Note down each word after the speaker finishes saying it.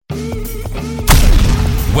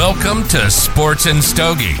Welcome to Sports and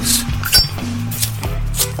Stogies.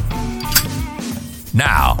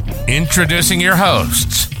 Now, introducing your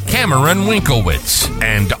hosts, Cameron Winkowitz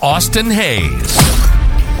and Austin Hayes.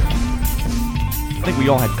 I think we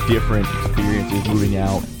all had different experiences moving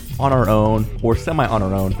out on our own or semi on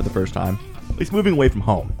our own for the first time. At least moving away from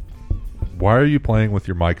home. Why are you playing with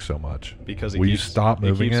your mic so much? Because Will you stop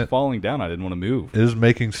moving it? It keeps it? falling down. I didn't want to move. It is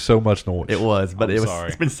making so much noise. It was, but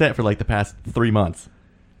it's been set for like the past 3 months.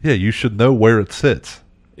 Yeah, you should know where it sits.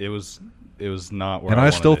 It was not where. And I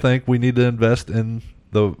still wanted it. think we need to invest in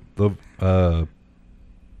the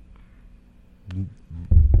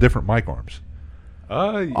different mic arms,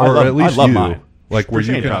 or at least I love you, mine. like where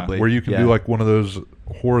you can probably. do like one of those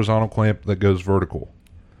horizontal clamp that goes vertical.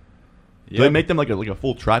 Do they make them like a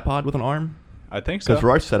full tripod with an arm? I think so. Because for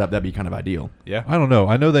our setup, that'd be kind of ideal. Yeah. I don't know.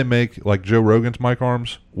 I know they make like Joe Rogan's mic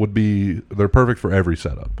arms they're perfect for every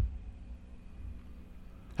setup.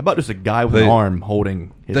 How about just a guy with an arm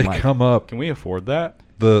holding his They mic? come up. Can we afford that?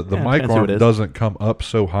 The Yeah, mic depends who arm it is. doesn't come up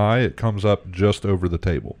so high. It comes up just over the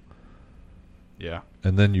table. Yeah.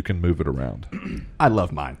 And then you can move it around. I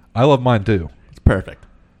love mine. I love mine too. It's perfect.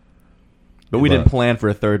 But we But- didn't plan for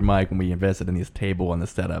a third mic when we invested in this table and the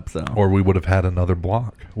setup. So Or we would have had another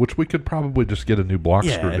block, which we could probably just get a new block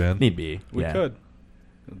screwed if in. need be. We yeah. could.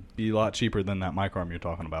 It'd be a lot cheaper than that mic arm you're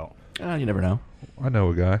talking about. You never know. I know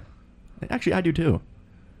a guy. Actually, I do too.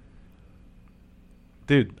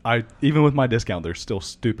 Dude, even with my discount, they're still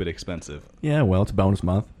stupid expensive. Yeah, well, it's a bonus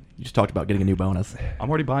month. You just talked about getting a new bonus. I'm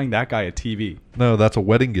already buying that guy a TV. No, that's a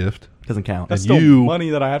wedding gift. Doesn't count. That's And still money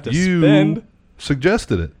that I have to you spend.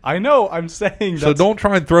 Suggested it. I know. I'm saying So don't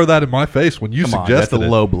try and throw that in my face when you Come on, suggested that's a it.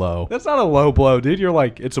 low blow. That's not a low blow, dude. You're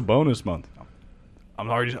like, it's a bonus month. I'm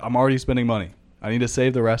already spending money. I need to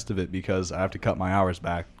save the rest of it because I have to cut my hours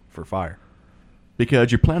back for fire.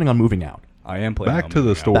 Because you're planning on moving out. I am planning Back on to the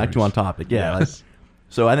moving out. story. Back to on topic. Yeah. Yes.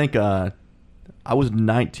 So I think I was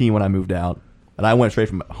 19 when I moved out, and I went straight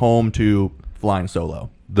from home to flying solo.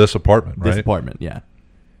 This apartment, right? This apartment, yeah.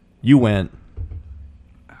 You went,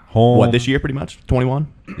 Home. what, this year pretty much?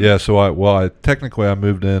 21? Yeah, so I technically I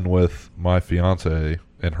moved in with my fiance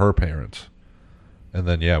and her parents. And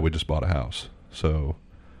then we just bought a house. So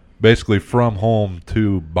basically from home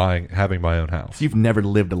to having my own house. So you've never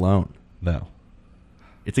lived alone. No.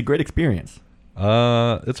 It's a great experience.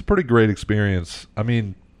 It's a pretty great experience. I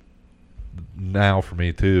mean, now for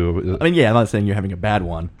me too. I mean, yeah, I'm not saying you're having a bad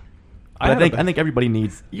one. But I I think everybody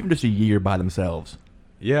needs even just a year by themselves.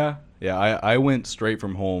 Yeah. I went straight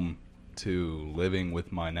from home to living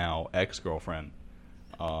with my now ex-girlfriend,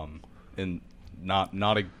 and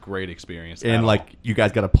not a great experience. And like you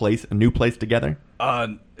guys got a new place together?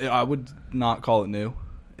 I would not call it new.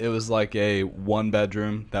 It was like a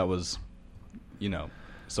 1-bedroom that was,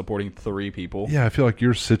 supporting 3 people. Yeah, I feel like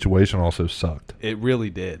your situation also sucked. It really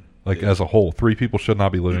did. As a whole, 3 people should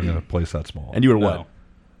not be living in a place that small. And you were No. what?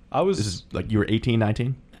 I was. This is like you were 18,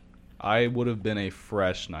 19? I would have been a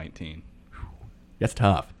fresh 19. That's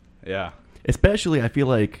tough. Yeah. Especially, I feel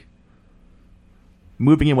like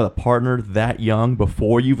moving in with a partner that young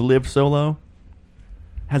before you've lived solo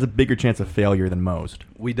has a bigger chance of failure than most.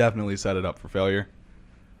 We definitely set it up for failure.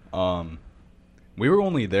 We were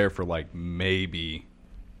only there for like maybe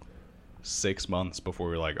 6 months before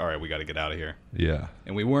we were like, all right, we got to get out of here. Yeah.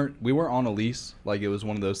 And we weren't on a lease. Like, it was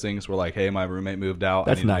one of those things where like, hey, my roommate moved out.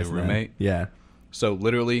 That's I need nice, a new man. roommate. Yeah. So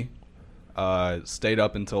literally, stayed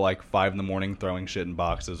up until like 5 in, throwing shit in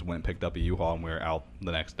boxes. Went and picked up a U-Haul, and we were out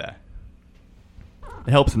the next day.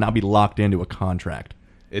 It helps to not be locked into a contract.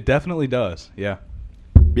 It definitely does. Yeah.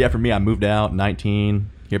 But yeah, for me, I moved out 19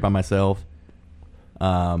 here by myself.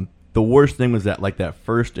 The worst thing was that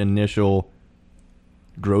first initial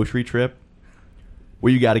grocery trip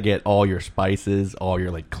where you got to get all your spices, all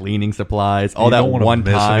your like cleaning supplies, all You that don't wanna one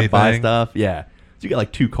miss time buy anything. stuff. Yeah. So you got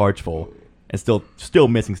like 2 carts full and still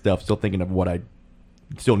missing stuff, still thinking of what I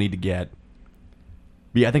still need to get.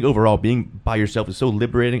 But yeah, I think overall being by yourself is so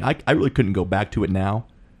liberating. I really couldn't go back to it now.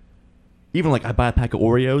 Even like I buy a pack of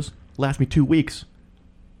Oreos, lasts me 2 weeks.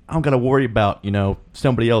 I don't got to worry about,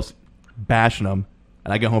 somebody else bashing them,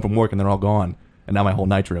 and I get home from work and they're all gone, and now my whole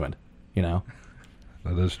night's ruined,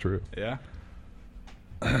 That is true. Yeah.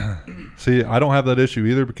 See, I don't have that issue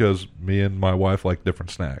either because me and my wife like different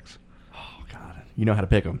snacks. Oh, God. You know how to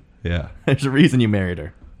pick them. Yeah. There's a reason you married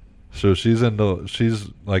her. So she's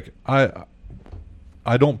like, I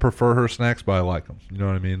don't prefer her snacks, but I like them. You know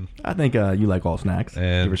what I mean? I think you like all snacks. give or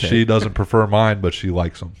And take. she doesn't prefer mine, but she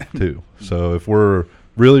likes them too. So if we're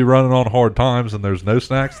really running on hard times and there's no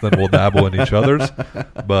snacks, then we'll dabble in each other's.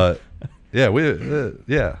 But yeah,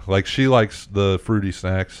 like she likes the fruity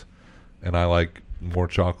snacks, and I like more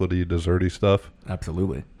chocolatey, desserty stuff.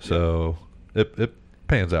 Absolutely. So it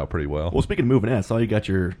pans out pretty well. Well, speaking of moving in, I saw you got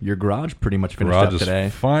your garage pretty much finished Garage up today.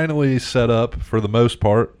 is finally set up for the most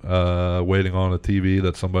part. Waiting on a TV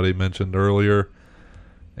that somebody mentioned earlier,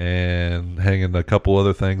 and hanging a couple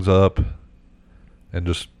other things up, and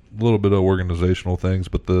just a little bit of organizational things.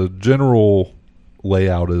 But the general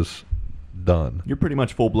layout is done. You're pretty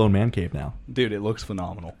much full-blown man cave now. Dude, it looks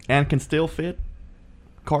phenomenal. And can still fit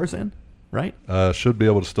cars in, right? Should be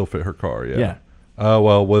able to still fit her car. Yeah. Yeah.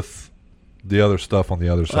 Well, with the other stuff on the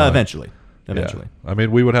other side. Eventually. Yeah. I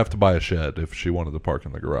mean, we would have to buy a shed if she wanted to park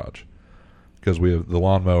in the garage, because we have the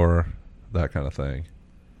lawnmower, that kind of thing.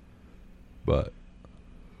 But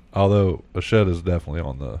although a shed is definitely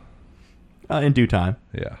on the In due time.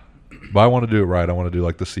 yeah, but I want to do it right. I want to do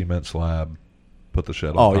like the cement slab, put the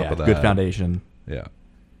shed on top of that. Good foundation. Yeah.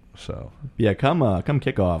 So Yeah, come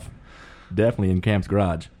kick off. Definitely in Cam's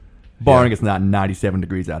garage, barring it's not 97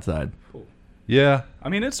 degrees outside. yeah, I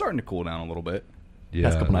mean, it's starting to cool down a little bit. yeah.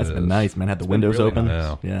 Last couple nights have been nice, man. Had the It's been windows really open.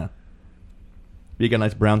 nice. Yeah. You got a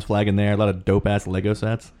nice Browns flag in there. A lot of dope ass Lego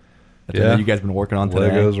sets. That I know Yeah. you guys been working on today.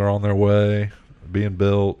 Legos are on their way, being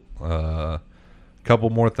built. Couple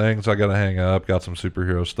more things I got to hang up. Got some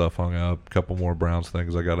superhero stuff hung up. Couple more Browns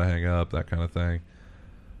things I got to hang up. That kind of thing.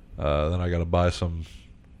 Then I got to buy some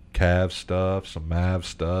Cavs stuff, some Mavs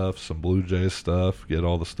stuff, some Blue Jays stuff. Get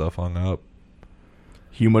all the stuff hung up.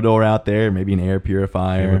 Humidor out there, maybe an air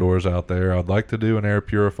purifier. Humidors out there. I'd like to do an air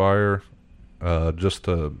purifier, just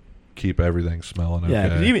to keep everything smelling okay. Yeah,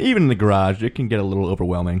 'cause even in the garage, it can get a little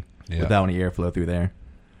overwhelming Yeah. without any airflow through there.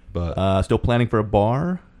 But Still planning for a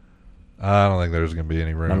bar? I don't think there's going to be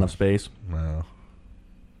any room. Not enough space? No.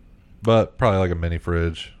 But probably like a mini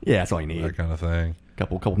fridge, Yeah, that's all you need. that kind of thing.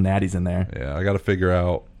 Couple natties in there. Yeah, I got to figure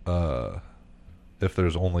out if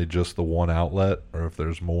there's only just the one outlet or if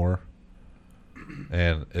there's more.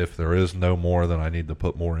 And if there is no more, then I need to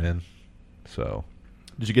put more in. So,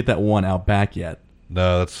 Did you get that one out back yet?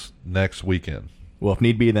 no, that's next weekend. Well, if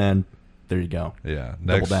need be, then there you go. Yeah,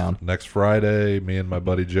 Double down. Next Friday, me and my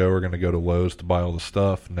buddy Joe are going to go to Lowe's to buy all the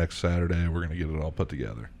stuff. Next Saturday, we're going to get it all put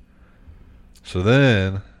together. So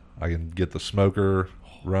then I can get the smoker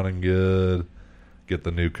running good, get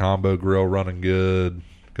the new combo grill running good,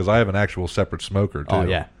 because I have an actual separate smoker too. Oh,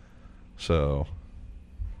 yeah. So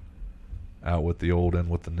out with the old, in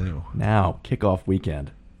with the new. Now, kickoff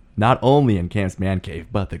weekend. Not only in Cam's Man Cave,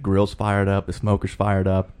 but the grill's fired up, the smoker's fired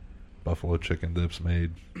up. Buffalo chicken dips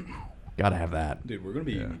made. Gotta have that. Dude, we're going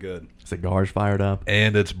to be eating good. Cigars fired up.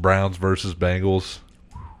 And it's Browns versus Bengals.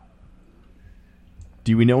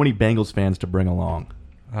 Do we know any Bengals fans to bring along?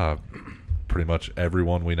 Pretty much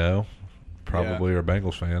everyone we know probably are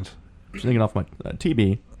Bengals fans. Just thinking off my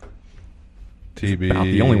TB. TB. About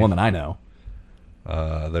the only one that I know.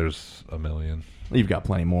 There's a million. You've got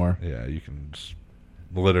plenty more. Yeah, you can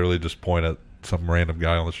literally just point at some random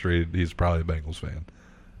guy on the street. He's probably a Bengals fan.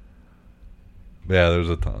 Yeah, there's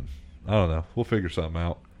a ton. I don't know. We'll figure something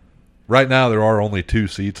out. Right now, there are only 2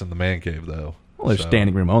 seats in the man cave, though. Well, there's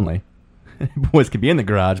standing room only. Boys can be in the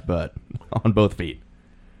garage, but on both feet.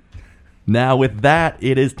 Now, with that,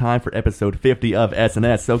 it is time for episode 50 of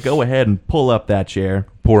SNS. So go ahead and pull up that chair.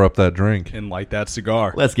 Pour up that drink. And light that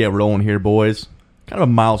cigar. Let's get rolling here, boys. Kind of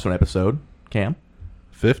a milestone episode. Cam?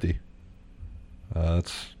 50.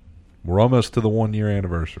 We're almost to the 1-year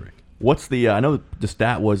anniversary. What's the... I know the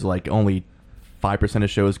stat was like only 5% of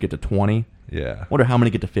shows get to 20. Yeah. Wonder how many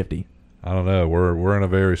get to 50. I don't know. We're in a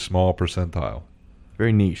very small percentile.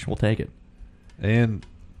 Very niche. We'll take it. And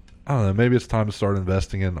I don't know, maybe it's time to start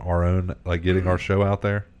investing in our own, like getting our show out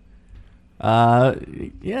there.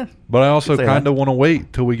 Yeah, But I also Could say kind that. of want to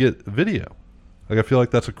wait till we get video. Like, I feel like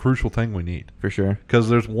that's a crucial thing we need. for sure. Because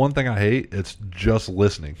there's one thing I hate, it's just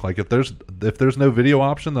listening. Like, if there's no video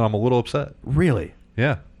option, then I'm a little upset. Really?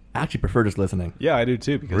 Yeah. I actually prefer just listening. Yeah, I do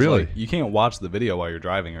too. Because Really? like, you can't watch the video while you're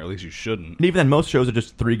driving, or at least you shouldn't. And even then, most shows are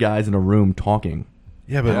just 3 guys in a room talking.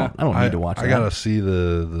 Yeah, but I don't need to watch I that. gotta see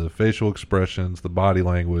the facial expressions, the body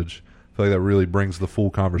language. I feel like that really brings the full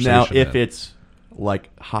conversation Now, if in. it's like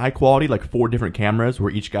high quality, like 4 different cameras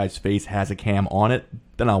where each guy's face has a cam on it,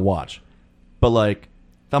 then I'll watch. But like,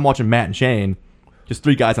 if I'm watching Matt and Shane, just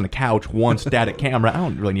 3 guys on a couch, 1 static camera, I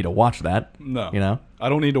don't really need to watch that. No. You know? I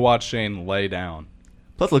don't need to watch Shane lay down.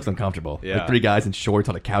 Plus, it looks uncomfortable. Yeah. Like 3 guys in shorts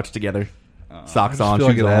on a couch together, I socks just on, feel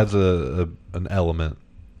like shoes it on. adds an element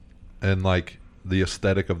and like the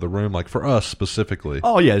aesthetic of the room, like for us specifically.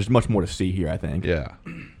 Oh yeah, there's much more to see here, I think. Yeah,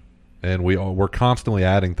 and we're constantly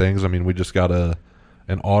adding things. I mean, we just got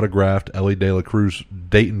an autographed Ellie De La Cruz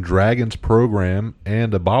Dayton Dragons program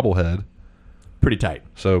and a bobblehead. Pretty tight.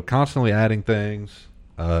 So constantly adding things.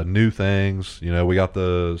 new things. We got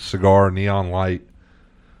the cigar neon light,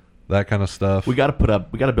 that kind of stuff. We got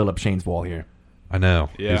to build up Shane's wall here. I know.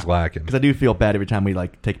 Yeah. He's lacking. Because I do feel bad every time we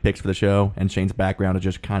take pics for the show, and Shane's background is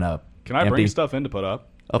just kind of Can I empty. bring stuff in to put up?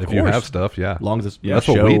 Of If course. you have stuff, yeah. As long as it's That's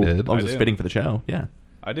show, what we did. As long as I it's do. fitting for the show, yeah.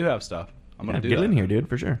 I do have stuff. I'm gonna do Get that. it in here, dude,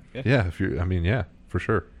 for sure. Yeah, yeah, for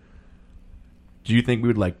sure. Do you think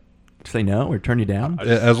we would say no or turn you down?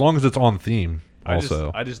 As long as it's on theme. I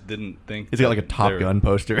Also, just didn't think. He's got like a Top there- Gun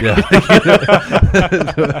poster. Yeah.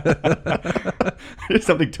 There's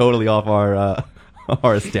something totally off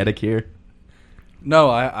our aesthetic here. No,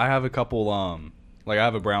 I have a couple. I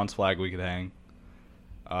have a Browns flag we could hang.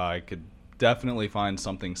 I could definitely find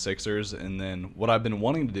something Sixers, and then what I've been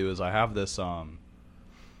wanting to do is I have this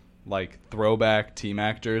throwback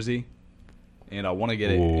T-Mac jersey, and I want to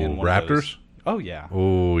get it in one of those. Raptors? Oh yeah.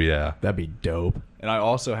 Oh, yeah. That'd be dope. And I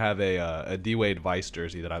also have a D-Wade Vice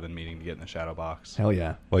jersey that I've been meaning to get in the shadow box. Hell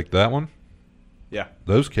yeah. Like that one? Yeah.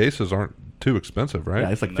 Those cases aren't too expensive, right? Yeah,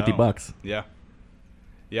 it's like $50. No. Yeah.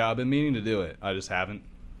 Yeah, I've been meaning to do it. I just haven't.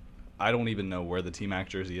 I don't even know where the T-Mac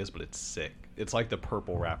jersey is, but it's sick. It's like the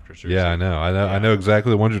purple Raptors jersey. Yeah, I know. Yeah. I know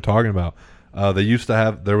exactly the ones you're talking about. They used to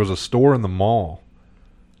have. There was a store in the mall.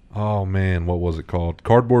 Oh man, what was it called?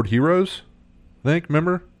 Cardboard Heroes, I think.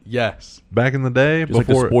 Remember? Yes. Back in the day, Just like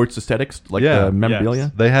the sports aesthetics, like Yeah. the memorabilia.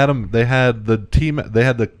 Yes. they had them. They had the team. They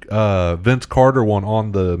had the Vince Carter one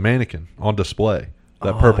on the mannequin on display.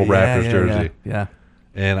 That purple Raptors jersey. Yeah.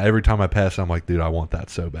 And every time I pass, I'm like, dude, I want that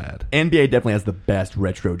so bad. NBA definitely has the best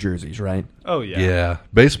retro jerseys, right? Oh yeah. Yeah,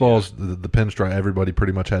 baseball's the pinstripe. Everybody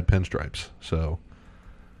pretty much had pinstripes. So,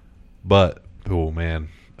 but oh man,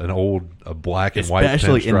 a black and white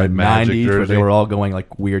Especially in the pinstripe Magic 90s where jersey. they were all going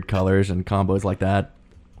like weird colors and combos like that.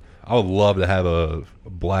 I would love to have a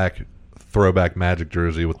black throwback Magic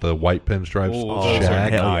jersey with the white pinstripes, Oh, those are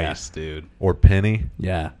hell yeah. nice, dude. or Penny.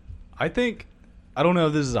 Yeah. I don't know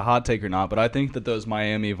if this is a hot take or not, but I think that those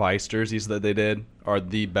Miami Vice jerseys that they did are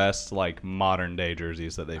the best modern day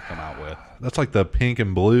jerseys that they've come out with. That's like the pink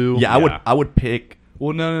and blue. Yeah, I would pick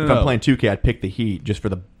Well, no. if I'm playing 2K, I'd pick the Heat just for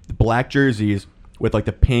the black jerseys with like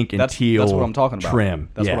the pink and teal That's what I'm talking about. trim.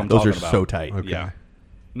 That's yeah, what I'm those talking are about. so tight. Okay. Yeah.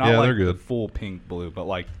 Not Yeah, like they're good. the full pink blue, but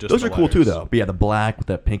just Those the are cool too, letters. though. But yeah, the black with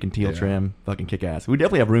that pink and teal Yeah. trim, fucking kick ass. We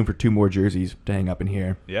definitely have room for 2 more jerseys to hang up in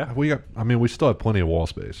here. Yeah. we still have plenty of wall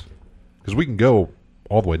space because we can go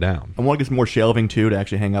all the way down. I want to get some more shelving too to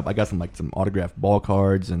actually hang up. I got some autographed ball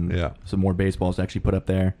cards and Yeah. some more baseballs to actually put up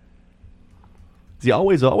there. See,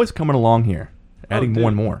 always coming along here, adding more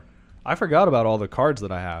and dude. more. I forgot about all the cards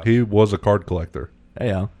that I have. He was a card collector Hey,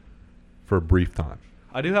 yeah. for a brief time.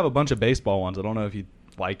 I do have a bunch of baseball ones. I don't know if you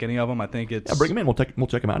like any of them. I think it's Yeah, bring them in. We'll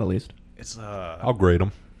check them out at least. It's I'll grade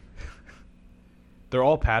them. they're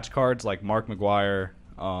all patch cards like Mark McGuire,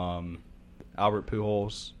 Albert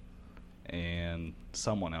Pujols, and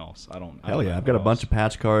someone else. I don't Hell know yeah, I've who got a else. bunch of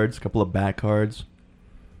patch cards, a couple of back cards,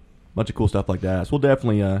 bunch of cool stuff like that. So we'll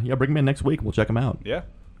definitely bring them in next week. We'll check them out. Yeah.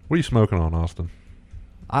 What are you smoking on, Austin?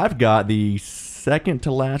 I've got the second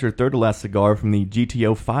to last or third to last cigar from the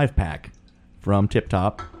GTO 5-pack from Tip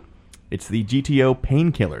Top. It's the GTO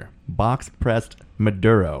Painkiller Box Pressed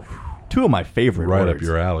Maduro. 2 of my favorite Right up words.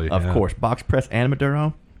 your alley, Of yeah. course, box press and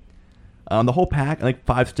Maduro. The whole pack, I think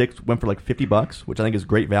 5 sticks went for like $50, which I think is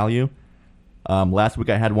great value. Last week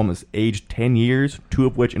I had one that was aged 10 years, 2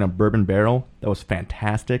 of which in a bourbon barrel. That was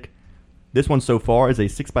fantastic. This one so far is a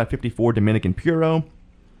 6x54 Dominican Puro.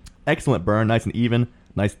 Excellent burn, nice and even,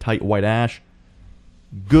 nice tight white ash.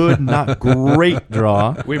 Good, not great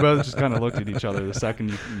draw. We both just kind of looked at each other the second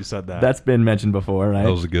you said that. That's been mentioned before, right?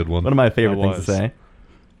 That was a good one. One of my favorite That things to was.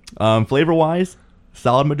 say. Flavor-wise,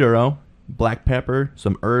 solid Maduro, black pepper,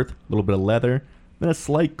 some earth, a little bit of leather, then a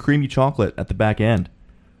slight creamy chocolate at the back end.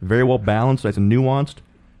 Very well balanced, nice and nuanced.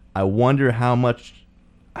 I wonder how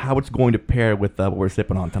it's going to pair with what we're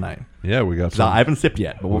sipping on tonight. Yeah, we got 'Cause I some. haven't sipped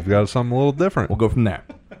yet, but We've got something a little different. we'll go from there.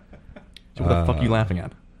 So what the fuck are you laughing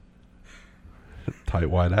at? Tight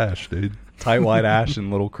white ash, dude. tight white ash and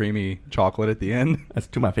little creamy chocolate at the end. That's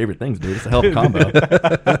 2 of my favorite things, dude. It's a hell of a combo.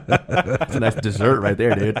 It's a nice dessert right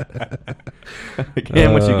there, dude.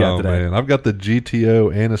 Cam, what you got today? Man. I've got the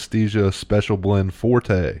GTO Anesthesia Special Blend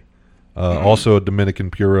Forte. Also a Dominican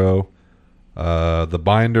Puro. The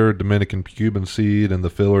binder, Dominican Cuban seed, and the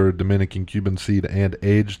filler, Dominican Cuban seed and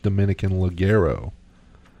aged Dominican Ligero.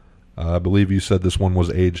 I believe you said this one was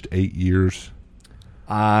aged 8 years.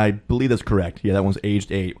 I believe that's correct. Yeah, that one's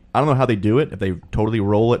aged 8. I don't know how they do it, if they totally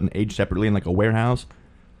roll it and age separately in like a warehouse.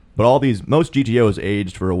 But most GTOs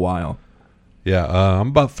aged for a while. Yeah, I'm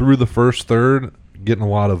about through the first third, getting a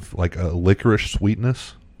lot of like licorice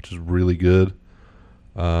sweetness, which is really good.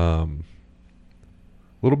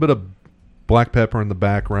 little bit of black pepper in the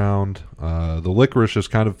background. The licorice is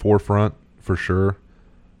kind of forefront for sure.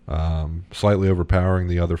 Slightly overpowering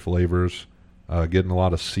the other flavors. Getting a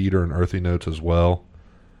lot of cedar and earthy notes as well.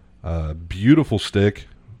 Beautiful stick.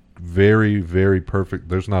 Very, very perfect.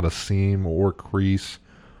 There's not a seam or crease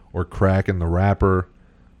or crack in the wrapper.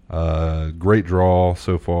 Great draw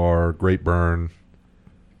so far. Great burn.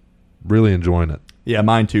 Really enjoying it. Yeah,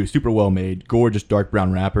 mine too. Super well made. Gorgeous dark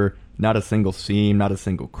brown wrapper. Not a single seam, not a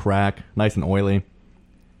single crack. Nice and oily.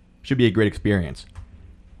 Should be a great experience.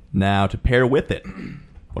 Now, to pair with it, one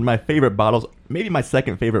of my favorite bottles, maybe my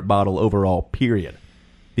second favorite bottle overall, period.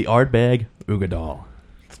 The Ardbeg Ugadal.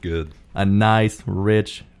 It's good. A nice,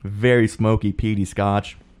 rich, very smoky, peaty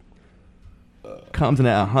scotch. Comes in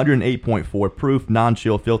at 108.4 proof,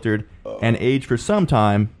 non-chill filtered, and aged for some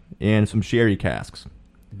time in some sherry casks.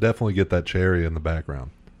 Definitely get that cherry in the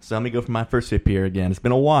background. So let me go for my first sip here again. It's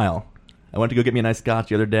been a while. I went to go get me a nice scotch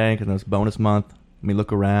the other day because it was bonus month. Let me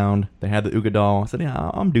look around. They had the Ugadal. I said,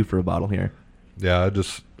 yeah, I'm due for a bottle here. Yeah, I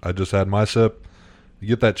just had my sip. You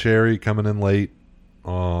get that cherry coming in late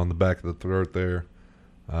on the back of the throat there.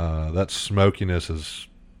 That smokiness is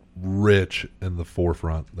rich in the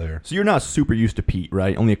forefront there. So you're not super used to peat,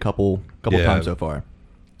 right? Only a couple Yeah. times so far.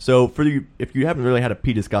 So for you, if you haven't really had a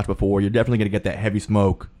peated scotch before, you're definitely going to get that heavy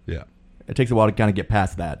smoke. Yeah. It takes a while to kind of get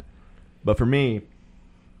past that. But for me, you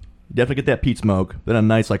definitely get that peat smoke, then a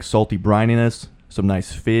nice like salty brininess, some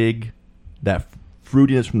nice fig, that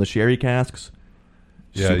fruitiness from the sherry casks.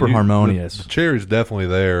 Yeah, Super harmonious. The cherry's definitely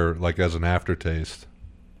there, like as an aftertaste.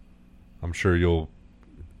 I'm sure you'll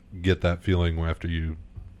get that feeling after you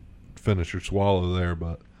finish your swallow there,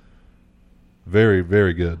 but very,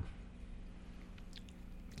 very good.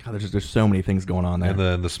 God, there's so many things going on there. And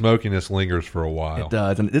then the smokiness lingers for a while. It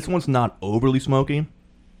does. And this one's not overly smoky.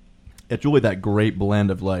 It's really that great blend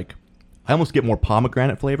of like, I almost get more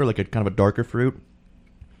pomegranate flavor, like a kind of a darker fruit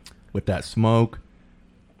with that smoke,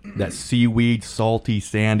 that seaweed, salty,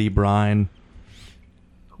 sandy brine,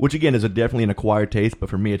 which again is definitely an acquired taste, but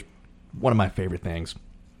for me it's one of my favorite things.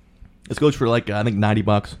 This goes for like, I think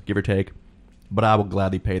 $90, give or take, but I will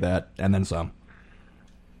gladly pay that and then some.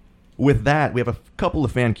 With that, we have a couple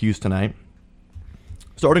of fan cues tonight.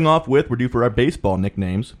 Starting off with, we're due for our baseball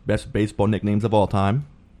nicknames. Best baseball nicknames of all time.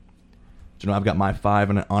 So, I've got my 5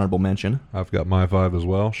 and an honorable mention. I've got my 5 as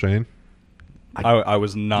well. Shane? I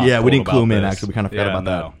was not. Yeah, we told didn't clue about him in, this. actually. We kind of forgot about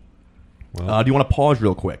no. that. Well, Do you want to pause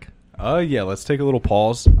real quick? Yeah, let's take a little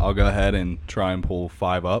pause. I'll go ahead and try and pull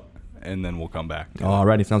 5 up, and then we'll come back.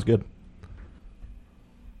 Alrighty, sounds good.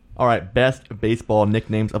 All right, best baseball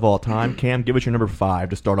nicknames of all time. Cam, give us your number 5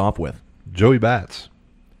 to start off with. Joey Bats.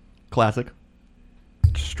 Classic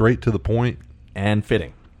Straight to the point. and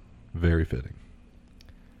fitting. Very fitting.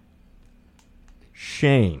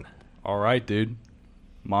 Shane. All right, dude.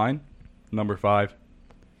 Mine, number 5,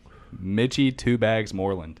 Mitchie Two Bags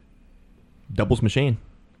Moreland. Doubles machine.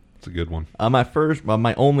 It's a good one.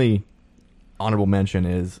 My only honorable mention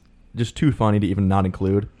is just too funny to even not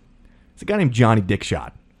include. It's a guy named Johnny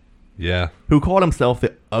Dickshot, Yeah. who called himself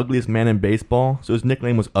the ugliest man in baseball, so his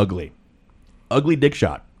nickname was Ugly. Ugly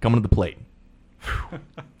Dickshot, coming to the plate.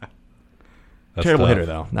 That's Terrible tough. hitter,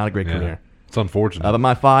 though. Not a great Yeah. career. It's unfortunate. But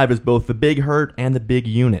my 5 is both the Big Hurt and the Big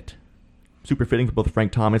Unit. Super fitting for both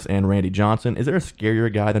Frank Thomas and Randy Johnson. Is there a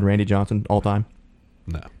scarier guy than Randy Johnson all time?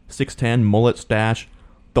 No. 6'10", mullet, stash,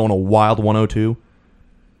 throwing a wild 102.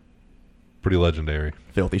 Pretty legendary.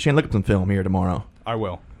 Filthy. Shane, look up some film here tomorrow. I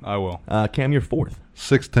will. Cam, you're 4th.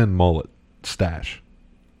 6'10" mullet. Stash.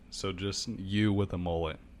 So just you with a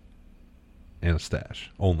mullet. And a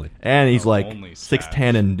stash. Only. And he's like only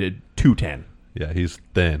 6'10" and 210. Yeah, he's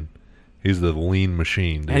thin. He's the lean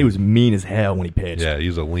machine, dude. And he was mean as hell when he pitched. Yeah,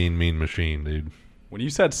 he's a lean, mean machine, dude. When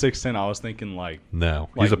you said 6'10", I was thinking like No.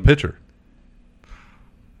 Like- He's a pitcher.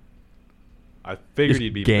 I figured Just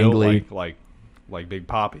he'd be gangly. built like Big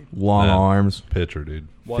Poppy. Long No. arms, Pitcher, dude.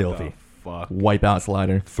 What Filthy. the fuck? wipeout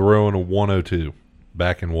slider. Throwing a 102.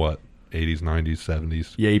 Back in what? 80s, 90s,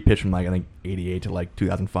 70s? Yeah, he pitched from like, I think, 88 to like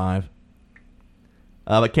 2005.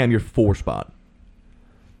 But Cam, your 4 spot.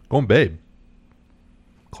 Going Babe.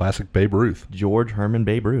 Classic Babe Ruth. George Herman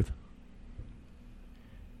Babe Ruth.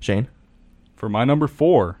 Shane? For my number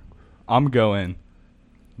 4, I'm going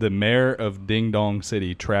the mayor of Ding Dong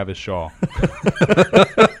City, Travis Shaw.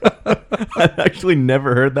 I've actually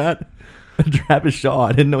never heard that. Travis Shaw.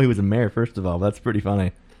 I didn't know he was a mayor, first of all. That's pretty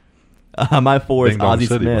funny. My 4 is Ding Dong Ozzie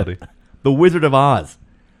City, Smith, buddy. the Wizard of Oz.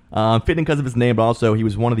 Fitting because of his name, but also he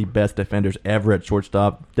was one of the best defenders ever at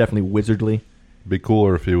shortstop. Definitely wizardly. Be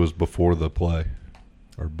cooler if he was before the play.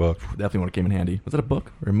 Or book. Definitely one that came in handy. Was it a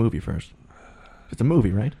book or a movie first? It's a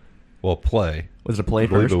movie, right? Well, play. Was it a play I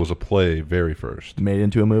believe first? it was a play very first. Made it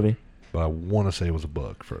into a movie? But I want to say it was a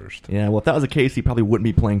book first. Yeah, well, if that was the case, he probably wouldn't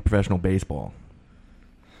be playing professional baseball.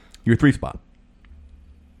 Your 3 spot.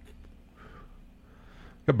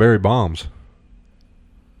 Got Barry Bonds.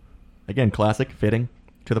 Again, classic, fitting,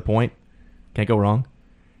 to the point. Can't go wrong.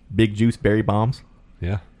 Big Juice Berry Bombs.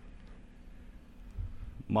 Yeah.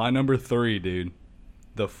 My number 3, dude.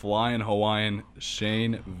 The Flying Hawaiian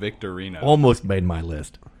Shane Victorino. Almost made my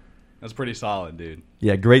list. That's pretty solid, dude.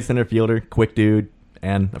 Yeah, great center fielder, quick dude,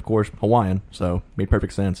 and, of course, Hawaiian, so made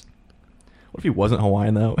perfect sense. What if he wasn't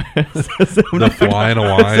Hawaiian, though? The Flying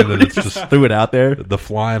Hawaiian, and it's just threw it out there. the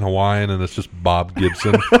Flying Hawaiian, and it's just Bob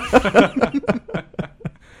Gibson.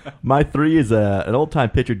 My 3 is an old-time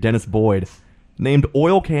pitcher, Dennis Boyd, named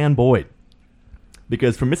Oil Can Boyd.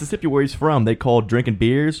 Because from Mississippi, where he's from, they called drinking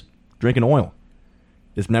beers drinking oil.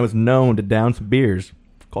 This man was known to down some beers,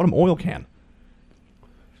 called him Oil Can.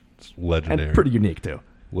 It's legendary. And pretty unique, too.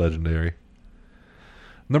 Legendary.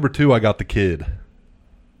 Number 2, I got the kid.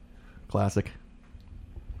 Classic.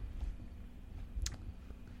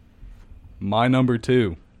 My number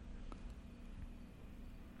 2.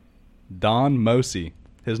 Don Mosey.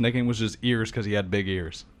 His nickname was just Ears because he had big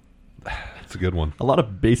ears. That's a good one. A lot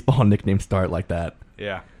of baseball nicknames start like that.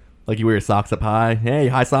 Yeah. Like you wear your socks up high. Hey,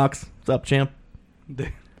 high socks. What's up, champ?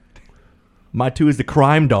 My 2 is the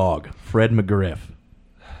crime dog, Fred McGriff.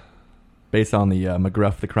 Based on the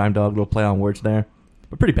McGruff, the crime dog, little play on words there.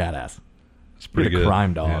 But pretty badass. It's pretty You're good. the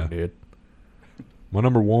crime dog, Yeah. dude. My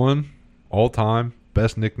number 1, all time,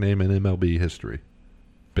 best nickname in MLB history.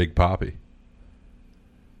 Big Papi.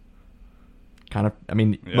 Kind of, I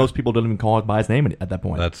mean, Yeah. most people don't even call it by his name at that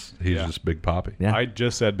point. He's Yeah. just Big Papi. Yeah. I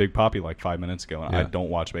just said Big Papi like 5 minutes ago, and I Yeah. don't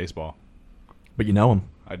watch baseball. But you know him.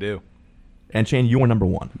 I do. And Shane, you were number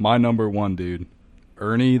 1. My number 1, dude.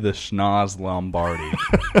 Ernie the Schnoz Lombardi.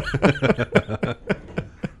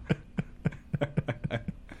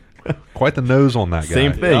 Quite the nose on that guy.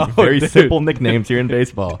 Same thing. Oh, Very dude. simple nicknames here in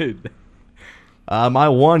baseball. Dude. My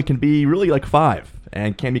 1 can be really like 5.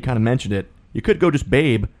 And Cammy kind of mentioned it. You could go just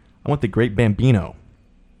Babe. I want the Great Bambino.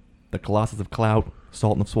 The Colossus of Clout,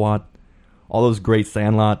 Sultan of Swat. All those great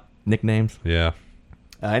Sandlot nicknames. Yeah.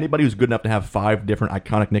 Anybody who's good enough to have 5 different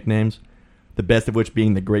iconic nicknames, the best of which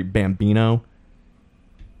being the Great Bambino,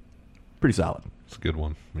 pretty solid. It's a good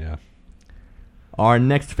one. Yeah. Our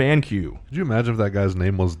next fan cue. Could you imagine if that guy's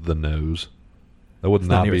name was The Nose? That would It's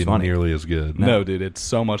not not near be as funny. nearly as good. No, dude, it's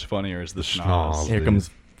so much funnier as the Schnoz. Schnoz. Here dude. comes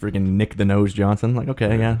freaking Nick the Nose Johnson. Like,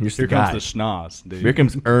 okay, yeah, you're just Here the guy. comes the Schnoz, dude. Here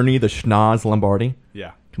comes Ernie the Schnoz Lombardi.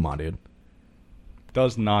 Yeah. Come on, dude.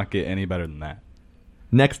 Does not get any better than that.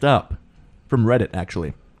 Next up, from Reddit,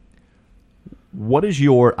 actually. What is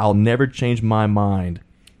your I'll never change my mind,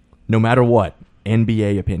 no matter what,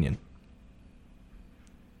 NBA opinion?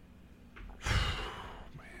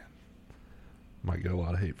 Might get a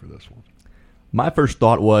lot of hate for this one. My first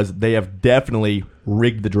thought was they have definitely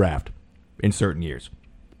rigged the draft in certain years,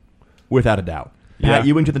 without a doubt. Pat Yeah.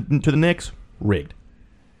 Ewing to the Knicks, rigged.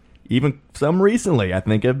 Even some recently, I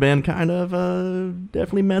think, have been kind of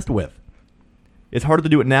definitely messed with. It's harder to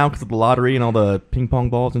do it now because of the lottery and all the ping pong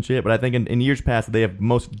balls and shit, but I think in years past they have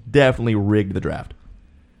most definitely rigged the draft.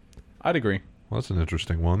 I'd agree. Well, that's an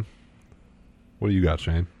interesting one. What do you got,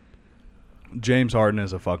 Shane? James Harden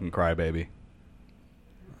is a fucking crybaby.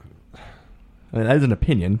 I mean, that is an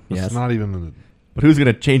opinion, It's yes. not even. But who's going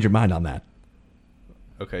to change your mind on that?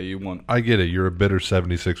 Okay, you want... I get it. You're a bitter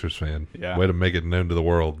 76ers fan. Yeah. Way to make it known to the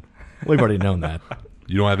world. We've already known that.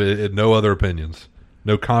 You don't have no other opinions.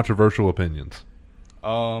 No controversial opinions.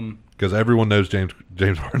 Because everyone knows James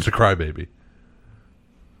Harden's a crybaby.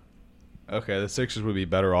 Okay, the Sixers would be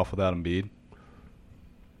better off without Embiid.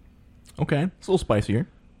 Okay, it's a little spicier.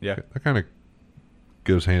 Yeah. That kind of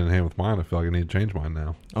goes hand in hand with mine. I feel like I need to change mine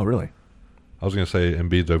now. Oh, really? I was going to say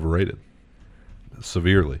Embiid's overrated.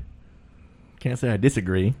 Severely. Can't say I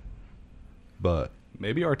disagree. But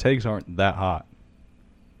Maybe our takes aren't that hot.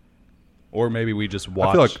 Or maybe we just watch...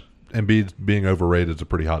 I feel like Embiid's being overrated is a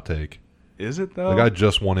pretty hot take. Is it, though? The guy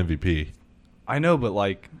just won MVP. I know, but,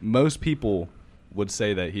 like, most people would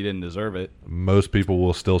say that he didn't deserve it. Most people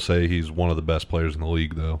will still say he's one of the best players in the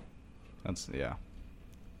league, though. That's... Yeah.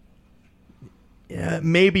 Yeah,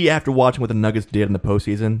 maybe after watching what the Nuggets did in the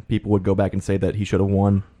postseason, people would go back and say that he should have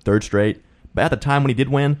won third straight. But at the time when he did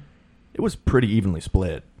win, it was pretty evenly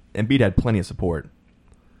split. Embiid had plenty of support.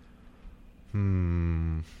 So,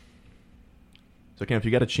 Cam, if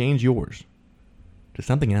you got to change yours to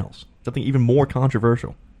something else, something even more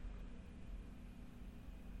controversial.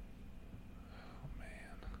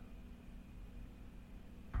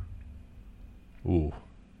 Ooh.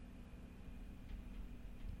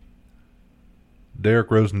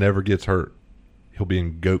 Derrick Rose never gets hurt, he'll be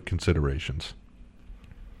in GOAT considerations.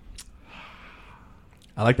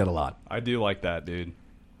 I like that a lot. I do like that, dude.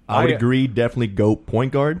 I would agree, definitely GOAT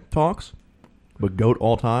point guard talks, but GOAT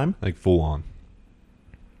all time? Like full on.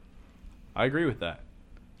 I agree with that.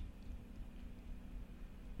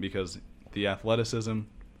 Because the athleticism,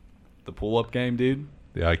 the pull-up game, dude.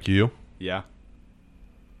 The IQ. Yeah.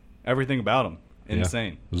 Everything about him.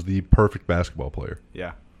 Insane. Yeah. Was the perfect basketball player.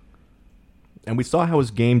 Yeah. And we saw how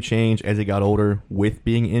his game changed as he got older with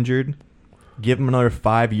being injured. Give him another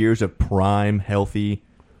 5 years of prime, healthy,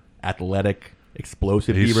 athletic,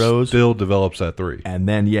 explosive He D-Rose. still develops that three. And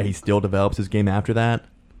then, he still develops his game after that.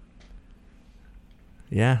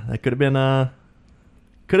 Yeah, that could have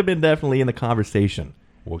been definitely in the conversation.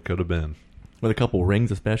 What could have been? With a couple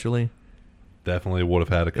rings, especially. Definitely would have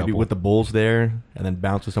had a couple. Maybe with the Bulls there, and then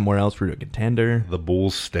bounce to somewhere else for a contender. The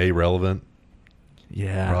Bulls stay relevant.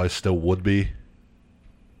 Yeah. Probably still would be.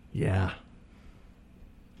 Yeah.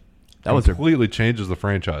 That was completely changes the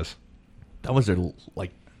franchise. That was their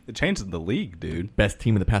It changes the league, dude. best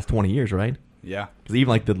team in the past 20 years, right? Yeah. Because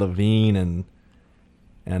even the Levine and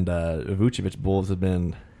Vucevic Bulls have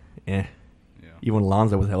been, Yeah. even when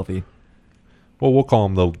Lonzo was healthy. Well, we'll call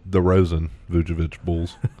them the DeRozan Vucevic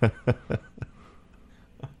Bulls.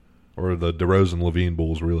 Or the DeRozan Levine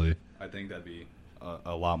Bulls, really. I think that'd be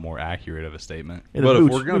a lot more accurate of a statement. Yeah, But if Vooch-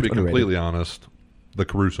 we're going to be Vooch underrated. completely honest, the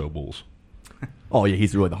Caruso Bulls. Oh, yeah,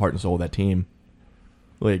 he's really the heart and soul of that team.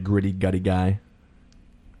 Really a gritty, gutty guy.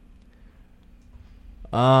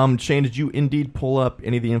 Shane, did you indeed pull up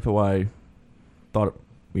any of the info I thought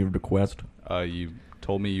we would request? You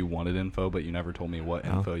told me you wanted info, but you never told me what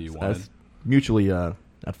info you wanted. That's mutually at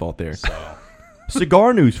fault there. So,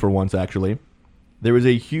 Cigar news for once, actually. There was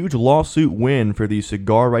a huge lawsuit win for the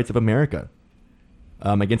Cigar Rights of America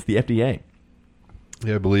against the FDA.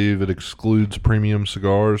 Yeah, I believe it excludes premium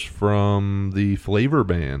cigars from the flavor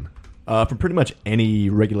ban. From pretty much any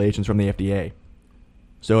regulations from the FDA.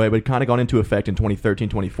 So it had kind of gone into effect in 2013,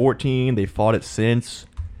 2014. They fought it since.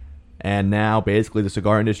 And now basically the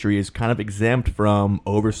cigar industry is kind of exempt from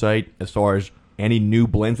oversight as far as any new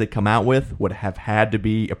blends they come out with would have had to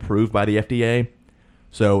be approved by the FDA.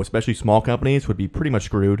 So especially small companies would be pretty much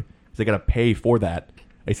screwed because they got to pay for that,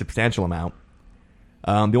 a substantial amount.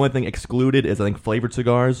 The only thing excluded is, I think, flavored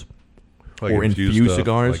cigars or infused stuff,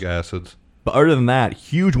 cigars. like acids. But other than that,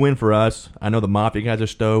 huge win for us. I know the Mafia guys are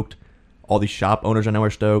stoked. All these shop owners I know are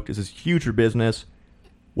stoked. This is huge for business.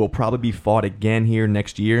 Will probably be fought again here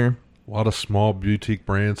next year. A lot of small boutique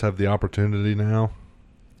brands have the opportunity now.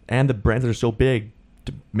 And the brands that are so big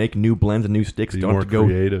to make new blends and new sticks Be don't have to more go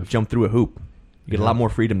creative. jump through a hoop. You get a lot more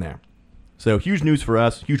freedom there. So huge news for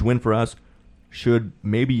us. Huge win for us. Should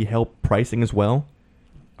maybe help pricing as well.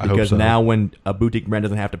 I hope Because so. now when a boutique brand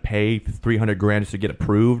doesn't have to pay $300,000 just to get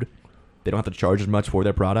approved, they don't have to charge as much for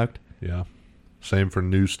their product. Yeah. Same for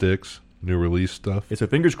new sticks, new release stuff. So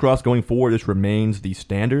fingers crossed going forward, this remains the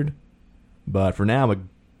standard. But for now, a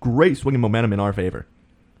great swing of momentum in our favor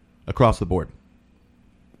across the board.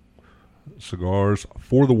 Cigars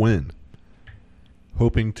for the win.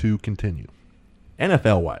 Hoping to continue.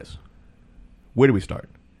 NFL-wise, where do we start?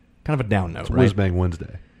 Kind of a down note, It's right? Whiz Bang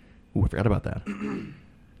Wednesday. Ooh, I forgot about that.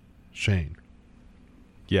 Shane,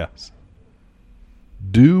 yes.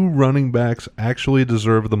 do running backs actually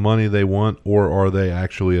deserve the money they want, or are they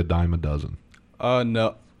actually a dime a dozen?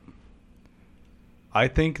 No. I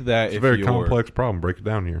think that It's a if very you're complex problem. Break it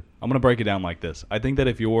down here. I'm going to break it down like this. I think that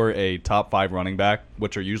if you're a top 5 running back,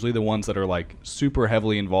 which are usually the ones that are like super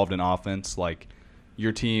heavily involved in offense, like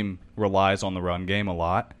your team relies on the run game a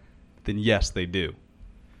lot, then yes, they do.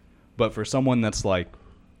 But for someone that's like,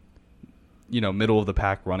 middle of the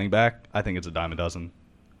pack running back, I think it's a dime a dozen.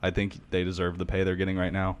 I think they deserve the pay they're getting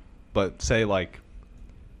right now. But say like,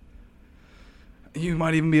 you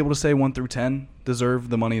might even be able to say 1 through 10 deserve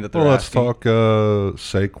the money that they're Well, let's asking. talk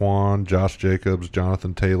Saquon, Josh Jacobs,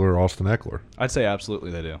 Jonathan Taylor, Austin Eckler. I'd say absolutely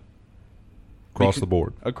they do. Across the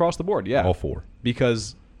board. Across the board, yeah. All 4.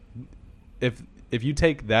 Because if you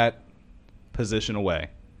take that position away,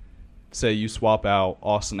 say you swap out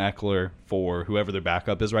Austin Eckler for whoever their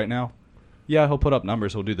backup is right now, yeah, he'll put up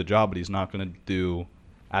numbers, he'll do the job, but he's not going to do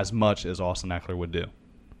as much as Austin Eckler would do.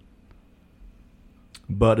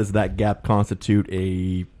 But does that gap constitute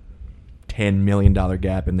a $10 million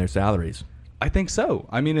gap in their salaries? I think so.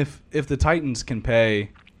 I mean, if the Titans can pay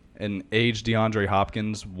an aged DeAndre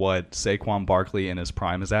Hopkins what Saquon Barkley in his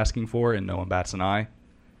prime is asking for, and no one bats an eye,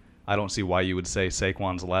 I don't see why you would say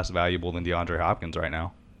Saquon's less valuable than DeAndre Hopkins right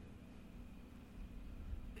now.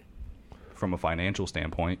 From a financial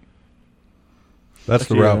standpoint. That's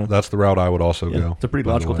the Actually, route. That's the route I would also Yeah, go. it's a pretty by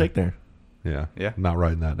the logical way. take there. Yeah. Yeah. Not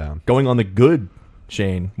writing that down. Going on the good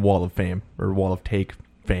Shane Wall of Fame or Wall of Take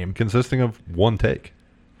fame. Consisting of one take.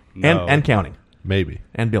 No. And counting. Maybe.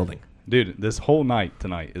 And building. Dude, this whole night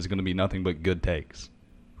tonight is going to be nothing but good takes.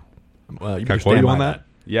 You Can I better quote stand you by on that?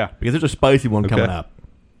 Yeah. Because there's a spicy one Okay. coming up.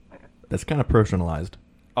 That's kind of personalized.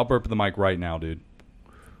 I'll burp the mic right now, dude.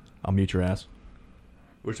 I'll mute your ass.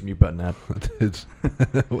 Where's the mute button at? It's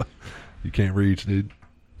you can't reach, dude.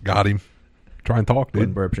 Got him. Try and talk, Go ahead and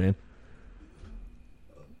dude. burp, Shane.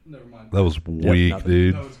 Never mind. That was weak, nothing.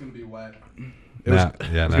 dude. it's going to be wet. Now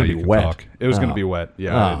gonna you be can wet. talk. It was going Oh. to be wet.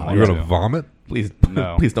 Yeah. Oh, I didn't want You're to. gonna vomit? Please,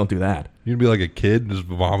 No. please don't do that. You're gonna be like a kid and just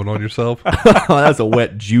vomit on yourself? That's a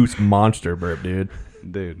wet juice monster burp, dude.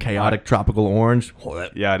 Dude. Chaotic tropical orange.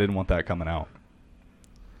 Yeah, I didn't want that coming out.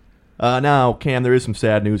 Now, Cam, there is some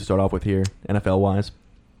sad news to start off with here, NFL-wise.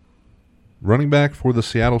 Running back for the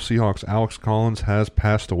Seattle Seahawks, Alex Collins, has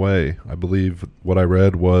passed away. I believe what I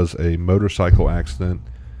read was a motorcycle accident.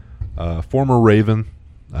 Former Raven.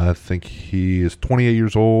 I think he is 28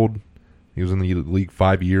 years old. He was in the league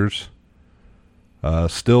 5 years.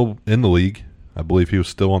 Still in the league. I believe he was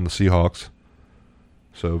still on the Seahawks.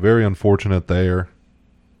 So very unfortunate there.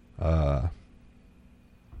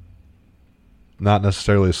 Not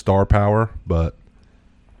necessarily a star power, but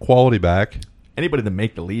quality back. Anybody to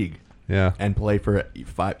make the league Yeah. and play for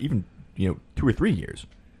 5, even 2 or 3 years.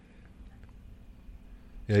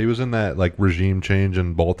 Yeah, he was in that like regime change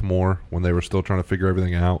in Baltimore when they were still trying to figure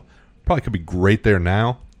everything out. Probably could be great there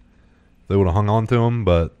now. They would have hung on to him,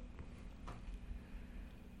 but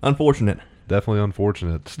Unfortunate. definitely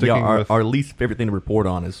unfortunate. Sticking Yeah, with, our least favorite thing to report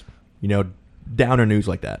on is, downer news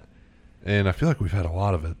like that. and I feel like we've had a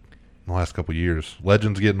lot of it in the last couple of years.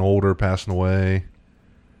 Legends getting older, passing away.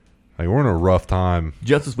 Like we're in a rough time.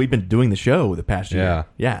 Just as we've been doing the show the past year. Yeah.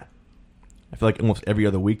 Yeah. I feel like almost every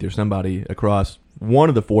other week there's somebody across one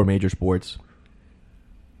of the 4 major sports,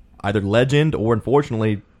 either legend or,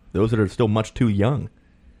 unfortunately, those that are still much too young,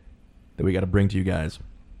 that we got to bring to you guys.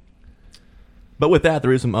 But with that,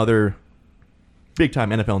 there is some other big-time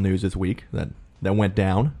NFL news this week that went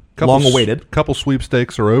down. Long awaited. Couple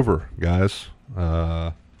sweepstakes are over, guys.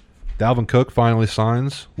 Dalvin Cook finally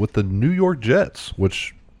signs with the New York Jets,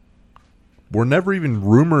 which were never even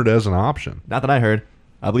rumored as an option. Not that I heard.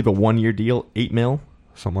 I believe a 1-year deal, $8 million,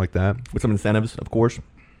 Something like that. with some incentives, of course,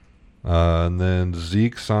 And then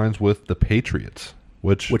Zeke signs with the Patriots,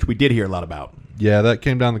 which which we did hear a lot about. yeah, that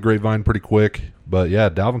came down the grapevine pretty quick. But yeah,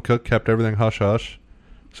 Dalvin Cook kept everything hush-hush,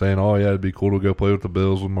 saying, oh, yeah, it'd be cool to go play with the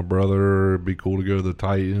Bills with my brother. It'd be cool to go to the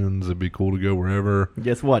Titans. It'd be cool to go wherever.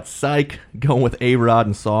 Guess what? Psych, going with A-Rod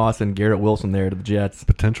and Sauce and Garrett Wilson there to the Jets.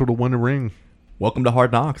 Potential to win a ring. Welcome to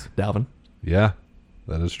Hard Knocks, Dalvin. Yeah,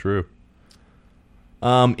 that is true.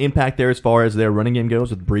 Impact there as far as their running game goes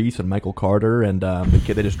with Brees and Michael Carter and the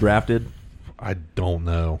kid they just drafted. I don't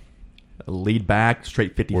know. Lead back,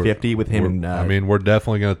 straight 50-50 with him and... I mean, we're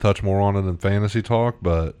definitely going to touch more on it in fantasy talk,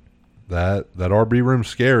 but that RB room's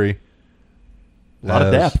scary. a lot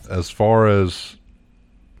of depth. As far as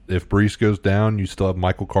if Brees goes down, you still have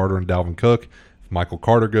Michael Carter and Dalvin Cook. If Michael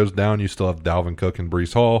Carter goes down, you still have Dalvin Cook and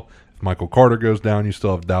Brees Hall. If Michael Carter goes down, you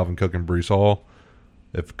still have Dalvin Cook and Brees Hall.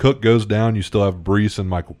 If Cook goes down, you still have Brees and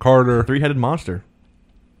Michael Carter. 3-headed monster.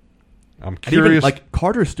 I'm And even, curious.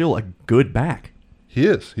 Carter's still a good back. He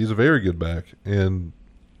is. He's a very good back. And,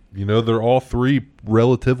 they're all 3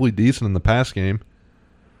 relatively decent in the pass game.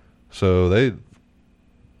 So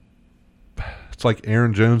it's like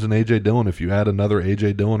Aaron Jones and A.J. Dillon if you add another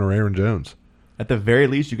A.J. Dillon or Aaron Jones. At the very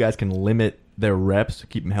least, you guys can limit their reps,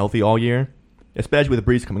 keep them healthy all year, especially with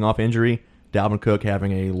Brees coming off injury, Dalvin Cook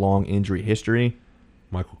having a long injury history.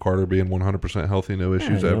 Michael Carter being 100% healthy, no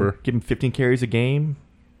issues ever. Give him 15 carries a game,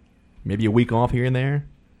 maybe a week off here and there.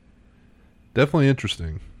 Definitely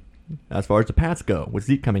interesting. As far as the Pats go, with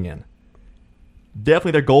Zeke coming in,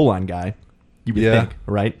 definitely their goal line guy. You would think,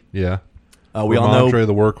 right? Yeah. We all know. Ramondre,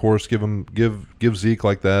 the workhorse, give Zeke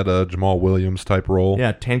like that Jamal Williams type role.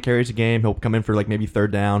 Yeah, 10 carries a game. He'll come in for maybe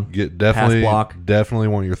third down. Definitely pass block. Definitely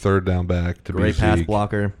want your third down back to Great be pass Zeke.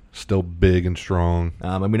 blocker. Still big and strong.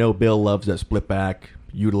 And we know Bill loves that split back,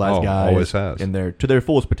 utilize guys always has. to their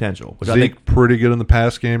fullest potential. Which I Zeke think, pretty good in the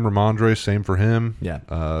pass game. Ramondre, same for him.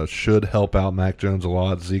 Yeah. Should help out Mac Jones a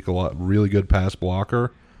lot. Zeke a lot. Really good pass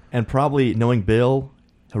blocker. and probably knowing Bill,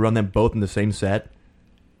 he'll run them both in the same set,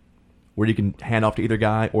 where you can hand off to either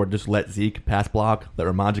guy or just let Zeke pass block, let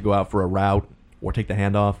Ramondre go out for a route or take the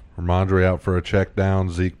handoff. Ramondre out for a check down.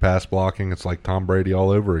 Zeke pass blocking. It's like Tom Brady all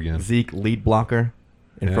over again. Zeke lead blocker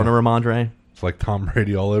in Yeah. front of Ramondre. It's like Tom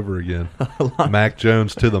Brady all over again. Mac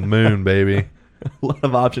Jones to the moon, baby. A lot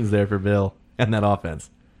of options there for Bill and that offense.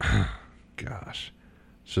 Gosh.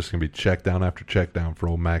 It's just going to be check down after check down for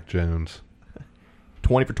old Mac Jones.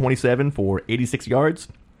 20 for 27 for 86 yards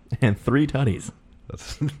and 3 tutties.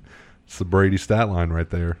 That's the Brady stat line right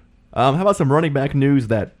there. How about some running back news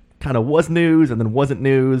that kind of was news and then wasn't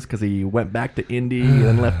news because he went back to Indy and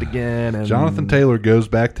then left again? And Jonathan Taylor goes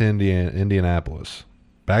back to Indianapolis,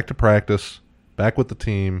 back to practice, back with the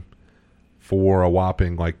team for a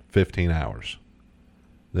whopping 15 hours.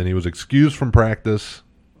 Then he was excused from practice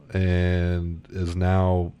and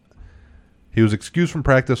he was excused from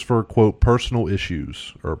practice for, quote, personal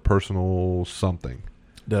issues or personal something.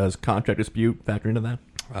 Does contract dispute factor into that?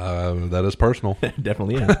 That is personal.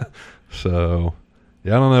 Definitely is. So,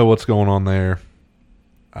 yeah, I don't know what's going on there.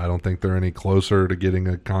 I don't think they're any closer to getting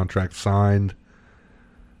a contract signed.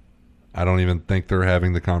 I don't even think they're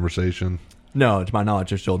having the conversation. No, to my knowledge,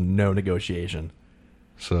 there's still no negotiation.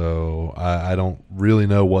 So, I don't really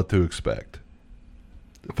know what to expect.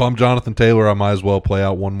 If I'm Jonathan Taylor, I might as well play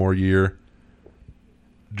out one more year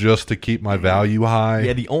just to keep my value high.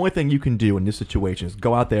 Yeah, the only thing you can do in this situation is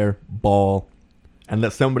go out there, ball, and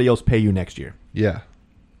let somebody else pay you next year. Yeah.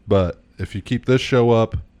 But if you keep this show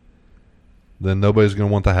up, then nobody's going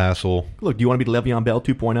to want the hassle. Look, do you want to be Le'Veon Bell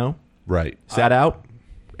 2.0? Right. Sat out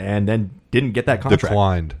and then didn't get that contract.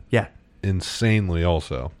 Declined. Yeah. Insanely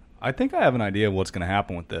also. I think I have an idea of what's going to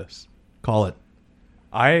happen with this. Call it.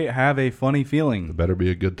 I have a funny feeling. It better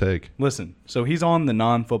be a good take. Listen, so he's on the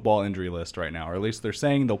non-football injury list right now, or at least they're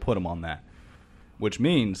saying they'll put him on that, which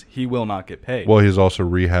means he will not get paid. Well, he's also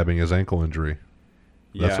rehabbing his ankle injury.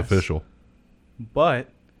 That's Yes. official. But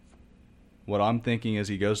what I'm thinking is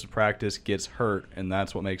he goes to practice, gets hurt, and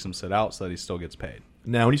that's what makes him sit out so that he still gets paid.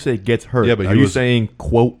 Now, when you say gets hurt, Yeah, but are he you was- saying,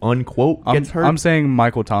 quote, unquote, gets hurt? I'm saying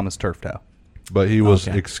Michael Thomas turf toe. But he was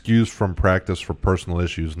Okay. excused from practice for personal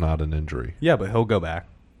issues, not an injury. Yeah, but he'll go back.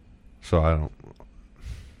 So I don't.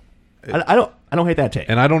 I don't hate that take.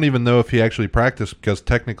 And I don't even know if he actually practiced because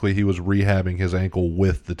technically he was rehabbing his ankle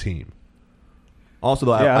with the team. Also,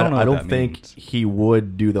 though, Yeah, I don't know I what don't that think means. he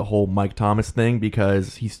would do the whole Mike Thomas thing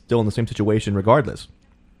because he's still in the same situation regardless.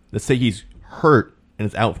 Let's say he's hurt and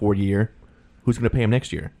is out for a year. Who's going to pay him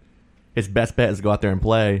next year? His best bet is to go out there and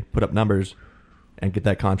play, put up numbers, and get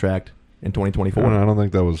that contract in 2024. I don't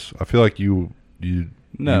think that was. I feel like you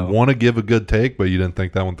No. want to give a good take, but you didn't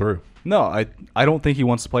think that one through. No, I don't think he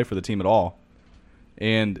wants to play for the team at all.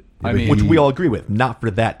 And, I but mean, Which we all agree with, not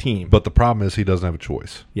for that team. But the problem is he doesn't have a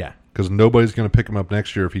choice yeah, because nobody's going to pick him up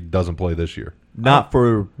next year if he doesn't play this year. not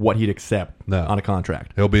for what he'd accept No. on a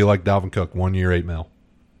contract. He'll be like Dalvin Cook, 1 year, $8 million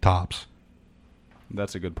tops.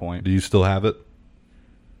 that's a good point. Do you still have it?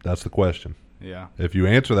 That's the question. Yeah. If you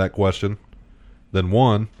answer that question, then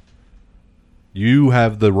one, you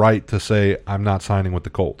have the right to say, I'm not signing with the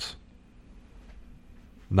Colts.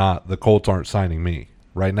 Not the Colts aren't signing me.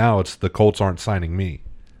 Right now, it's the Colts aren't signing me.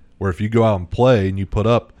 Where if you go out and play and you put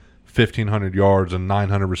up 1,500 yards and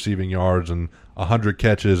 900 receiving yards and 100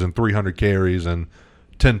 catches and 300 carries and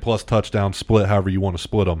 10-plus touchdowns split however you want to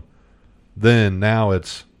split them, then now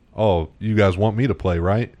it's, oh, you guys want me to play,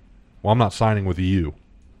 right? Well, I'm not signing with you.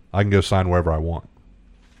 I can go sign wherever I want.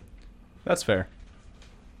 That's fair.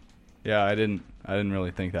 Yeah, I didn't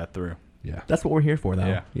really think that through. Yeah. That's what we're here for, though.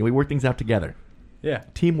 Yeah. We work things out together. Yeah,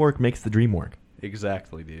 Teamwork makes the dream work.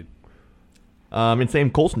 exactly, dude. In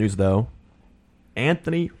same Colts news, though,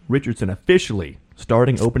 Anthony Richardson officially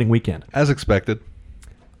starting opening weekend. As expected.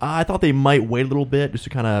 I thought they might wait a little bit just to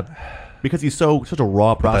kind of because he's such a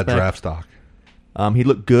raw With prospect. that draft stock. He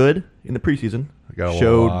looked good in the preseason. I got a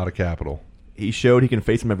showed lot of capital. he showed he can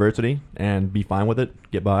face some adversity and be fine with it,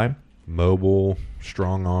 get by. Mobile,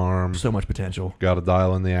 strong arm. So much potential. Got to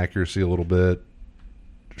dial in the accuracy a little bit.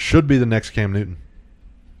 Should be the next Cam Newton.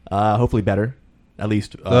 Hopefully better, at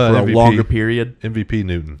least for MVP. a longer period MVP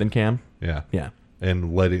Newton. than Cam. Yeah. Yeah.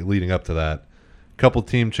 And leading up to that, couple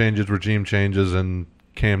team changes, regime changes, and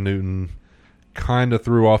Cam Newton kind of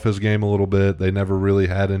threw off his game a little bit. They never really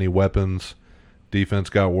had any weapons. Defense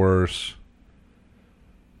got worse.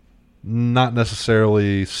 Not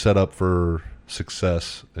necessarily set up for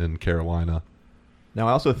success in Carolina. Now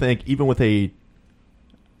I also think even with a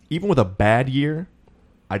bad year,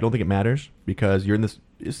 I don't think it matters because you're in this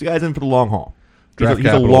guy's in for the long haul. He's a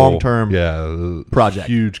Capital, long-term project.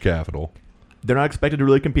 Huge capital. They're not expected to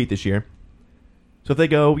really compete this year. So if they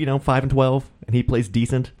go, 5-12 and he plays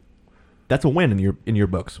decent, that's a win in your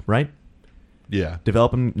books, right? Yeah.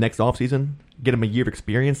 Develop him next offseason, get him a year of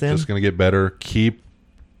experience in. Just going to get better. Keep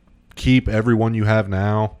everyone you have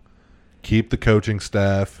now. Keep the coaching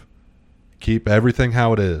staff. Keep everything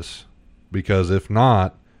how it is. Because if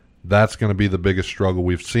not, that's going to be the biggest struggle.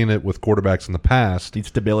 We've seen it with quarterbacks in the past. Need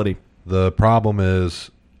stability. The problem is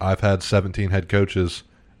I've had 17 head coaches,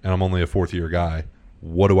 and I'm only a fourth-year guy.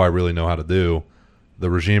 What do I really know how to do? The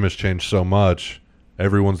regime has changed so much.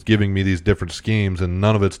 Everyone's giving me these different schemes, and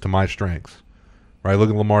none of it's to my strengths. Right? Look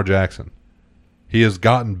at Lamar Jackson. He has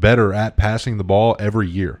gotten better at passing the ball every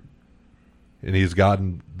year, and he's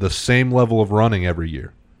gotten the same level of running every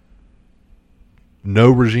year.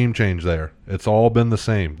 No regime change there. It's all been the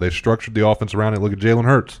same. They structured the offense around it. Look at Jalen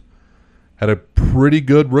Hurts. Had a pretty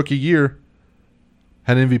good rookie year.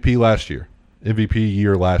 Had MVP last year. MVP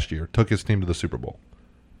year last year. Took his team to the Super Bowl.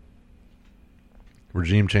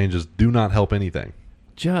 Regime changes do not help anything.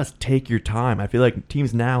 Just take your time. I feel like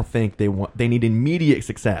teams now think they need immediate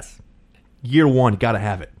success. Year one, got to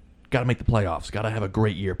have it. Got to make the playoffs. Got to have a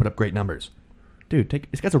great year. Put up great numbers. Dude,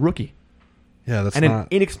 this guy's a rookie. Yeah, that's and not an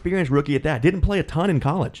inexperienced rookie at that. Didn't play a ton in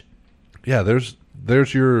college. Yeah, there's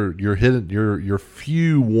your hidden your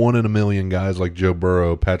few 1 in a million guys like Joe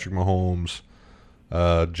Burrow, Patrick Mahomes,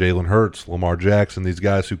 Jalen Hurts, Lamar Jackson. These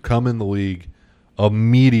guys who come in the league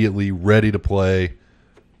immediately ready to play,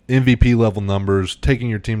 MVP level numbers, taking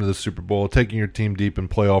your team to the Super Bowl, taking your team deep in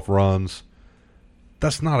playoff runs.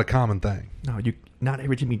 That's not a common thing. No, not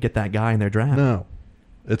every team can get that guy in their draft. No,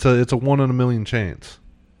 it's a 1 in a million chance.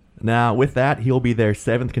 Now, with that, he'll be their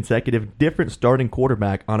 7th consecutive different starting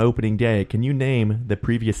quarterback on opening day. Can you name the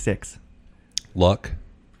previous 6? Luck.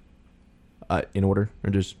 In order,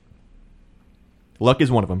 or just Luck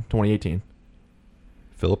is one of them. 2018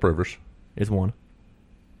 Phillip Rivers is one.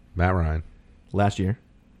 Matt Ryan. Last year,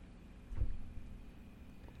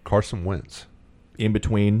 Carson Wentz. in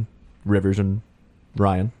between Rivers and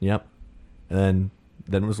Ryan. Yep. And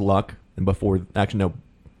then it was Luck, and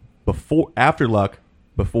after Luck,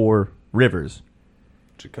 before Rivers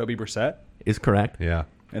Jacoby Brissett. is correct. Yeah.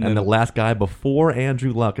 And then the last guy before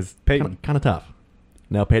Andrew Luck is Peyton. kind of tough.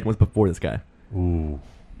 No, Peyton was before this guy. Ooh.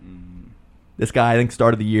 This guy, I think,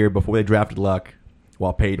 started the year before they drafted Luck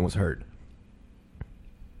while Peyton was hurt.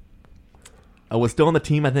 I was still on the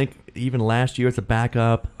team, I think, even last year as a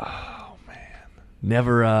backup. Oh, man.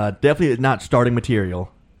 Never, definitely not starting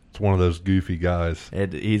material. It's one of those goofy guys.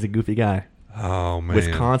 He's a goofy guy. Oh, man.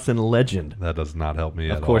 Wisconsin legend. That does not help me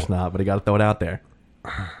at all. Of course not, but I got to throw it out there.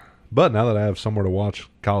 But now that I have somewhere to watch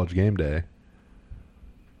College Game Day,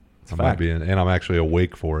 It's a I might fact. be in, and I'm actually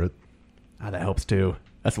awake for it. That helps too.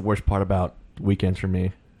 That's the worst part about weekends for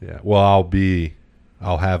me. Yeah. Well,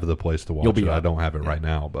 I'll have the place to watch You'll be it. I up. don't have it right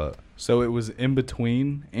now, but So it was in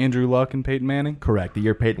between Andrew Luck and Peyton Manning? Correct. The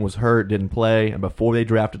year Peyton was hurt, didn't play, and before they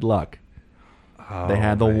drafted Luck, oh, they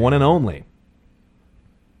had the man. one and only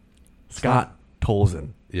Scott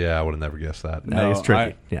Tolzien. Yeah, I would have never guessed that. That is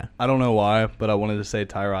tricky. Yeah. I don't know why, but I wanted to say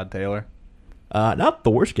Tyrod Taylor. Not the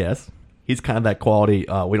worst guess. He's kind of that quality.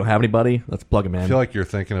 We don't have anybody. Let's plug him in. I feel like you're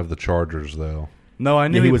thinking of the Chargers, though. No, I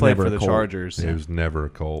knew Yeah, he he was played never for a the Colt. Chargers. He was never a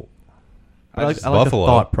Colt. I like the Buffalo.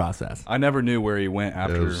 thought process. I never knew where he went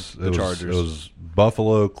after the Chargers. It was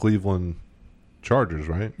Buffalo, Cleveland, Chargers,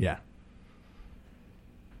 right? Yeah.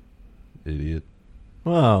 Idiot.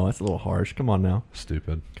 Whoa, that's a little harsh. Come on now.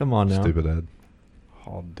 Stupid. Come on now. Stupid Ed.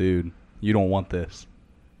 Oh, dude, you don't want this.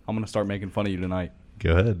 I'm gonna start making fun of you tonight.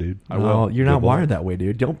 Go ahead, dude. I No, will. you're not Good luck. wired that way,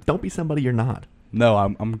 dude. Don't be somebody you're not. No,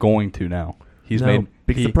 I'm going to now. He's No, made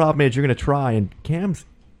because he- the problem is you're going to try, and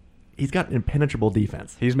he's got impenetrable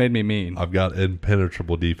defense. He's made me mean. I've got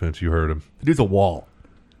impenetrable defense. You heard him. The dude's a wall.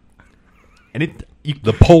 And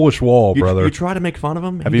The Polish wall, brother. You try to make fun of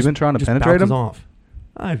him. Have he you been trying to just penetrate bounces him? Off.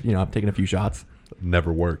 I've taken a few shots.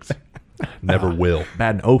 Never works. Never will.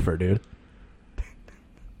 Bad and over, dude.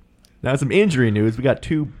 Now some injury news. We got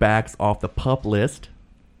 2 backs off the PUP list.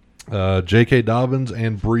 J.K. Dobbins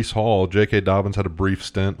and Brees Hall. J.K. Dobbins had a brief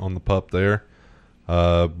stint on the PUP there.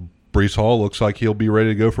 Brees Hall looks like he'll be ready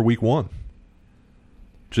to go for week 1,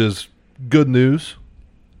 which is good news.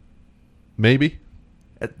 Maybe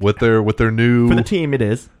with their new For the team, it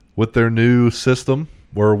is. with their new system,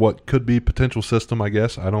 or what could be potential system. I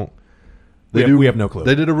guess I don't. We have no clue.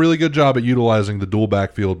 They did a really good job at utilizing the dual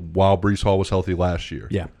backfield while Brees Hall was healthy last year.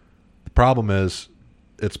 Yeah. The problem is,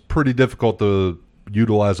 it's pretty difficult to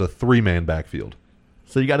utilize a 3-man backfield.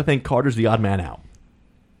 So you got to think Carter's the odd man out,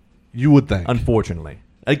 You would think. unfortunately.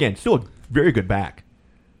 Again, still a very good back.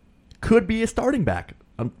 Could be a starting back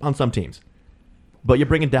on some teams. But you're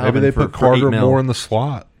bringing Dalvin Maybe they for, put for $8 Carter mil. more in the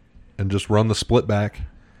slot and just run the split back.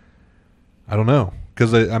 I don't know,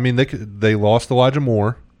 because they lost Elijah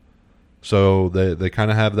Moore, so they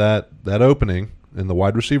kind of have that opening in the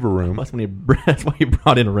wide receiver room. That's why you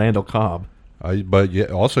brought in Randall Cobb.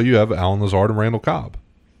 But also you have Allen Lazard and Randall Cobb.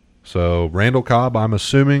 So Randall Cobb, I'm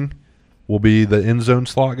assuming, will be the end zone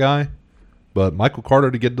slot guy. But Michael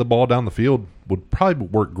Carter to get the ball down the field would probably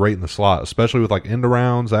work great in the slot, especially with like end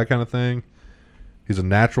arounds, that kind of thing. He's a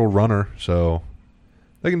natural runner, so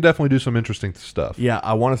they can definitely do some interesting stuff. Yeah,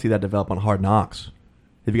 I want to see that develop on Hard Knocks.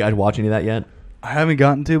 Have you guys watched any of that yet? I haven't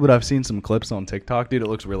gotten to, but I've seen some clips on TikTok. Dude, it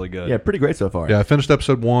looks really good. Yeah, pretty great so far. Yeah, I finished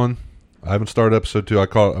episode 1. I haven't started episode 2. I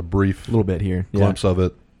caught a brief A little bit here. glimpse of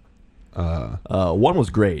it. One was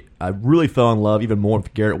great. I really fell in love even more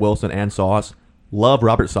with Garrett Wilson and Sauce. Love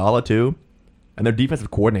Robert Saleh, too. And their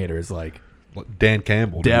defensive coordinator is like Dan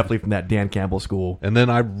Campbell. Dude. definitely from that Dan Campbell school. And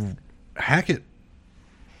then Hackett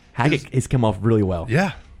has come off really well.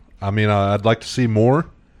 Yeah. I mean, I'd like to see more,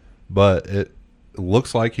 but it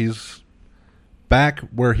looks like he's back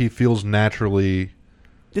where he feels naturally.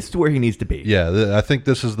 This is where he needs to be. Yeah, I think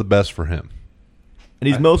this is the best for him. And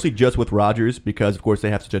he's mostly just with Rodgers because, of course, they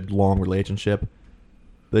have such a long relationship.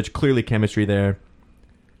 There's clearly chemistry there.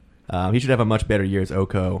 He should have a much better year as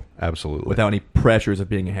OCO. Absolutely. Without any pressures of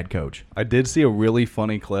being a head coach. I did see a really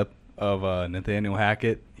funny clip of Nathaniel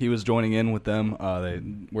Hackett. He was joining in with them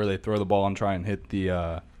where they throw the ball and try and hit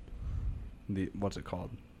the what's it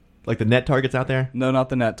called? Like the net targets out there? No, not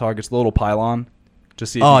the net targets. The little pylon.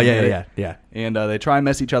 Just see. If Oh, you can hit yeah. it. And they try and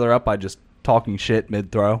mess each other up by just talking shit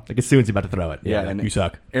mid throw. Like as soon as he's about to throw it. Yeah, and you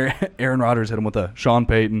suck. Aaron Rodgers hit him with a Sean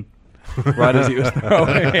Payton right as he was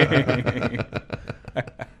throwing.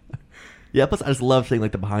 Yeah, plus I just love seeing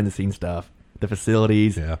like the behind the scenes stuff, the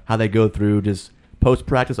facilities, Yeah. how they go through just post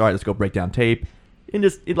practice. All right, let's go break down tape, and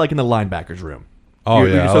just like in the linebackers room. Oh,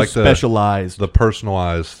 You're yeah. so I like specialized. the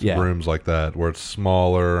personalized Yeah. rooms like that where it's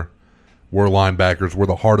smaller. We're linebackers. We're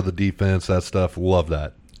the heart of the defense. That stuff. Love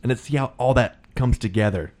that. And let's see how all that comes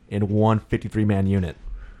together in one 53-man unit.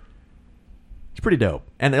 It's pretty dope.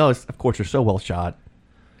 And of course, they're so well shot.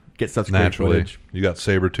 Get such great Naturally. footage. You got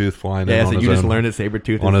Sabretooth flying Yeah, in so on his you just own, learned that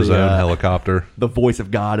Sabretooth on is his the, own helicopter. the voice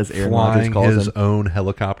of God, as Aaron Rodgers Flying calls his him. own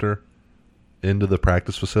helicopter into the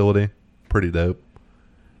practice facility. Pretty dope.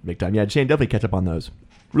 Big time. Yeah, Shane, definitely catch up on those.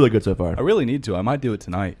 Really good so far. I really need to. I might do it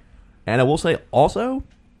tonight. And I will say also,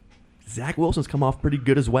 Zach Wilson's come off pretty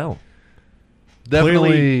good as well.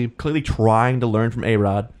 Definitely. Clearly trying to learn from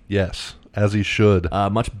A-Rod. Yes, as he should.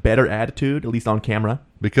 Much better attitude, at least on camera.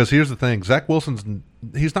 Because here's the thing. Zach Wilson's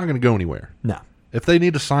he's not going to go anywhere. No. If they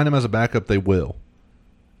need to sign him as a backup, they will.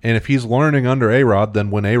 And if he's learning under A-Rod, then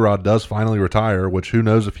when A-Rod does finally retire, which who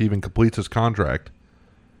knows if he even completes his contract,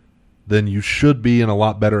 then you should be in a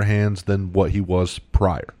lot better hands than what he was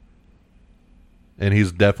prior. And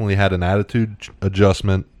he's definitely had an attitude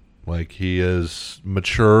adjustment. Like, he has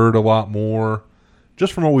matured a lot more,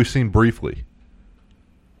 just from what we've seen briefly.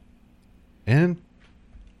 And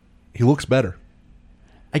he looks better.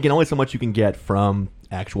 Again, only so much you can get from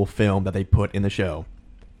actual film that they put in the show.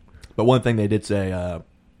 But one thing they did say,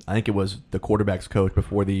 I think it was the quarterback's coach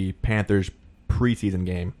before the Panthers preseason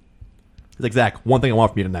game. He's like, Zach, one thing I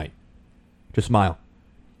want from you tonight. Just smile.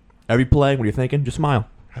 Every play, when you're thinking, just smile.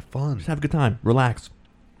 Have fun. Just have a good time. Relax.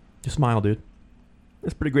 Just smile, dude.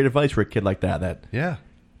 That's pretty great advice for a kid like that. That Yeah.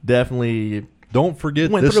 definitely, Don't forget,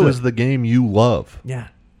 Went this through is it. the game you love. yeah.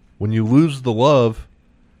 When you lose the love,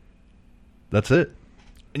 that's it.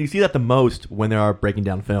 And you see that the most when they are breaking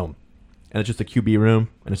down film. And it's just a QB room,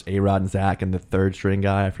 and it's A-Rod and Zach and the third string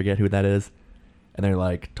guy. I forget who that is. And they're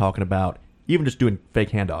like talking about even just doing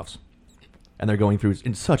fake handoffs. And they're going through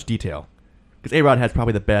in such detail. Because A-Rod has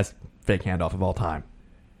probably the best fake handoff of all time.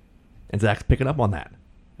 And Zach's picking up on that.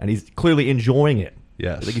 And he's clearly enjoying it.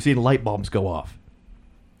 Yes. Like you see the light bulbs go off.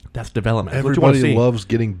 That's development. That's what you want to Everybody see. loves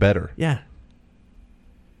getting better. Yeah.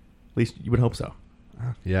 At least you would hope so.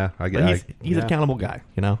 Yeah, I But guess. he's an accountable guy,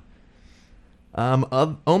 you know.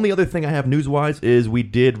 Only other thing I have news-wise is we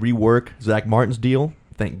did rework Zach Martin's deal.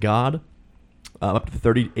 Thank God. Up to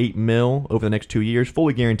 $38 million over the next 2 years,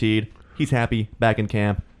 fully guaranteed. He's happy, back in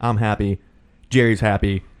camp. I'm happy. Jerry's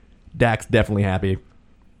happy. Dak's definitely happy.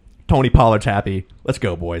 Tony Pollard's happy. Let's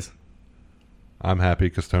go, boys. I'm happy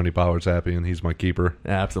because Tony Pollard's happy and he's my keeper.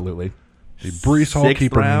 Absolutely. The Brees Hall Sixth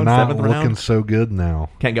keeper round, not seventh looking round. so good now.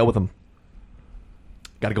 Can't go with him.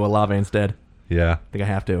 Got to go with Olave instead. Yeah. I think I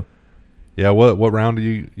have to. Yeah, what round are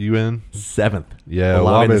you in? 7th. Yeah, Olave in the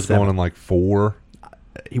Olave is going 7th. in like 4.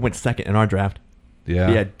 He went second in our draft. Yeah.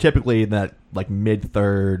 Yeah, typically in that like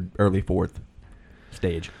mid-3rd, early 4th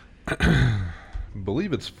stage. I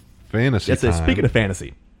believe it's fantasy Yes, time. speaking of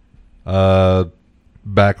fantasy.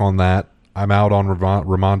 Back on that, I'm out on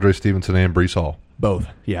Ramondre Stevenson and Brees Hall. Both,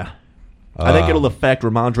 yeah. I think it'll affect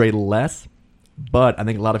Ramondre less, but I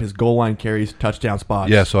think a lot of his goal line carries, touchdown spots.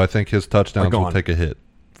 Yeah, so I think his touchdowns Are will gone. take a hit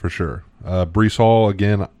for sure. Brees Hall,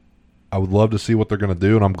 again, I would love to see what they're going to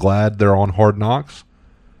do, and I'm glad they're on Hard Knocks,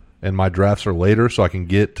 and my drafts are later, so I can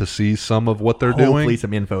get to see some of what they're Hopefully doing,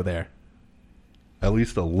 some info there. at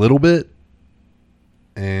least a little bit.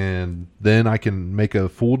 and then I can make a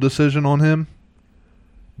full decision on him.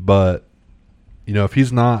 But, if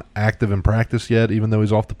he's not active in practice yet, even though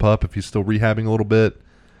he's off the pup, if he's still rehabbing a little bit,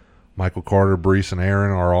 Michael Carter, Brees, and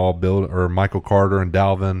Aaron are all Michael Carter and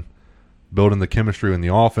Dalvin building the chemistry in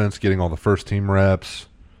the offense, getting all the first team reps.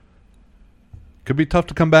 Could be tough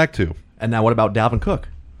to come back to. And now what about Dalvin Cook?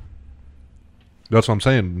 That's what I'm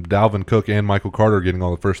saying. Dalvin Cook and Michael Carter are getting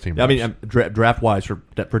all the first team reps. I mean, draft-wise for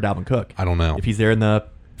Dalvin Cook. I don't know. If he's there in the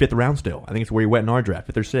 5th round still. I think it's where he went in our draft,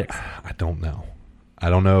 5th or 6th. I don't know. I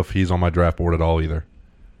don't know if he's on my draft board at all either.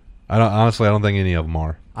 Honestly, I don't think any of them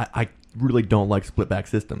are. I really don't like split-back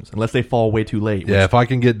systems unless they fall way too late. Yeah, if I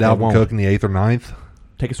can get Dalvin Cook in the 8th or 9th.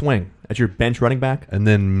 Take a swing as your bench running back. And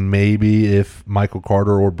then maybe if Michael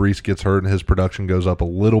Carter or Brees gets hurt and his production goes up a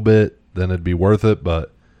little bit, then it'd be worth it.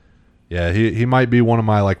 But, yeah, he might be one of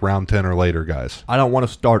my round 10 or later guys. I don't want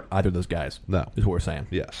to start either of those guys. No. Is what we're saying.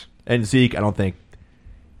 Yes. And Zeke, I don't think.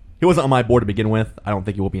 He wasn't on my board to begin with. I don't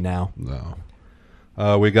think he will be now. No.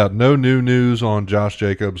 We got no new news on Josh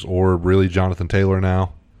Jacobs or really Jonathan Taylor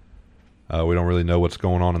now. We don't really know what's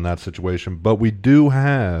going on in that situation. But we do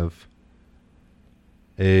have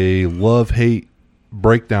a love-hate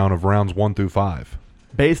breakdown of rounds 1 through 5.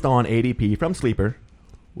 Based on ADP from Sleeper,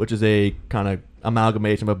 which is a kind of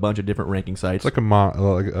amalgamation of a bunch of different ranking sites. It's like a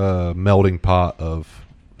melding pot of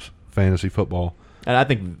fantasy football. And I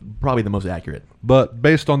think probably the most accurate. But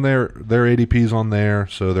based on their ADPs on there,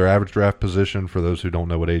 so their average draft position, for those who don't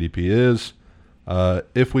know what ADP is,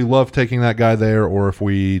 if we love taking that guy there or if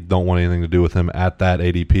we don't want anything to do with him at that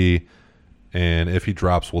ADP, and if he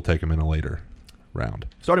drops, we'll take him in a later round.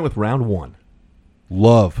 Starting with round 1.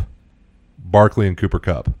 Love Barkley and Cooper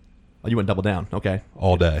Kupp. Oh, you went double down. Okay.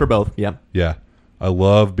 All day. For both, yeah. Yeah. I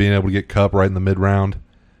love being able to get Kupp right in the mid-round.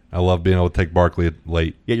 I love being able to take Barkley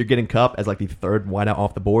late. Yeah, you're getting Kupp as the 3rd wideout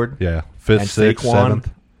off the board. Yeah. 5th, and 6th,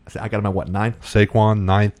 Saquon, 7th. I got him at what, 9th? Saquon,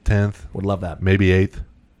 9th, 10th. Would love that. Maybe 8th.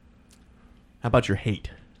 How about your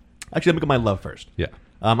hate? Actually, let me go my love first. Yeah.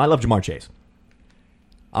 I love Jamar Chase.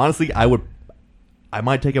 Honestly, I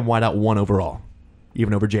might take him wideout 1 overall,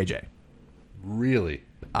 even over JJ. Really?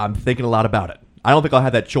 I'm thinking a lot about it. I don't think I'll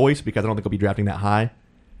have that choice because I don't think I'll be drafting that high.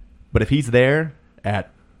 But if he's there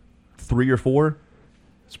at 3 or 4,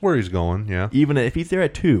 That's where he's going, yeah. even if he's there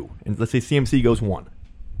at 2, and let's say CMC goes 1,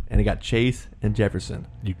 and he got Chase and Jefferson,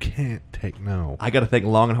 You can't take no. I got to think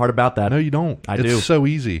long and hard about that. No, you don't. It's It's so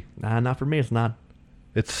easy. Nah, not for me. It's not.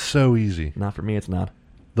 It's so easy. Not for me. It's not.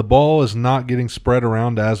 The ball is not getting spread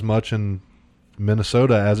around as much in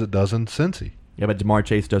Minnesota as it does in Cincy. Yeah, but Jamar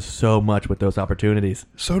Chase does so much with those opportunities.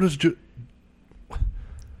 So does Can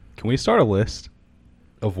we start a list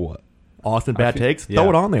of what? Austin bad takes. yeah. Throw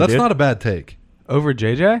it on there. That's dude. not a bad take. over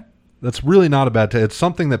JJ? That's really not a bad take. It's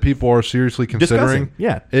something that people are seriously considering. Discussing,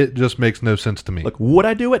 yeah. It just makes no sense to me. Look, would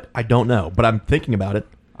I do it? I don't know, but I'm thinking about it.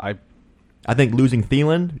 I think losing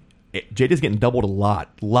Thielen, JJ's getting doubled a lot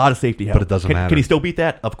of safety help. But it doesn't matter. Can he still beat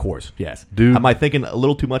that? Of course, yes. Dude. Am I thinking a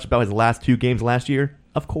little too much about his last 2 games last year?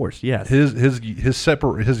 Of course, yes.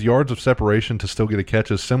 His yards of separation to still get a catch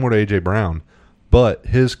is similar to AJ Brown, but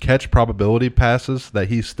his catch probability passes that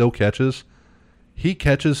he still catches, he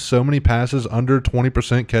catches so many passes under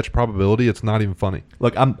 20% catch probability. It's not even funny.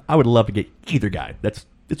 Look, I would love to get either guy. It's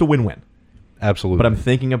a win-win. Absolutely. But I'm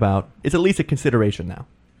thinking about it's at least a consideration now.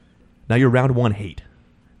 Now you're round 1 hate.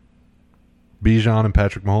 Bijan and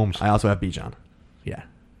Patrick Mahomes. I also have Bijan. Yeah.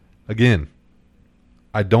 Again,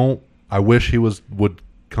 I wish he would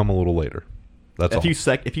come a little later. That's all.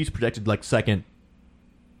 If he's projected like second,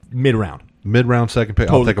 mid-round, Mid-round second pick,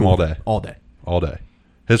 totally I'll take him cool. all day. All day. All day.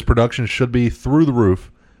 His production should be through the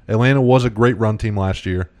roof. Atlanta was a great run team last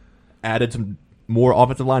year. Added some more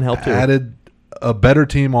offensive line help too. Added a better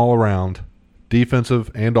team all around, defensive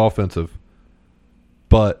and offensive.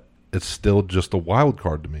 But it's still just a wild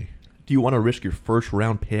card to me. Do you want to risk your first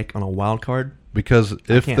round pick on a wild card? Because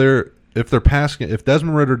if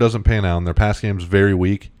Desmond Ridder doesn't pan out and their pass game's very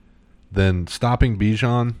weak, then stopping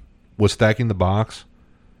Bijan with stacking the box,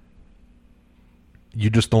 you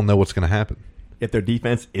just don't know what's going to happen. If their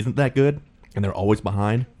defense isn't that good and they're always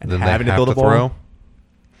behind and Then having they to have throw the to ball, throw.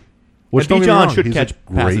 Which and don't get me Bijan wrong, should he's catch a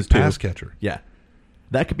great passes too. pass catcher. Yeah,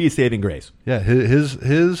 that could be a saving grace. Yeah,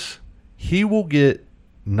 he will get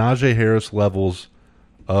Najee Harris levels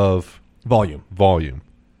of Volume.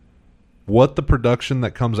 What the production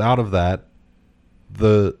that comes out of that,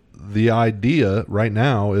 the idea right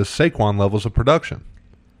now is Saquon levels of production.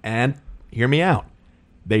 And hear me out.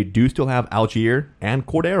 They do still have Algier and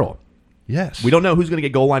Cordero. Yes. We don't know who's going to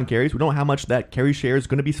get goal line carries. We don't know how much that carry share is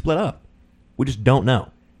going to be split up. We just don't know.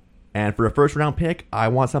 And for a first round pick, I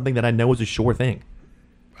want something that I know is a sure thing.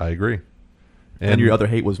 I agree. And your other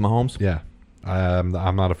hate was Mahomes? Yeah. I'm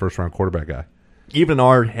not a first-round quarterback guy. Even in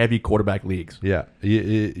our heavy quarterback leagues. Yeah.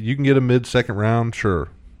 You can get a mid-second round, sure.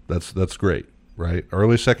 That's great, right?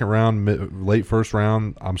 Early second round, late first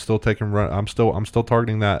round, I'm still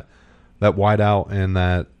targeting that wide out and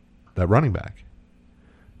that running back.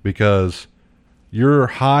 Because your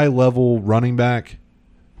high-level running back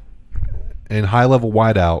and high-level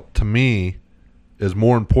wide out, to me, is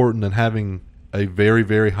more important than having a very,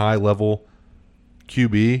 very high-level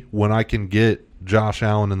QB when I can get Josh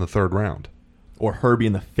Allen in the third round. Or Herbie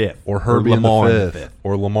in the fifth. Or Herbie in the fifth.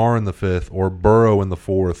 Or Lamar in the fifth. Or Burrow in the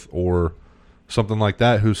fourth. Or something like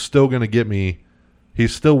that, who's still going to get me.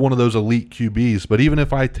 He's still one of those elite QBs. But even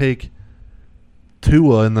if I take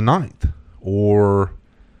Tua in the ninth, or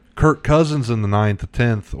Kirk Cousins in the 9th, the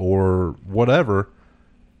 10th, or whatever,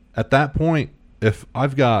 at that point, if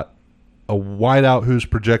I've got a wideout who's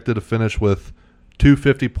projected to finish with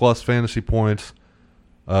 250-plus fantasy points,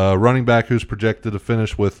 running back who's projected to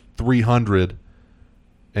finish with 300,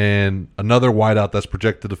 and another wideout that's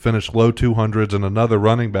projected to finish low 200s, and another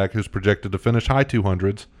running back who's projected to finish high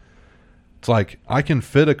 200s, it's like I can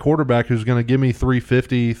fit a quarterback who's going to give me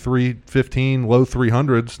 350, 315, low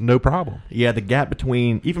 300s, no problem. Yeah, the gap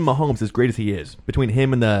between, even Mahomes, as great as he is, between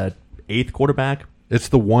him and the 8th quarterback. It's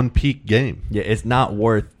the one peak game. Yeah, it's not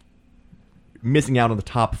worth missing out on the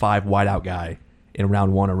top 5 wideout guy in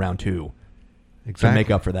round 1 or round 2 to make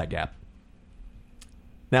up for that gap.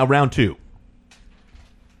 Now, round 2.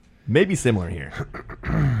 Maybe similar here.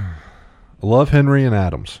 I love Henry and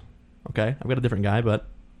Adams. Okay, I've got a different guy, but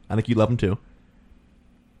I think you love him too.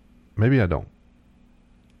 Maybe I don't.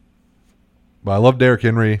 But I love Derrick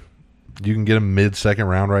Henry. You can get him mid-second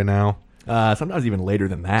round right now. Sometimes even later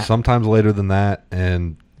than that. Sometimes later than that,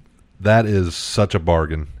 and that is such a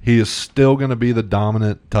bargain. He is still going to be the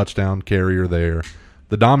dominant touchdown carrier there.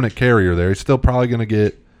 The dominant carrier there. He's still probably going to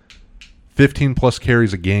get 15-plus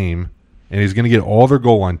carries a game, and he's going to get all their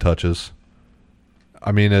goal line touches.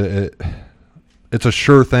 I mean, it's a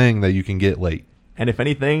sure thing that you can get late. And if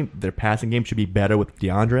anything, their passing game should be better with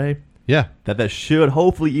DeAndre. Yeah. That should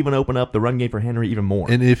hopefully even open up the run game for Henry even more.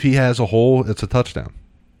 And if he has a hole, it's a touchdown.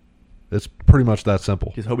 It's pretty much that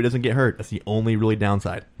simple. Just hope he doesn't get hurt. That's the only really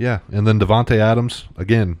downside. Yeah. And then Devontae Adams,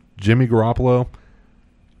 again, Jimmy Garoppolo,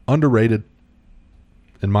 underrated,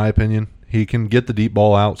 in my opinion. He can get the deep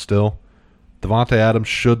ball out still. Devontae Adams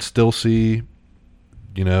should still see,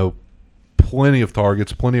 plenty of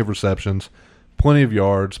targets, plenty of receptions, plenty of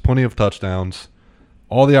yards, plenty of touchdowns.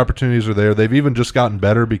 All the opportunities are there. They've even just gotten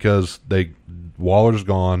better because Waller's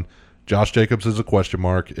gone. Josh Jacobs is a question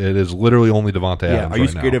mark. It is literally only Devontae Adams. Are you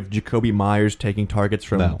scared of Jacoby Myers taking targets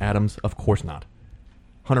from Adams? Of course not.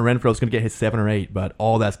 Hunter Renfro's going to get his 7 or 8, but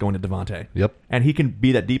all that's going to Devontae. Yep. And he can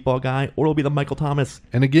be that deep ball guy, or it'll be the Michael Thomas.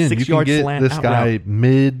 And again, you can get this guy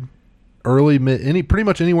pretty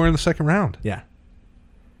much anywhere in the second round. Yeah.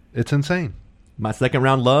 It's insane. My second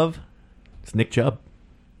round love is Nick Chubb.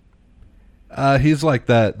 He's like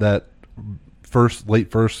that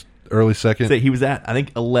late first, early second. So he was at, I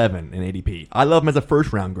think, 11 in ADP. I love him as a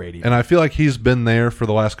first round grade. And I feel like he's been there for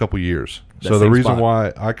the last couple years. So the reason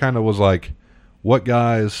why I kind of was like, what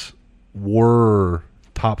guys were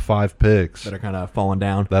top 5 picks that are kind of falling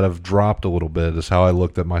down, that have dropped a little bit, is how I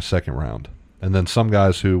looked at my second round. And then some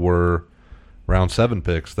guys who were round 7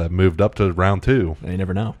 picks that moved up to round 2. And you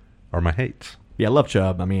never know. Are my hates. Yeah, I love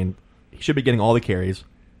Chubb. I mean, he should be getting all the carries,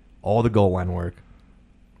 all the goal line work.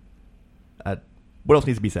 What else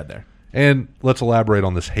needs to be said there? And let's elaborate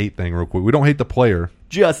on this hate thing real quick. We don't hate the player.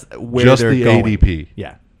 Just the going. ADP.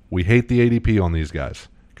 Yeah. We hate the ADP on these guys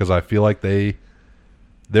because I feel like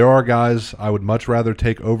there are guys I would much rather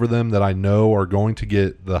take over them that I know are going to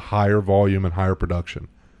get the higher volume and higher production.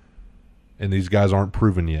 And these guys aren't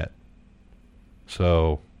proven yet.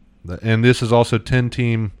 So, and this is also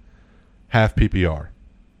 10-team half PPR.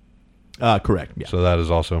 Correct. Yeah. So that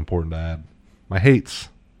is also important to add. My hates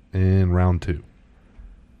in round 2.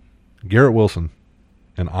 Garrett Wilson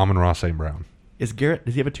and Amon-Ra St. Brown. Does he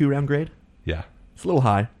have a 2-round grade? Yeah. It's a little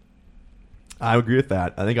high. I agree with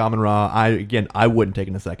that. I think Amon-Ra, I wouldn't take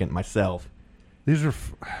in a second myself. These are,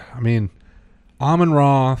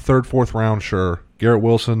 Amon-Ra, 3rd, 4th round, sure. Garrett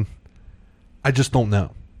Wilson, I just don't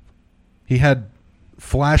know. He had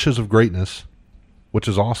flashes of greatness, which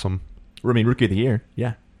is awesome. I mean, Rookie of the Year,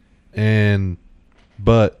 yeah.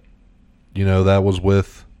 But, that was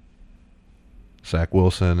with Zach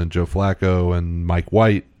Wilson and Joe Flacco and Mike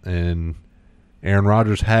White, and Aaron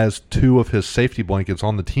Rodgers has 2 of his safety blankets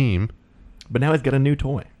on the team. But now he's got a new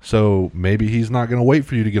toy. So maybe he's not going to wait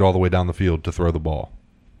for you to get all the way down the field to throw the ball.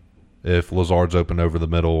 If Lazard's open over the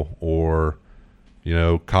middle, or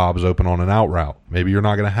Cobb's open on an out route. Maybe you're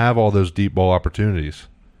not going to have all those deep ball opportunities.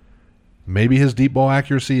 Maybe his deep ball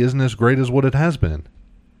accuracy isn't as great as what it has been.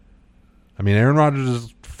 I mean, Aaron Rodgers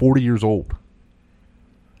is 40 years old.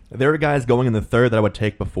 There are guys going in the third that I would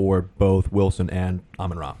take before both Wilson and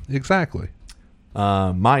Amon-Ra. Exactly.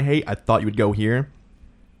 My hate, I thought you would go here.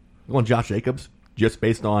 I'm going Josh Jacobs, just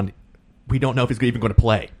based on we don't know if he's even going to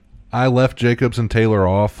play. I left Jacobs and Taylor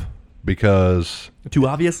off because... Too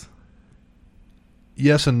obvious?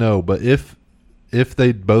 Yes and no, but if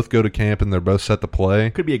they both go to camp and they're both set to play...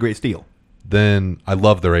 Could be a great steal. Then I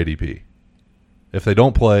love their ADP. If they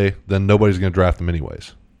don't play, then nobody's going to draft them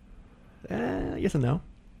anyways. Yes and no.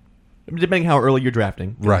 Depending how early you're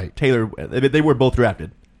drafting. Right. Taylor, they were both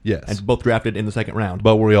drafted. Yes. And both drafted in the second round.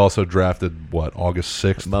 But we also drafted, August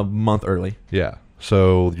 6th? A month early. Yeah.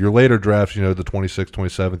 So your later drafts, the 26th,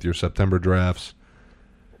 27th, your September drafts,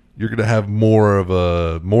 you're going to have more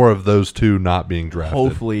of those two not being drafted.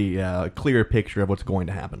 Hopefully a clearer picture of what's going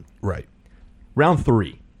to happen. Right. Round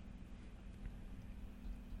 3.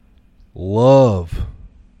 Love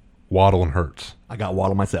Waddle and Hurts. I got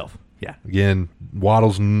Waddle myself. Yeah. Again,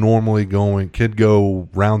 Waddle's normally could go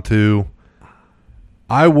round 2.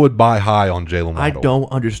 I would buy high on Jalen Waddle. I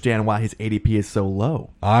don't understand why his ADP is so low.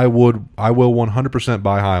 I will 100%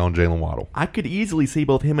 buy high on Jalen Waddle. I could easily see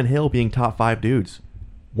both him and Hill being top 5 dudes.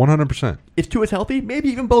 100%. If Tua's healthy, maybe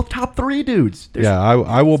even both top 3 dudes.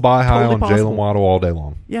 I will buy high totally on possible. Jalen Waddle all day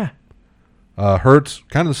long. Yeah. Hurts,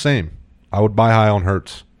 kind of the same. I would buy high on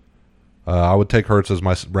Hurts. I would take Hurts as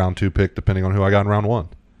my round 2 pick, depending on who I got in round 1.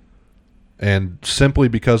 And simply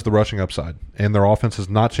because the rushing upside. And their offense has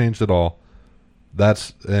not changed at all.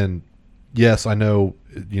 And yes, I know,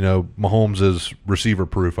 Mahomes is receiver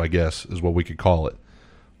proof, I guess, is what we could call it.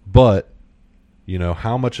 But,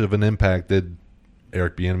 how much of an impact did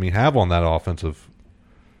Eric Bieniemy have on that offensive?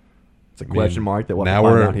 It's a question mark that we'll now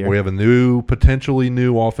find out here. We have a potentially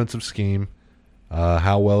new offensive scheme.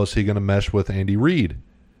 How well is he going to mesh with Andy Reid?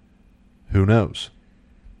 Who knows?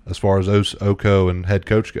 As far as Oko and head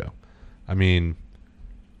coach go. I mean,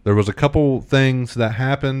 there was a couple things that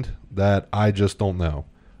happened that I just don't know.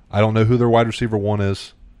 I don't know who their wide receiver 1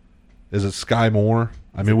 is. Is it Sky Moore?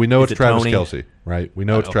 I mean, we know it's Travis Tony? Kelce, right? We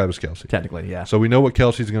know it's Travis Kelce. Technically, yeah. So we know what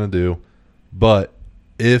Kelce's going to do. But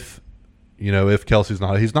if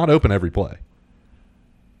Kelce's he's not open every play.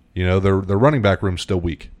 Their running back room's still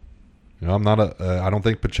weak. I don't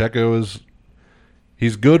think Pacheco is.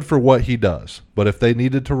 He's good for what he does, but if they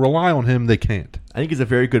needed to rely on him, they can't. I think he's a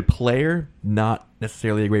very good player, not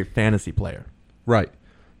necessarily a great fantasy player. Right.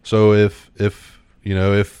 So if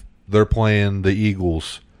they're playing the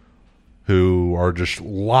Eagles, who are just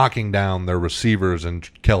locking down their receivers and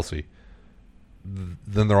Kelce,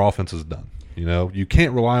 then their offense is done. You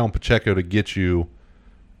can't rely on Pacheco to get you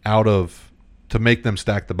to make them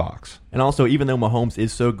stack the box. And also, even though Mahomes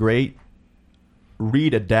is so great,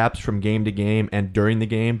 Reed adapts from game to game and during the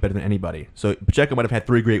game better than anybody. So Pacheco might have had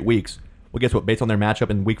 3 great weeks. Well, guess what? Based on their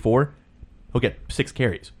matchup in week 4, he'll get 6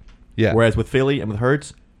 carries. Yeah. Whereas with Philly and with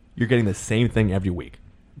Hurts, you're getting the same thing every week.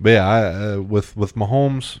 But yeah, with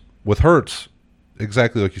Mahomes, with Hurts,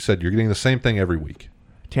 exactly like you said, you're getting the same thing every week.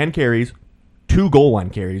 10 carries, 2 goal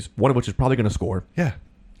line carries, one of which is probably going to score. Yeah.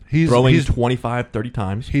 He's 25, 30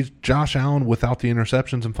 times. He's Josh Allen without the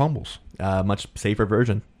interceptions and fumbles. Much safer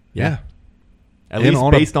version. Yeah. At least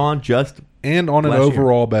based on just and on an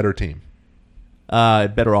overall better team.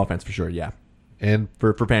 Better offense for sure, yeah. And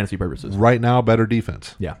for fantasy purposes. Right now, better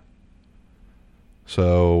defense. Yeah.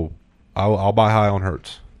 So I'll buy high on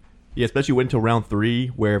Hurts. Yeah, especially wait until round 3,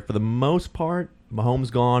 where for the most part,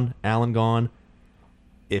 Mahomes gone, Allen gone.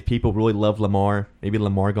 If people really love Lamar, maybe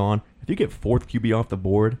Lamar gone. If you get 4th QB off the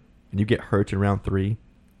board and you get Hurts in round 3,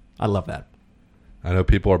 I love that. I know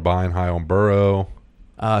people are buying high on Burrow.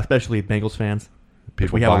 Especially Bengals fans.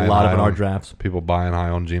 Which we have a lot of in our drafts. People buying high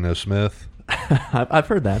on Geno Smith. I've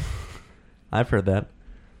heard that.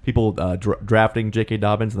 People drafting J.K.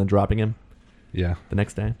 Dobbins and then dropping him. Yeah. The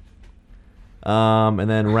next day. And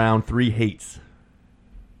then round 3 hates.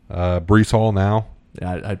 Breece Hall now.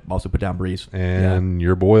 Yeah, I also put down Breece. And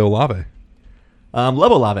your boy Olave.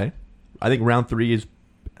 Love Olave. I think round 3 is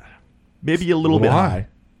maybe a little bit high.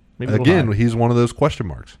 Again, he's one of those question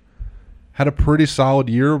marks. Had a pretty solid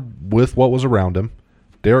year with what was around him.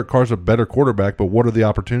 Derek Carr's a better quarterback, but what are the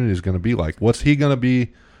opportunities going to be like? What's he going to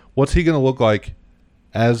be? What's he going to look like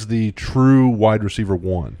as the true wide receiver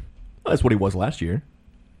 1? Well, that's what he was last year.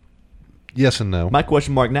 Yes and no. My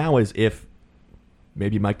question mark now is if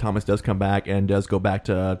maybe Mike Thomas does come back and does go back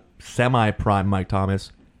to semi-prime Mike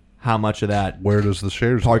Thomas, how much of that where does the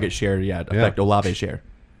shares target share affect Olave's share?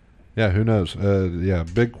 Yeah, who knows?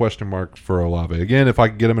 Big question mark for Olave. Again, if I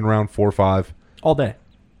could get him in round 4 or 5, All day.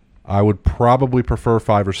 I would probably prefer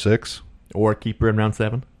 5 or 6, Or a keeper in round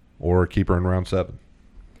 7. or a keeper in round 7.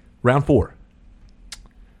 Round 4.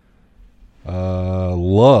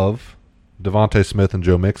 Love Devontae Smith and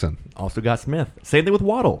Joe Mixon. Also got Smith. Same thing with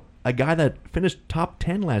Waddle. A guy that finished top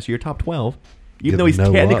 10 last year, top 12. Even Getting though he's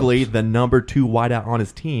no technically love. the number 2 wideout on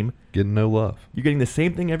his team, Getting no love. you're getting the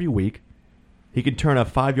same thing every week. He can turn a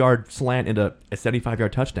 5-yard slant into a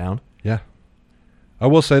 75-yard touchdown. Yeah. I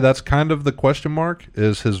will say that's kind of the question mark,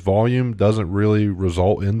 is his volume doesn't really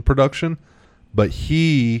result in production, but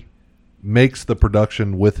he makes the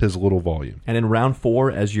production with his little volume. And in round 4,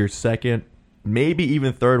 as your second, maybe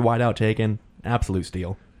even third wideout taken, absolute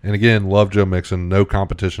steal. And again, love Joe Mixon. No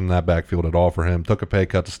competition in that backfield at all for him. Took a pay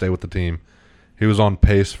cut to stay with the team. He was on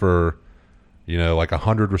pace for, like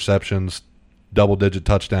 100 receptions, double-digit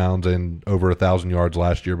touchdowns, and over 1,000 yards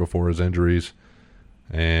last year before his injuries.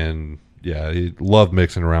 And, yeah, he loved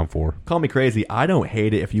Mixon in round 4. Call me crazy. I don't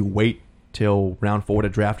hate it if you wait till round 4 to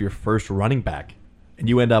draft your first running back, and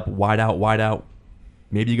you end up wide out.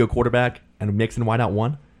 Maybe you go quarterback and Mixon wide out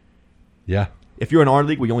 1. Yeah. If you're in our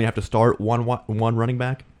league, we only have to start one running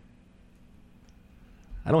back.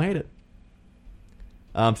 I don't hate it.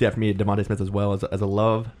 So yeah, for me, Devontae Smith as well as a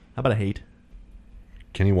love. How about a hate?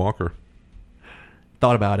 Kenny Walker.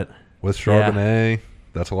 Thought about it. With Charbonnet,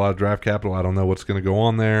 that's a lot of draft capital. I don't know what's going to go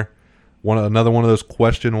on there. Another one of those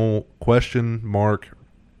question mark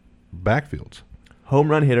backfields.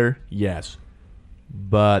 Home run hitter, yes.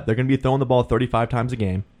 But they're going to be throwing the ball 35 times a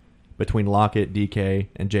game between Lockett, DK,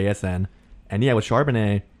 and JSN. And yeah, with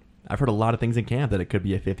Charbonnet, I've heard a lot of things in camp that it could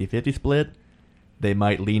be a 50-50 split. They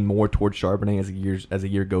might lean more towards Charbonnet as the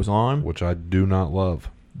year goes on. Which I do not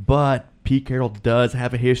love. But Pete Carroll does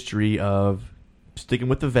have a history of sticking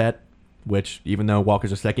with the vet, which even though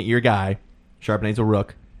Walker's a second-year guy, Charbonnet's a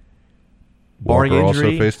rook. Barring Walker injury,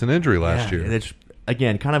 also faced an injury last year. It's,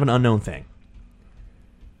 again, kind of an unknown thing.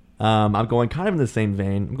 I'm going kind of in the same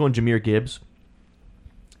vein. I'm going Jahmyr Gibbs.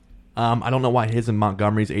 I don't know why his and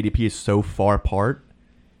Montgomery's ADP is so far apart,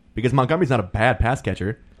 because Montgomery's not a bad pass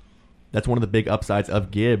catcher. That's one of the big upsides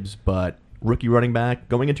of Gibbs, but rookie running back,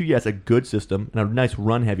 going into, yes, a good system and a nice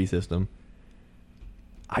run-heavy system.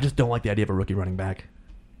 I just don't like the idea of a rookie running back.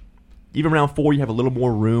 Even round 4, you have a little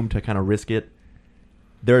more room to kind of risk it.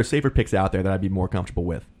 There are safer picks out there that I'd be more comfortable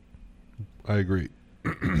with. I agree.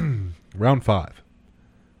 Round 5.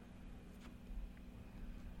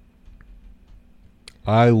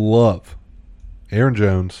 I love Aaron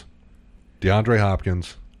Jones, DeAndre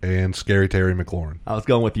Hopkins, and Scary Terry McLaurin. I was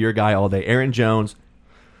going with your guy all day. Aaron Jones,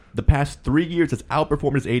 the past 3 years has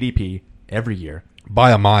outperformed his ADP every year. By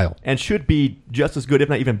a mile. And should be just as good, if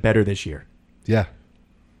not even better, this year. Yeah.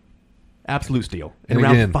 Absolute steal. In And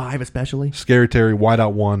round again, 5 especially. Scary Terry,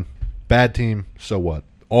 wideout 1. Bad team, so what?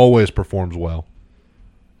 Always performs well.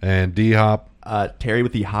 And D-Hop. Terry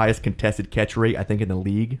with the highest contested catch rate, I think, in the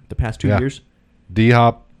league the past 2 years.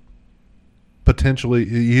 D-Hop, potentially,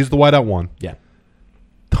 he's the wideout 1. Yeah.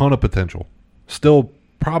 Ton of potential. Still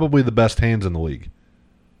probably the best hands in the league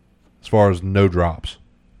as far as no drops.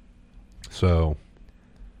 So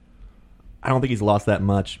I don't think he's lost that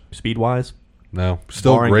much speed-wise. no,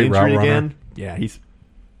 still Barring great route injury runner. again. Yeah, I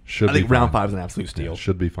Should think be round fine. 5 is an absolute steal. Yeah,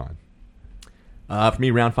 should be fine. For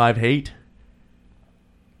me, round 5 hate.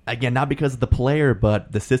 Again, not because of the player,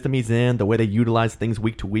 but the system he's in, the way they utilize things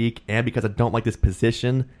week to week, and because I don't like this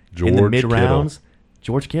position in the George mid-rounds.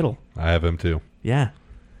 George Kittle. I have him too. Yeah.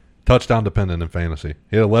 Touchdown dependent in fantasy.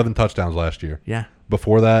 He had 11 touchdowns last year. Yeah.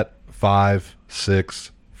 Before that, 5,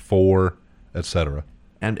 6, 4, etc.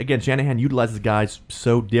 And again, Shanahan utilizes guys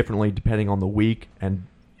so differently depending on the week and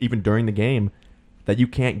even during the game that you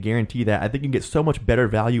can't guarantee that. I think you can get so much better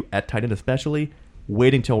value at tight end, especially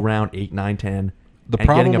waiting till round 8, 9, 10. The and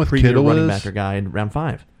problem getting a with premier Kittle running is back or guy in round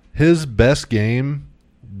 5. his best game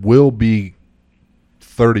will be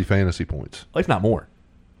 30 fantasy points. If not more.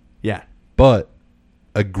 Yeah. But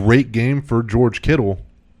a great game for George Kittle,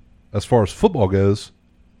 as far as football goes,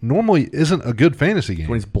 normally isn't a good fantasy game.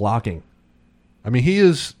 When he's blocking. I mean, he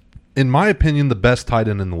is, in my opinion, the best tight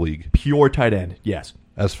end in the league. Pure tight end, yes.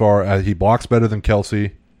 As far as he blocks better than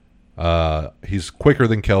Kelsey. He's quicker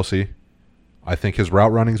than Kelsey. I think his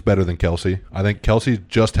route running is better than Kelsey. I think Kelsey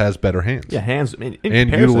just has better hands. Yeah, hands. I mean, in and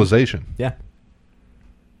comparison. utilization. Yeah.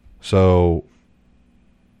 So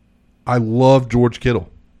I love George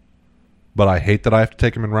Kittle, but I hate that I have to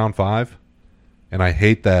take him in round 5, and I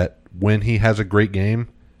hate that when he has a great game,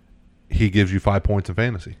 he gives you 5 points in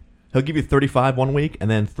fantasy. He'll give you 35 one week and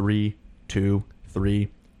then 3, 2,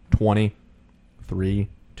 3, 20, 3,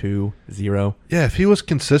 2, 0. Yeah, if he was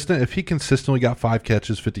consistent, if he consistently got 5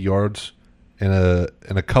 catches, 50 yards, and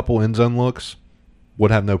a couple end zone looks, would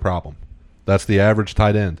have no problem. That's the average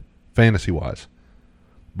tight end, fantasy-wise.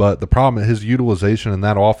 But the problem is his utilization in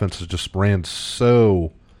that offense is just ran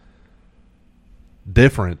so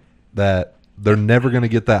different that they're never going to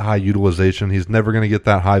get that high utilization. He's never going to get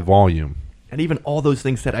that high volume. And even all those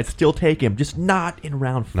things said, I'd still take him, just not in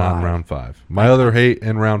round 5. Not in round 5. My other hate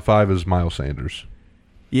in round 5 is Miles Sanders.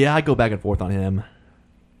 Yeah, I go back and forth on him.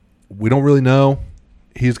 We don't really know.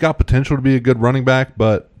 He's got potential to be a good running back,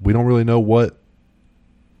 but we don't really know what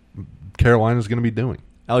Carolina's going to be doing.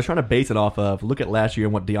 I was trying to base it off of, look at last year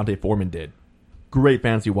and what Deontay Foreman did. Great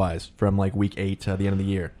fantasy-wise from like week 8 to the end of the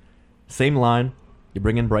year. Same line. You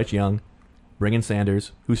bring in Bryce Young, bring in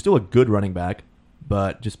Sanders, who's still a good running back,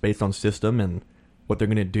 but just based on system and what they're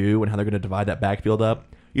going to do and how they're going to divide that backfield up.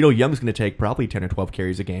 You know, Young's going to take probably 10 or 12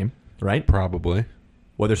 carries a game, right? Probably.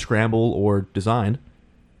 Whether scramble or designed.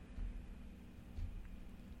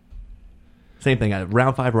 Same thing.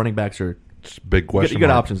 Round 5 running backs are... It's a big question. You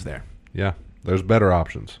got options there. Yeah, there's better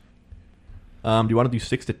options. Do you want to do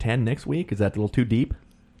 6 to 10 next week? Is that a little too deep?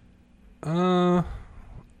 Go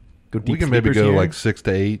deep we can maybe sleepers go here? like 6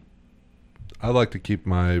 to 8. I like to keep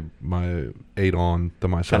my 8 on to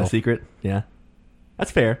myself. Kind of secret? Yeah.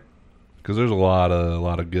 That's fair. Because there's a lot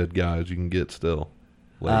of good guys you can get still.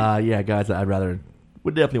 late. Yeah, guys that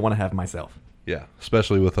would definitely want to have myself. Yeah,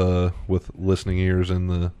 especially with listening ears in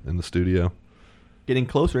the studio. Getting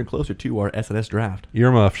closer and closer to our SNS draft.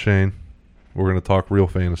 Earmuff, Shane. We're going to talk real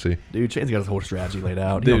fantasy. Dude, Shane's got his whole strategy laid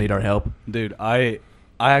out. You Dude. don't need our help. Dude, I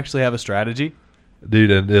actually have a strategy.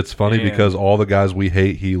 Dude, and it's funny And- because all the guys we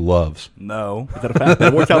hate, he loves. No. Is that a fact?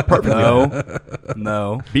 That works out perfectly.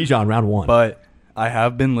 No. Bijan, round 1. But I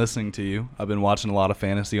have been listening to you. I've been watching a lot of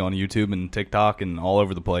fantasy on YouTube and TikTok and all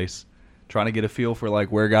over the place, trying to get a feel for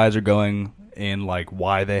like where guys are going and like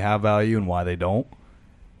why they have value and why they don't.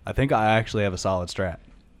 I think I actually have a solid strat.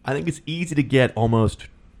 I think it's easy to get almost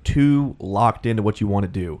too locked into what you want to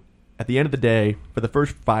do. At the end of the day, for the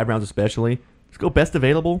first 5 rounds especially, just go best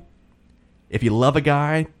available. If you love a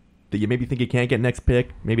guy that you maybe think you can't get next pick,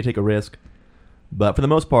 maybe take a risk. But for the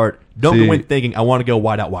most part, don't go in thinking, I want to go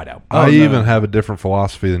wide out, wide out. I even have a different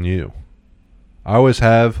philosophy than you. I always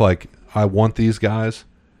have, like, I want these guys,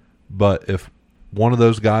 but if one of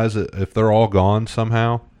those guys, if they're all gone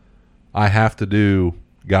somehow, I have to do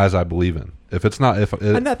guys I believe in. If it's not,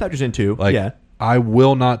 And that factors in too. like, yeah. I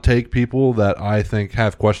will not take people that I think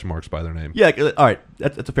have question marks by their name. Yeah, all right.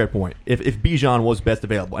 That's a fair point. If Bijan was best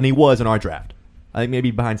available, and he was in our draft, I think maybe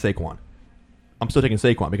behind Saquon. I'm still taking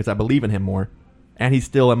Saquon because I believe in him more, and he's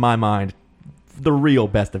still, in my mind, the real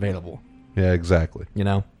best available. Yeah, exactly. You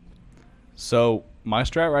know? So my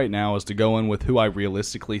strat right now is to go in with who I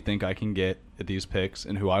realistically think I can get at these picks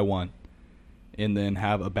and who I want, and then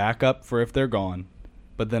have a backup for if they're gone,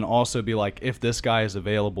 but then also be like, if this guy is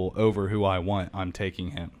available over who I want, I'm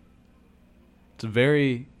taking him. It's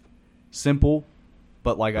very simple,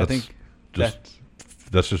 but like I think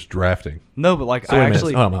That's just drafting. no, but like So I wait a minute.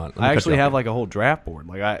 actually Hold on, let me I cut actually you off have there. like a whole draft board.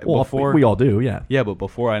 Like Well, before we all do, yeah. yeah, but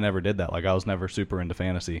before I never did that. Like I was never super into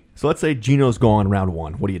fantasy. So let's say Geno's gone round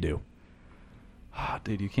 1. What do you do?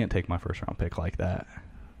 Dude, you can't take my first round pick like that.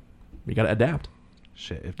 You got to adapt.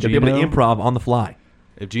 Shit, if You got to be able to improv on the fly.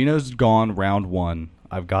 If Geno's gone round 1,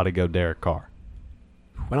 I've got to go Derek Carr.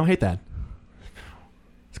 I don't hate that.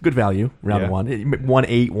 It's good value, round Yeah. 1.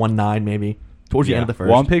 1-8, 1-9 maybe. Towards the end of the first.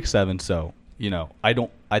 Well, I'm pick 7, so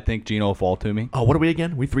I think Geno will fall to me. Oh, what are we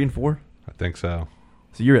again? We 3 and 4? I think so.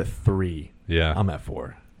 So you're at 3. Yeah. I'm at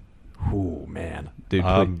 4. Ooh, man. Dude,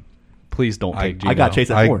 please don't take Geno. I got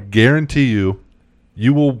Chase at I 4. guarantee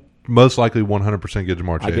you will most likely 100% get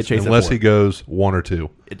Jamar I get Chase, Chase at unless 4. he goes 1 or 2.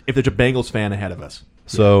 If there's a Bengals fan ahead of us.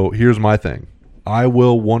 So here's my thing. I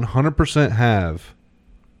will 100% have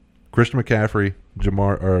Christian McCaffrey,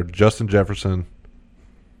 Justin Jefferson,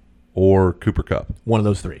 or Cooper Kupp. One of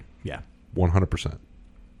those 3. Yeah. 100%.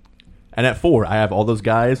 And at 4, I have all those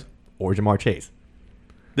guys or Jamar Chase.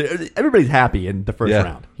 Everybody's happy in the first Yeah.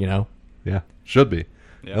 round, you know? Yeah, should be.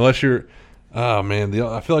 Yeah. Unless you're, oh man,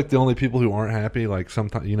 I feel like the only people who aren't happy, like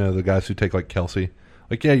sometimes, the guys who take like Kelsey,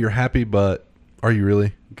 like yeah, you're happy, but are you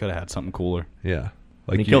really? Could have had something cooler. Yeah,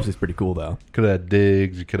 I like mean, Kelsey's pretty cool, though. could have had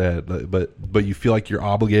Diggs, you could have had, but you feel like you're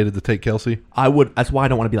obligated to take Kelsey. I would. That's why I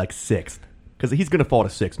don't want to be like 6th. Because he's going to fall to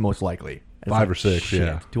 6 most likely. And it's 5 or 6, shit,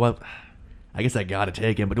 yeah. Do I guess I got to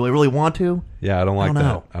take him, but do I really want to? Yeah, I don't like don't that.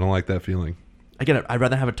 know. I don't like that feeling. Again, I'd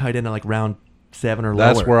rather have a tight end at like round 7 or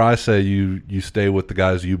That's lower. where I say you stay with the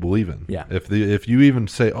guys you believe in. Yeah. If you even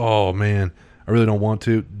say, oh man, I really don't want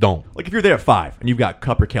to, don't Like if you're there at 5 and you've got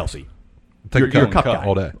Kupp or Kelsey, take you're a a cup cut guy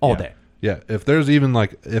all day. all Yeah. day. Yeah, if there's even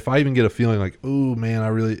like, if I even get a feeling like, oh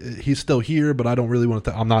man, he's still here, but I don't really want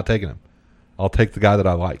to. I'm not taking him. I'll take the guy that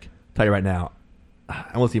I like. Tell you right now,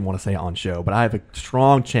 I don't even want to say it on show, but I have a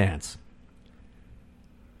strong chance.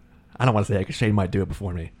 I don't want to say it because Shane might do it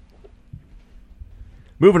before me.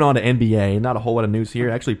 Moving on to NBA, not a whole lot of news here.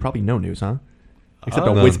 Actually, probably no news, huh? Except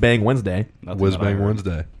a None. Whiz Bang Wednesday. Whiz Bang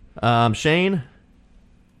Wednesday. Shane,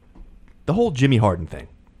 the whole Jimmy Harden thing.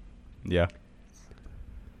 Yeah.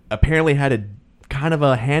 Apparently had a kind of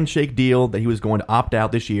a handshake deal that he was going to opt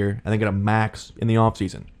out this year and then get a max in the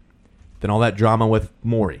offseason. Then all that drama with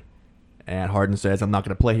Morey. And Harden says, I'm not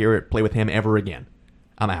going to play with him ever again.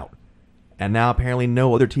 I'm out. And now apparently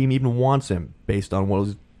no other team even wants him based on what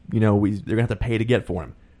was, they're going to have to pay to get for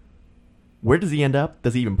him. Where does he end up?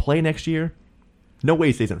 Does he even play next year? No way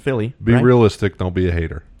he stays in Philly. Be right? realistic. Don't be a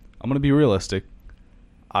hater. I'm going to be realistic.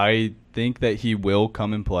 I think that he will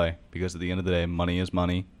come and play because at the end of the day, money is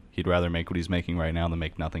money. He'd rather make what he's making right now than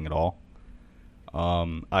make nothing at all.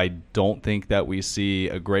 I don't think that we see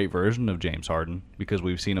a great version of James Harden because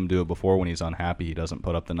we've seen him do it before. When he's unhappy, he doesn't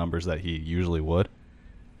put up the numbers that he usually would.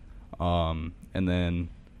 And then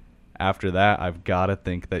after that, I've got to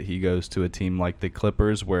think that he goes to a team like the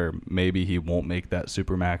Clippers where maybe he won't make that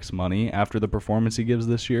supermax money after the performance he gives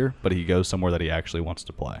this year, but he goes somewhere that he actually wants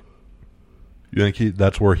to play. You think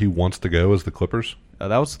that's where he wants to go, is the Clippers?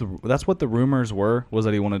 That's what the rumors were, was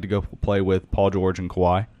that he wanted to go play with Paul George and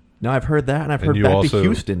Kawhi. No, I've heard that, and I've heard back to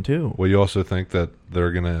Houston, too. Well, you also think that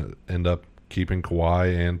they're going to end up keeping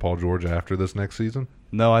Kawhi and Paul George after this next season?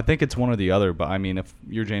 No, I think it's one or the other. But, I mean, if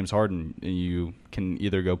you're James Harden, you can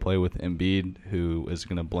either go play with Embiid, who is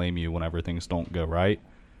going to blame you whenever things don't go right,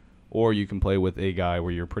 or you can play with a guy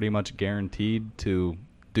where you're pretty much guaranteed to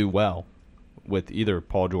do well with either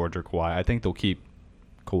Paul George or Kawhi. I think they'll keep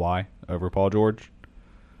Kawhi over Paul George.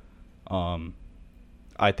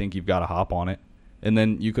 I think you've got to hop on it. And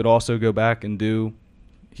then you could also go back and do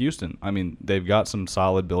Houston. I mean, they've got some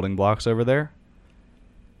solid building blocks over there.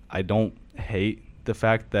 I don't hate the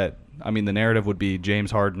fact that, the narrative would be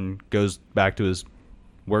James Harden goes back to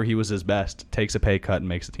where he was his best, takes a pay cut, and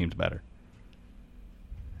makes the teams better.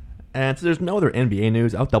 And so there's no other NBA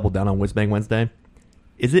news. I'll double down on Whiz Bang Wednesday.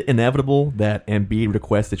 Is it inevitable that Embiid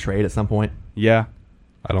requests a trade at some point? Yeah.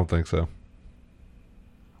 I don't think so.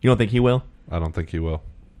 You don't think he will? I don't think he will.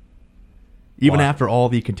 Even after all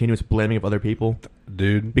the continuous blaming of other people?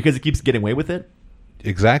 Dude. Because he keeps getting away with it?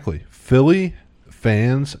 Exactly. Philly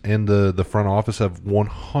fans and the front office have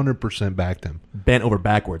 100% backed him. Bent over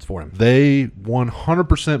backwards for him. They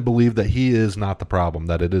 100% believe that he is not the problem,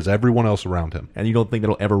 that it is everyone else around him. And you don't think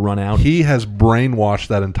that'll ever run out? He has brainwashed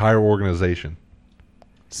that entire organization.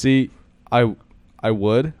 See, I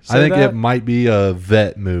would say I think that. it might be a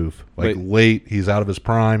vet move. Like late, he's out of his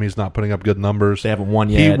prime, he's not putting up good numbers. They haven't won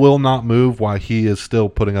yet. He will not move while he is still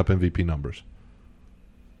putting up MVP numbers.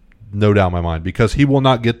 No doubt in my mind. Because he will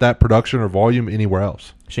not get that production or volume anywhere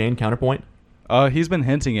else. Shane, counterpoint? He's been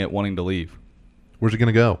hinting at wanting to leave. Where's he going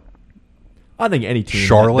to go? I think any team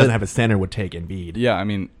Charlotte? that doesn't have a center would take Embiid. Yeah,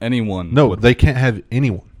 anyone. No, they can't have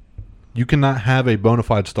anyone. You cannot have a bona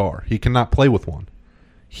fide star. He cannot play with one.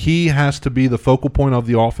 He has to be the focal point of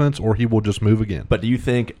the offense or he will just move again. But do you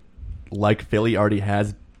think, like Philly already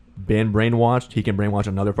has been brainwashed, he can brainwash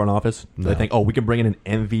another front office? No. They think, we can bring in an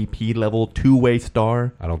MVP level two-way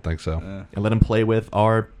star I don't think so. and let him play with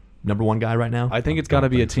our number one guy right now? I think it's got to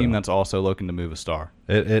be a think team so. that's also looking to move a star.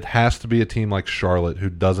 It has to be a team like Charlotte who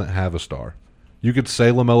doesn't have a star. You could say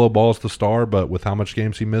LaMelo Ball's the star, but with how much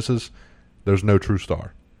games he misses, there's no true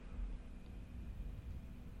star.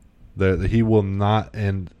 He will not,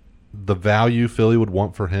 and the value Philly would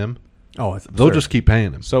want for him, it's absurd. they'll just keep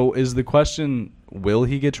paying him. So is the question, will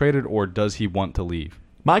he get traded or does he want to leave?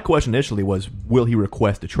 My question initially was, will he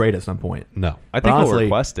request a trade at some point? No. I think honestly, he'll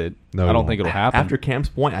request it. No, I he don't won't. think it'll happen. After Cam's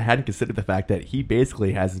point, I hadn't considered the fact that he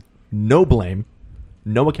basically has no blame,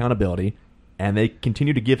 no accountability, and they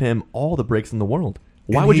continue to give him all the breaks in the world.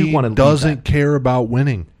 Why would you want to leave doesn't that? care about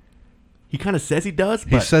winning. He kind of says he does.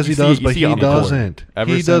 He but says he you see- does, you but see he it on the court. doesn't.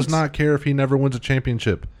 Ever He does since- not care if he never wins a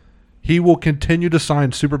championship. He will continue to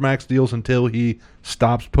sign supermax deals until he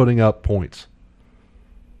stops putting up points.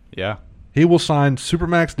 Yeah. He will sign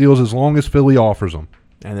supermax deals as long as Philly offers them.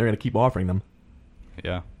 And they're going to keep offering them.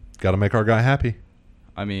 Yeah. Got to make our guy happy.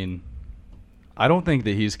 I don't think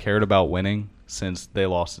that he's cared about winning since they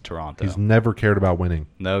lost to Toronto. He's never cared about winning.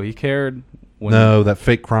 No, he cared when No, that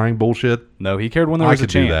fake crying bullshit. No, he cared when there I was a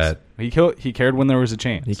could do chance. He cared when there was a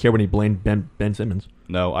chance. He cared when he blamed Ben Simmons.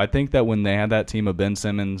 No, I think that when they had that team of Ben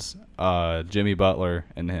Simmons, Jimmy Butler,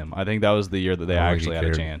 and him, I think that was the year that they I don't think actually he had a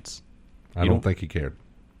cared. chance. I don't think he cared.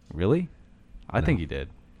 Really? I think he did.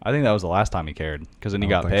 I think that was the last time he cared because then he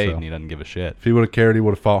got paid and he doesn't give a shit. If he would have cared, he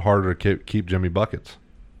would have fought harder to keep Jimmy buckets.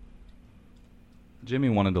 Jimmy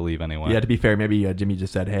wanted to leave anyway. Yeah, to be fair, maybe Jimmy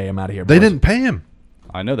just said, hey, I'm out of here. They boys. didn't pay him.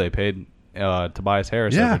 I know they paid Tobias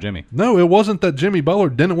Harris over Jimmy. No, it wasn't that Jimmy Butler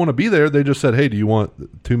didn't want to be there. They just said, hey, do you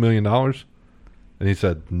want $2 million? And he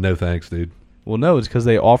said, no thanks, dude. Well, no, it's because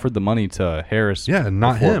they offered the money to Harris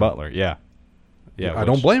not before him. Butler. Yeah. I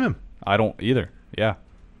don't blame him. I don't either. Yeah.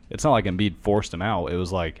 It's not like Embiid forced him out. It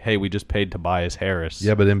was like, hey, we just paid Tobias Harris.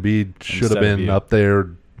 Yeah, but Embiid should have been up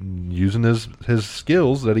there using his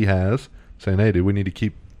skills that he has, saying, hey, dude, we need to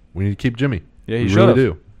keep Jimmy. Yeah, he we should really have.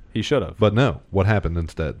 do. He should have. But no, what happened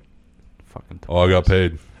instead? Fucking I got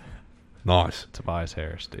paid. Nice. Tobias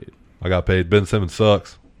Harris, dude. I got paid. Ben Simmons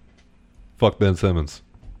sucks. Fuck Ben Simmons.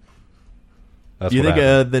 That's Do you what think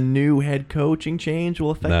happened. the new head coaching change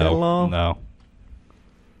will affect that at all? No.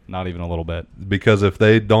 Not even a little bit. Because if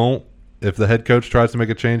the head coach tries to make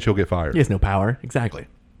a change, he'll get fired. He has no power. Exactly.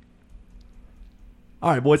 All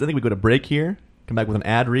right, boys, I think we go to break here. Come back with an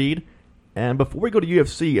ad read. And before we go to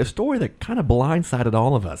UFC, a story that kind of blindsided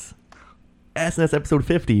all of us. SNS episode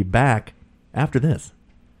 50 back after this.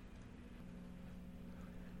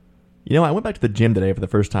 You know, I went back to the gym today for the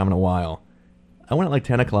first time in a while. I went at like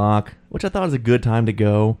 10 o'clock, which I thought was a good time to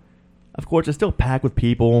go. Of course, it's still packed with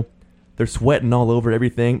people. They're sweating all over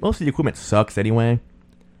everything. Most of the equipment sucks anyway.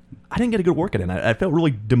 I didn't get a good workout in. I felt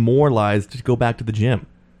really demoralized to go back to the gym.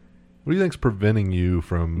 What do you think's preventing you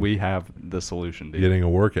from We have the solution, dude. getting a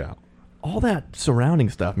workout? All that surrounding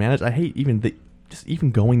stuff, man. I hate even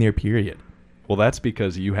going there, period. Well, that's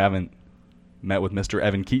because you haven't met with Mr.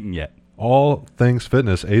 Evan Keaton yet. All Things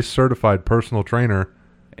Fitness, ACE certified personal trainer.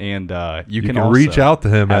 And You can also reach out to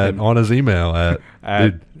him have on his email at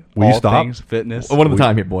dude, will All you stop? Things Fitness. One at a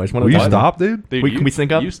time here, boys. One at Will a you time. stop, dude? Dude, Can we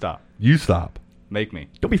sync up? You stop. You stop. Make me.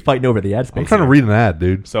 Don't be fighting over the ad space. I'm trying to here. read an ad,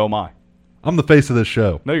 dude. So am I. I'm the face of this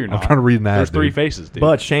show. No, you're not. I'm trying to read an ad. There's three dude. faces, dude.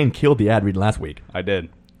 But Shane killed the ad read last week. I did.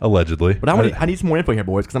 Allegedly. But I need some more info here,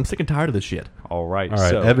 boys, because I'm sick and tired of this shit. All right. All right,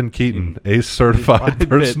 so, Evan Keaton, ACE certified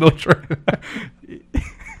personal trainer.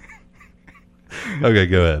 Okay,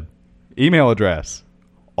 go ahead. Email address.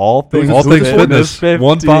 All things Fitness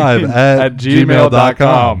 15 at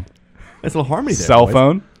gmail.com. That's a little harmony there. Cell boys.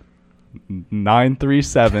 phone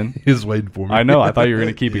 937. He's waiting for me. I know. I thought you were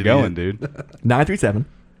going to keep it Idiot. going, dude. 937.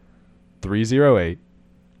 308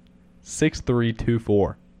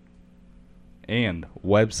 6324. And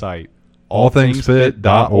website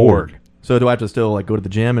allthingsfit.org. So do I have to still go to the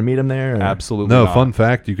gym and meet him there? Or? Absolutely No, not. fun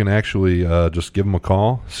fact, you can actually just give him a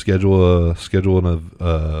call, schedule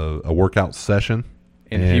a workout session,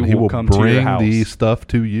 And he will come to your bring house. the stuff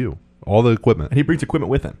to you, all the equipment. And he brings equipment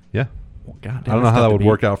with him. Yeah. Well, God, I don't know how that would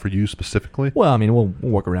work out for you specifically, Well, I mean, we'll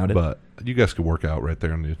work around it. but you guys could work out right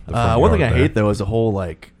there in the front One yard thing I there. hate, though, is the whole,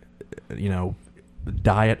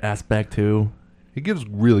 diet aspect, too. He gives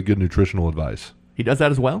really good nutritional advice. He does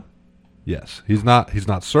that as well? Yes, he's not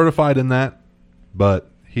certified in that,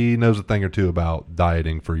 but he knows a thing or two about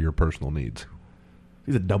dieting for your personal needs.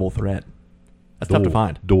 He's a double threat. That's tough to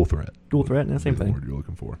find. Dual threat. Dual threat, yeah, same is the thing. word you're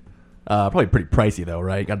looking for. Probably pretty pricey, though,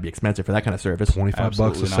 right? Got to be expensive for that kind of service. $25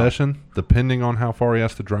 Absolutely a not. session, depending on how far he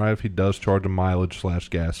has to drive. He does charge a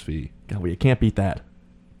mileage/gas fee. God, well, you can't beat that.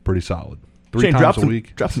 Pretty solid. 3 Shane, times a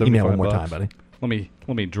week. drop some email one more $75. time, buddy.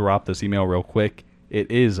 Let me drop this email real quick. It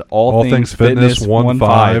is All Things Fitness 15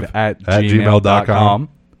 at at gmail.com.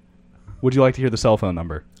 Would you like to hear the cell phone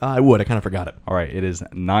number? I would. I kind of forgot it. All right, it is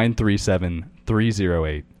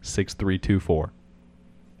 937-308-6324.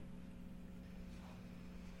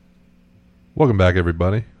 Welcome back,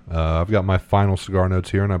 everybody. I've got my final cigar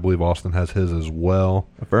notes here, and I believe Austin has his as well.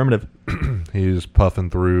 Affirmative. He's puffing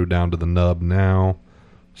through down to the nub now.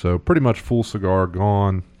 So pretty much full cigar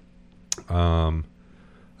gone.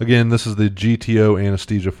 Again, this is the GTO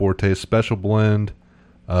Anesthesia Forte Special Blend,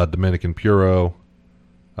 Dominican Puro.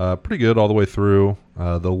 Pretty good all the way through.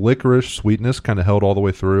 The licorice sweetness kind of held all the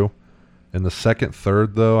way through. In the second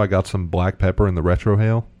third, though, I got some black pepper in the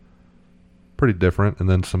retrohale. Pretty different. And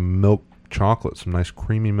then some milk chocolate, some nice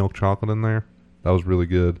creamy milk chocolate in there. That was really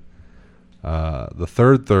good. The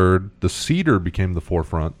third, the cedar became the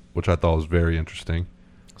forefront, which I thought was very interesting.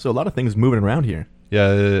 So a lot of things moving around here.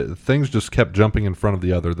 Yeah, things just kept jumping in front of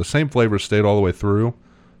the other. The same flavors stayed all the way through,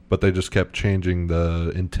 but they just kept changing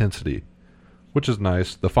the intensity, which is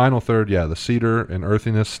nice. The final third, the cedar and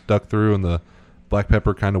earthiness stuck through, and the black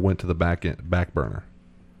pepper kind of went to the back burner.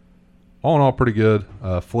 All in all, pretty good.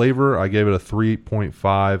 Flavor, I gave it a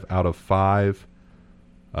 3.5 out of 5.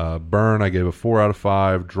 Burn, I gave a 4 out of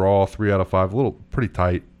 5. Draw, 3 out of 5. Pretty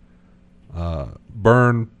tight.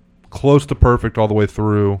 Burn, close to perfect all the way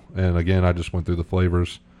through. And again, I just went through the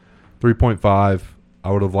flavors. 3.5. I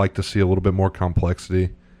would have liked to see a little bit more complexity.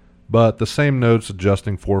 But the same notes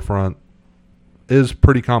adjusting forefront is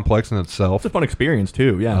pretty complex in itself. It's a fun experience,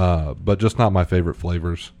 too, yeah. But just not my favorite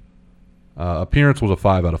flavors. Appearance was a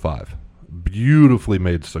 5 out of 5. Beautifully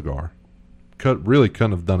made cigar. Really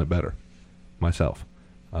couldn't have done it better myself.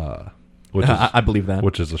 Which is, I believe that.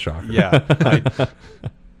 Which is a shocker. Yeah.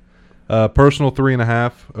 Personal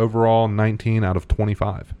 3.5. Overall, 19 out of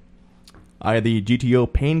 25. I had the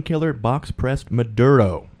GTO Painkiller Box Pressed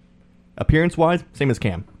Maduro. Appearance-wise, same as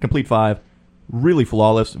Cam. Complete 5. Really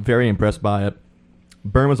flawless. Very impressed by it.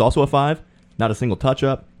 Burn was also a 5. Not a single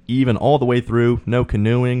touch-up. Even all the way through. No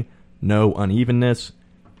canoeing. No unevenness.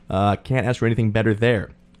 Can't ask for anything better there.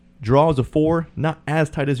 Draw was a 4. Not as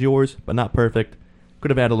tight as yours, but not perfect.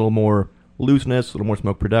 Could have had a little more looseness, a little more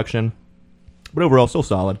smoke production. But overall, still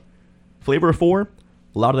solid. Flavor a 4.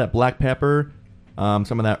 A lot of that black pepper.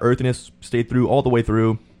 Some of that earthiness stayed through all the way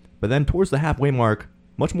through. But then towards the halfway mark,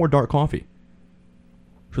 much more dark coffee.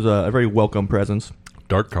 Which was a very welcome presence.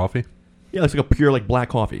 Dark coffee? Yeah, it's like a pure like black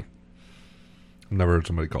coffee. I've never heard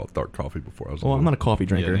somebody call it dark coffee before. Well, I'm not a coffee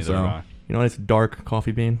drinker, neither am so I. you know it's dark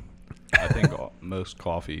coffee bean. I think most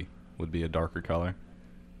coffee would be a darker color.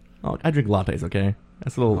 Oh, I drink lattes, okay?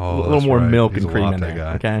 That's a Oh, little that's more right. milk He's and a cream in latte there,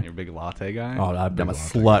 guy. okay? You're a big latte guy? Oh, I'm Big a latte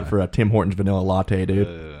slut guy. for a Tim Hortons vanilla latte,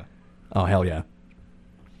 dude. Oh, hell yeah.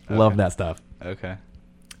 Love Okay. that stuff. Okay.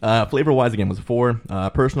 Flavor-wise, again, was a 4.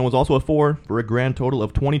 Personal was also a 4 for a grand total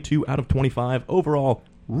of 22 out of 25. Overall,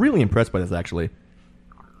 really impressed by this, actually.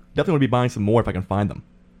 Definitely would be buying some more if I can find them.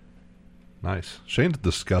 Nice. Shane's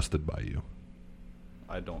disgusted by you.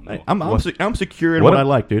 I don't know. I'm secure in what I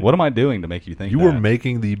like, dude. What am I doing to make you think You that? were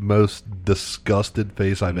making the most disgusted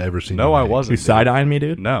face I've ever seen. No, you I make. wasn't. You side-eyeing me,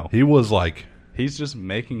 dude? No. He was like, He's just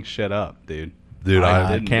making shit up, dude. dude,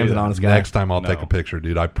 I didn't Cam's do an that. honest guy. next time I'll No. take a picture,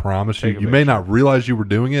 dude. I promise you. Take a You may picture. not realize you were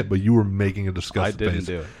doing it, but you were making a I disgusted didn't face.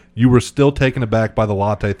 do it. You were still taken aback by the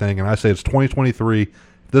latte thing, and I say it's 2023.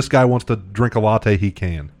 If this guy wants to drink a latte, he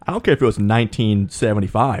can. I don't care if it was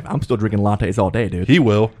 1975. I'm still drinking lattes all day, dude. He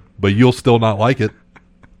will, but you'll still not like it.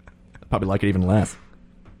 Probably like it even less.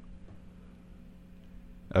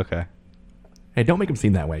 Okay. Hey, don't make him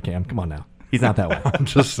seem that way, Cam. Come on now. He's not that way. I'm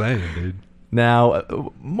just saying, dude. Now,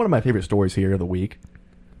 one of my favorite stories here of the week.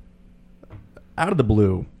 Out of the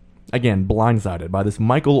blue, again, blindsided by this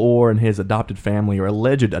Michael Orr and his adopted family or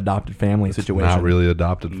alleged adopted family situation. Not really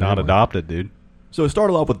adopted. Not family. adopted, dude. So it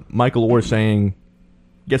started off with Michael Orr saying,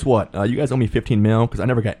 guess what? You guys owe me $15 million because I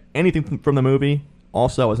never got anything from the movie.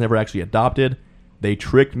 Also, I was never actually adopted. They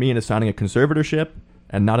tricked me into signing a conservatorship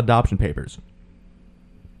and not adoption papers.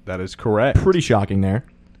 That is correct. Pretty shocking there.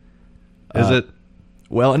 Is it?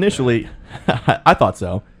 Well, initially, I thought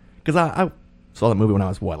so. Because I saw that movie when I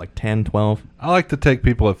was, like 10, 12? I like to take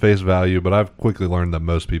people at face value, but I've quickly learned that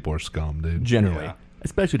most people are scum, dude. Generally. Yeah.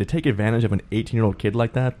 Especially to take advantage of an 18-year-old kid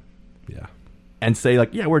like that Yeah. and say,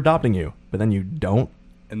 like, yeah, we're adopting you. But then you don't.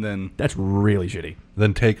 And then That's really shitty.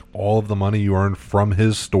 Then take all of the money you earned from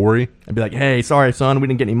his story. And be like, hey, sorry, son, we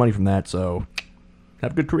didn't get any money from that, so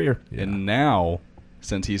have a good career. And now,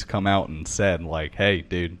 since he's come out and said, like, hey,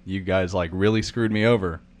 dude, you guys, like, really screwed me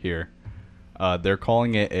over here, they're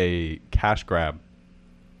calling it a cash grab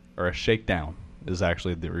or a shakedown is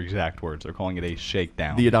actually their exact words. They're calling it a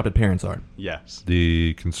shakedown. The adopted parents are. Yes.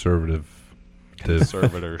 The conservative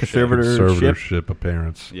conservatorship of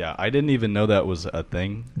parents. Yeah, I didn't even know that was a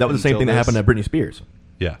thing. That was the same until thing that this. happened to Britney Spears,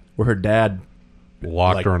 Yeah. where her dad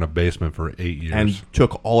Locked Like- her in a basement for 8 years. and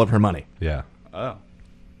took all of her money. yeah. Oh.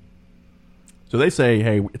 So they say,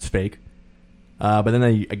 hey, it's fake. But then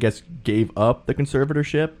they, I guess, gave up the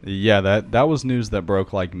conservatorship. Yeah, that was news that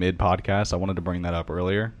broke like mid podcast. I wanted to bring that up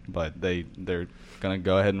earlier, but they're gonna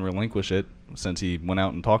go ahead and relinquish it since he went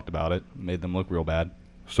out and talked about it, made them look real bad.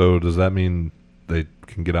 So does that mean they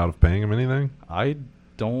can get out of paying him anything? I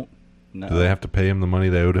don't know. Do they have to pay him the money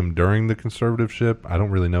they owed him during the conservatorship? I don't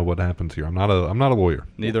really know what happens here. I'm not a lawyer.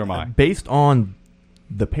 Neither am I. Based on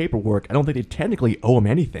the paperwork, I don't think they technically owe him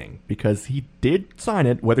anything because he did sign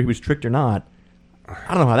it, whether he was tricked or not.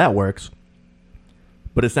 I don't know how that works.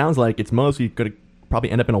 But it sounds like it's mostly going to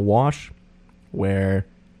probably end up in a wash where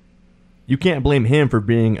you can't blame him for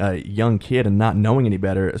being a young kid and not knowing any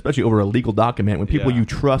better, especially over a legal document when people Yeah. you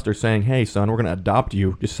trust are saying, hey, son, we're going to adopt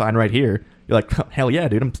you. Just sign right here. You're like, hell yeah,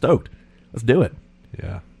 dude, I'm stoked. Let's do it.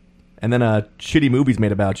 Yeah. And then shitty movies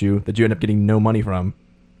made about you that you end up getting no money from.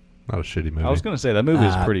 Not a shitty movie. I was gonna say that movie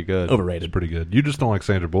is pretty good. It's Overrated. pretty good. You just don't like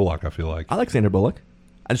Sandra Bullock, I feel like. I like Sandra Bullock.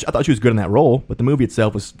 I thought she was good in that role, but the movie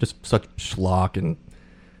itself was just such schlock and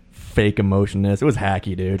fake emotionness. It was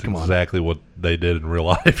hacky, dude. Come on. Exactly what they did in real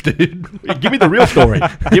life, dude. Give me the real story.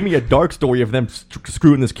 Give me a dark story of them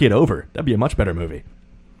screwing this kid over. That'd be a much better movie.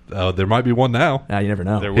 There might be one now. You never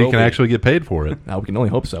know. There He will can be. actually get paid for it. We can only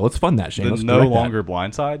hope so. Let's fund that, Shane. The Let's no direct that. longer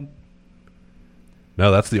Blindside?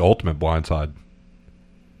 No, that's the ultimate blindside.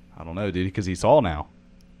 I don't know, dude, because he saw now.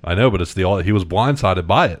 I know, but he was blindsided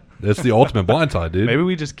by it. It's the ultimate blindside, dude. Maybe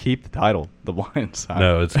we just keep the title, The Blindside.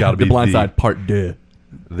 No, it's got to be The Blind Side Part 2.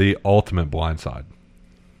 the ultimate blindside.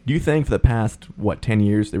 Do you think for the past, 10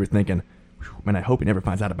 years, they were thinking, man, I hope he never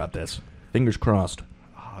finds out about this. Fingers crossed.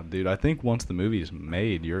 Oh, dude, I think once the movie's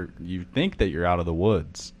made, you think that you're out of the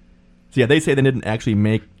woods. So, yeah, they say they didn't actually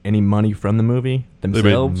make any money from the movie They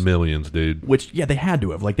themselves. made millions, dude. Which, yeah, they had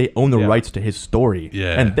to have. Like, they own the Yeah. rights to his story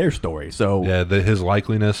Yeah. and their story. So, Yeah, his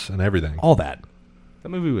likeliness and everything. all that. That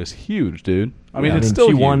movie was huge, dude. I mean, Yeah, it's still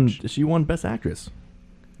huge. She won Best Actress.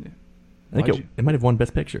 Yeah. I think Why'd it might have won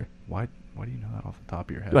Best Picture. Why do you know that off the top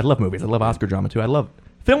of your head? Dude, I love movies. I love Oscar drama, too.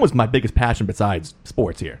 Film was my biggest passion besides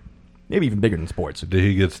sports here. Maybe even bigger than sports.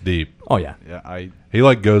 He gets deep. Oh, yeah. Yeah,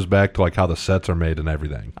 He goes back to how the sets are made and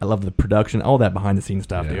everything. I love the production, all that behind the scenes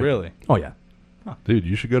stuff, Yeah. dude. Really? Oh, yeah. Dude,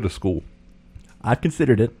 you should go to school. I've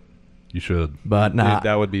considered it, You should. but nah. Dude,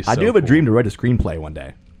 that would be I so do have a cool. dream to write a screenplay one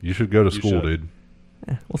day. You should go to You school, should. dude.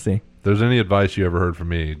 We'll see. If there's any advice you ever heard from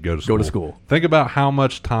me, go to school. Go to school. Think about how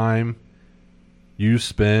much time you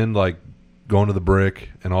spend going to the brick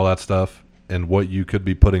and all that stuff, and what you could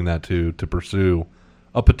be putting that to pursue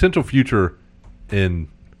a potential future in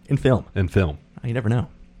In film. film. You never know.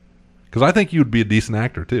 Because I think you would be a decent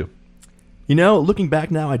actor too. You know, looking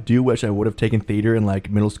back now, I do wish I would have taken theater in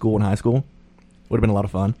middle school and high school. Would have been a lot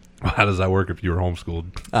of fun. How does that work if you were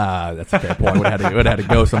homeschooled? That's a fair point. Would have had to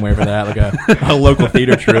go somewhere for that, like a local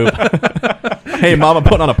theater troupe. Hey, Mom, I'm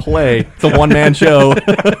putting on a play. It's a one-man show.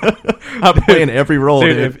 I'm playing every role,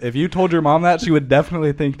 dude. If you told your mom that, she would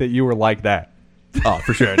definitely think that you were like that. Oh,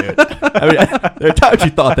 for sure, dude. I mean, there are times she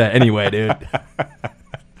thought that anyway, dude.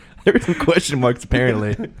 There were some question marks,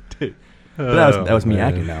 apparently. Dude. But that was me man.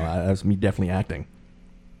 acting, though. That was me definitely acting.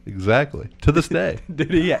 Exactly. To this day.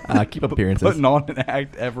 Did he Keep up appearances. putting on an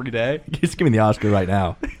act every day? Just give me the Oscar right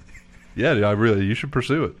now. Yeah, dude, you should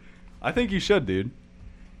pursue it. I think you should, dude.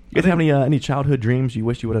 You guys have any childhood dreams you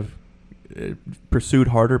wish you would have pursued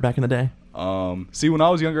harder back in the day? See, when I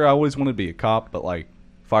was younger, I always wanted to be a cop, but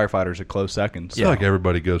firefighters a close second. I feel like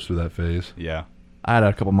everybody goes through that phase. Yeah. I had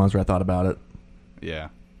a couple months where I thought about it. Yeah.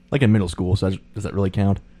 Like in middle school, so does that really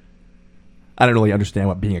count? I don't really understand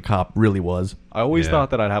what being a cop really was. I always Yeah. thought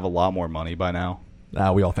that I'd have a lot more money by now.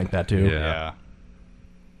 We all think that too. Yeah.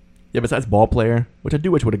 Yeah, besides ball player, which I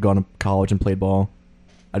do wish would have gone to college and played ball.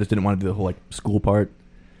 I just didn't want to do the whole school part.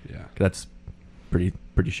 Yeah. 'Cause that's pretty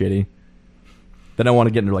shitty. Then I want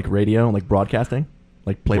to get into radio, broadcasting,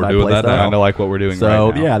 play by doing play that stuff. now. Kind of like what we're doing So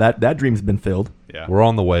right now. yeah, that dream's been filled. Yeah. We're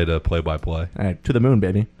on the way to play-by-play. All right, to the moon,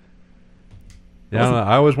 baby. Yeah,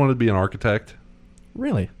 I always wanted to be an architect.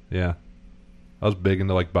 Really? Yeah. I was big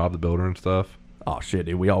into Bob the Builder and stuff. Oh shit,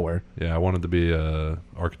 dude, we all were. Yeah, I wanted to be a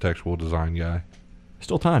architectural design guy.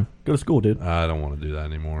 Still time. Go to school, dude. I don't want to do that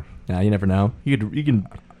anymore. Yeah, you never know. You can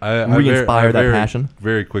I re-inspire that very, passion.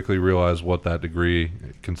 Very quickly realized what that degree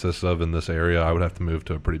consists of in this area. I would have to move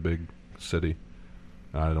to a pretty big city.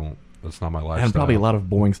 That's not my lifestyle. And probably a lot of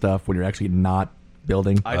boring stuff when you're actually not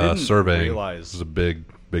building. I didn't surveying realize. is a big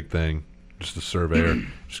thing. Just a surveyor.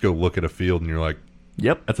 Just go look at a field and you're like,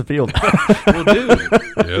 Yep, that's a field. Well, dude,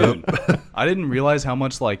 yep. I didn't realize how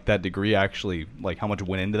much that degree actually how much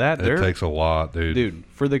went into that. It takes a lot, dude. Dude,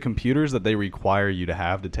 for the computers that they require you to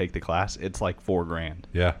have to take the class, it's $4,000.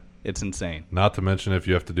 Yeah. It's insane. Not to mention if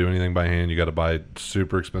you have to do anything by hand, you got to buy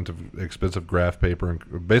super expensive graph paper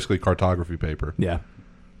and basically cartography paper. Yeah.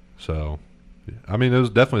 So, I mean, it was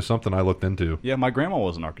definitely something I looked into. Yeah, my grandma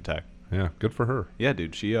was an architect. Yeah, good for her. Yeah,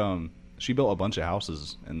 dude, she built a bunch of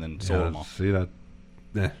houses and then sold them all. See that?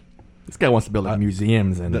 Eh. This guy wants to build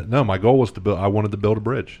museums and No, my goal was I wanted to build a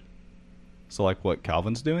bridge. So what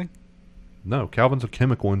Calvin's doing? No, Calvin's a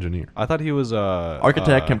chemical engineer. I thought he was a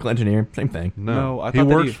architect, chemical engineer, same thing. No, I he thought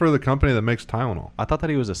that works he- for the company that makes Tylenol. I thought that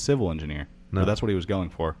he was a civil engineer. No. No, that's what he was going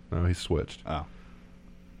for. No, he switched. Oh,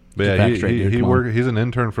 But Get yeah, back straight, dude, come on. he's an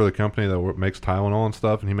intern for the company that makes Tylenol and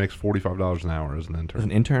stuff, and he makes $45 an hour as an intern. As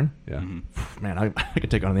an intern, Yeah. Mhm. man, I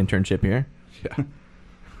could take on an internship here. Yeah.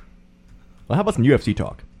 Well, how about some UFC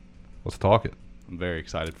talk? Let's talk it. I'm very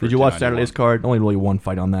excited. for Did you watch 291. Saturday's card? Only really one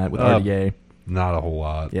fight on that with RDA. Not a whole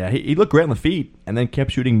lot. Yeah, he looked great on the feet, and then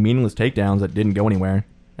kept shooting meaningless takedowns that didn't go anywhere,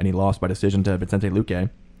 and he lost by decision to Vicente Luque.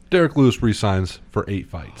 Derek Lewis resigns for 8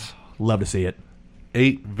 fights. Love to see it.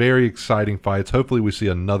 8 very exciting fights. Hopefully we see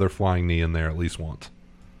another flying knee in there at least once.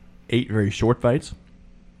 8 very short fights.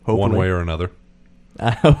 Hopefully. One way or another.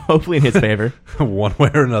 Hopefully in his favor. One way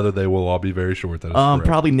or another, they will all be very short. That is correct.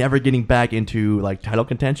 Probably never getting back into like title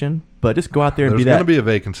contention, but just go out there and There's be going that. to be a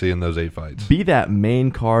vacancy in those 8 fights. Be that main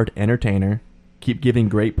card entertainer. Keep giving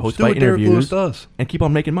great Just do post-fight what Derek Lewis interviews, does. and keep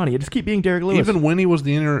on making money. Just keep being Derek Lewis. Even when he was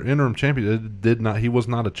the interim champion, he was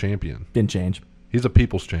not a champion. Didn't change. He's a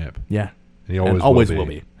people's champ. Yeah, And he and always will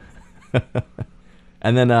be.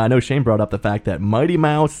 And then I know Shane brought up the fact that Mighty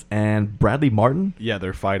Mouse and Bradley Martin. Yeah,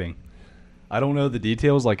 they're fighting. I don't know the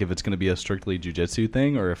details, like if it's going to be a strictly jiu-jitsu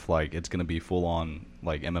thing or if like it's going to be full-on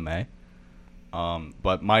like MMA.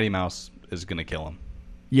 But Mighty Mouse is going to kill him.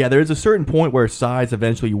 Yeah, there is a certain point where size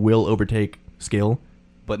eventually will overtake skill,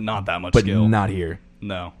 But not that much but skill. not here.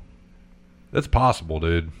 No. That's possible,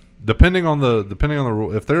 dude. Depending on the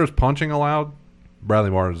rule, if there's punching allowed,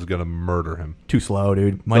 Bradley Martin is going to murder him. Too slow,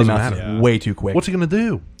 dude. Mighty Doesn't Mouse matter. is way too quick. What's he going to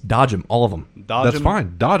do? Dodge him, all of them. Dodge That's him,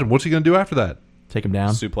 fine. Dodge him. What's he going to do after that? Take him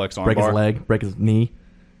down. Suplex arm break his bar. leg, break his knee,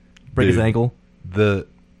 break his Dude, ankle.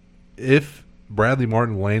 If Bradley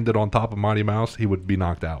Martin landed on top of Mighty Mouse, he would be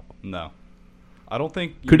knocked out. No. I don't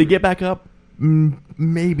think... Could he get back up?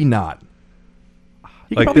 Maybe not.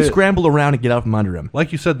 He could Like probably the- scramble around and get out from under him.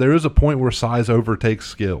 Like you said, there is a point where size overtakes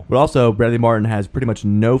skill. But also, Bradley Martin has pretty much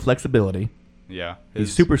no flexibility. Yeah.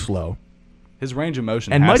 He's super slow. His range of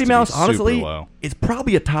motion And has Mighty to Mouse, be super honestly, low. is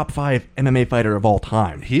probably a top 5 MMA fighter of all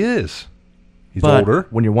time. He is. He's But older.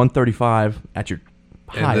 when you're 135 at your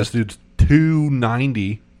And this highest dude's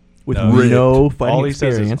 290. with No. no fighting All he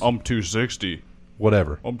says experience is, I'm 260.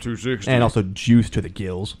 Whatever. I'm 260. and also juice to the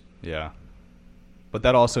gills. Yeah. But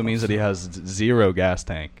that also means that he has zero gas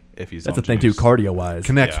tank if he's That's on the thing, too, juice. cardio-wise.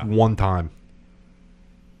 Connects Yeah. one time.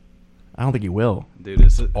 I don't think he will. Dude,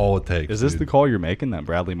 is, All it takes. is this dude. the call you're making that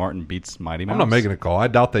Bradley Martin beats Mighty Mouse? I'm not making a call. I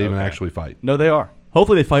doubt they even Okay. actually fight. No, they are.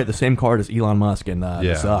 Hopefully they fight the same card as Elon Musk and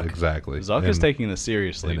Yeah, Zuck. exactly. Zuck is taking this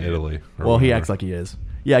seriously, in dude. Italy. or Well, he whatever. acts like he is.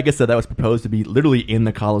 Yeah, I guess that was proposed to be literally in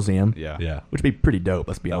the Coliseum. Yeah. Yeah. Which would be pretty dope,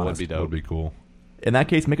 let's be That would honest. be That dope. would be cool. In that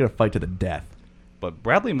case, make it a fight to the death. But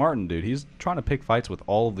Bradley Martin, dude, he's trying to pick fights with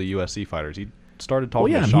all of the UFC fighters. He started Well,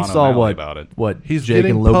 talking yeah, to he Sean saw O'Malley about it. what He's Jake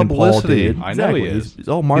getting and Logan publicity. Paul did. I know he Exactly. is. It's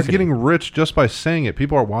all He's marketing. getting rich just by saying it.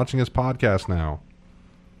 People are watching his podcast now.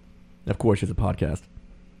 Of course, it's a podcast.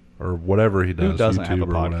 Or whatever he does. Who doesn't have YouTube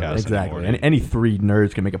a or whatever. podcast? Exactly. anymore, And any 3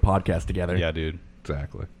 nerds can make a podcast together. Yeah, dude.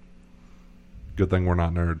 Exactly. Good thing we're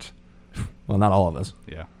not nerds. Well, not all of us.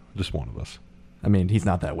 Yeah. Just one of us. I mean, he's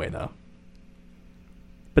not that way, though.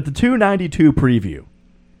 But the 292 preview.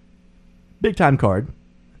 Big time card.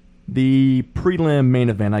 The prelim main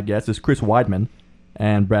event, I guess, is Chris Weidman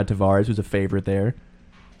and Brad Tavares, who's a favorite there.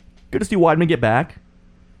 Good to see Weidman get back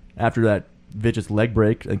after that vicious leg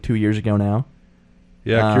break like 2 years ago now.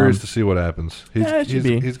 Yeah, curious to see what happens. it should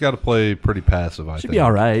be. He's got to play pretty passive, I Should think. be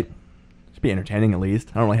all right. Should be entertaining at least.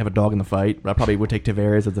 I don't really have a dog in the fight, but I probably would take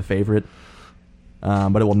Tavares as a favorite.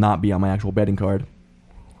 But it will not be on my actual betting card.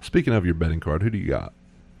 Speaking of your betting card, who do you got?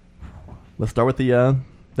 Let's start with the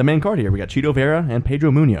main card here. We got Chito Vera and Pedro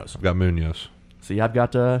Munoz. I've got Munoz. See, I've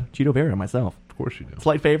got Chito Vera myself. Of course you do.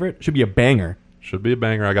 Slight favorite. Should be a banger. Should be a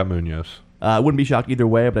banger. I got Munoz. I wouldn't be shocked either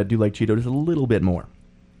way, but I do like Chito just a little bit more.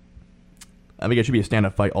 I think it should be a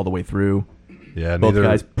stand-up fight all the way through. Yeah, Both neither.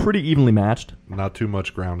 guys pretty evenly matched. Not too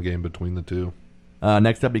much ground game between the two.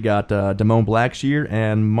 Next up, we got Damone Blackshear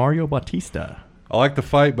and Mario Bautista. I like the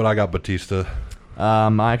fight, but I got Batista.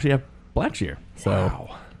 I actually have Blackshear. So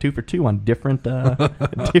 2 for 2 on different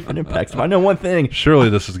different impacts. If I know one thing, Surely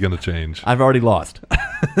this is going to change. I've already lost.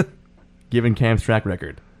 Given Cam's track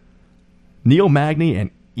record. Neil Magny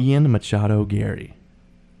and Ian Machado Gary.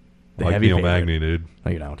 I like Neil Magny, dude.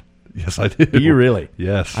 No, you don't. Yes, I do. Do you really?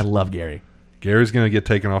 Yes. I love Gary. Gary's going to get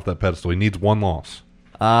taken off that pedestal. He needs one loss.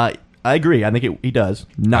 I agree. I think he does.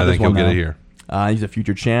 Not I this think he'll one, get though. it here. He's a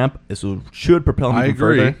future champ. Should propel him I even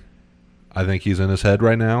agree. further. I think he's in his head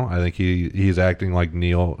right now. I think he's acting like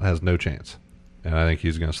Neil has no chance. And I think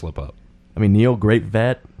he's going to slip up. I mean, Neil, great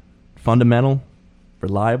vet, fundamental,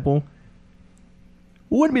 reliable.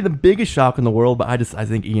 Wouldn't be the biggest shock in the world, but I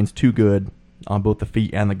think Ian's too good on both the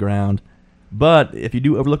feet and the ground. But if you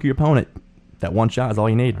do overlook your opponent, that one shot is all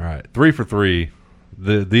you need. All right. 3 for 3.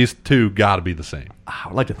 These two got to be the same. I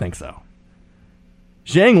would like to think so.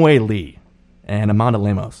 Zhang Wei Li and Amanda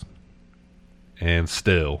Lemos, And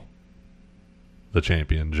still, the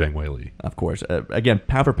champion, Zhang Wei Li. of course. Again,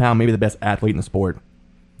 pound for pound, maybe the best athlete in the sport.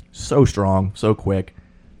 So strong, so quick,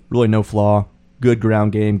 really no flaw. Good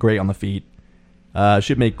ground game, great on the feet.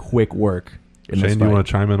 Should make quick work in this Shane, fight. you want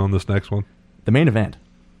to chime in on this next one? The main event,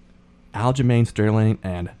 Aljamain Sterling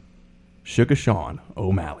and Sugar Sean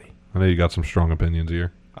O'Malley. I know you got some strong opinions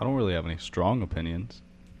here. I don't really have any strong opinions.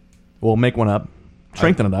 We'll make one up,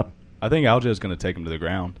 strengthen it up. I think Aljo is going to take him to the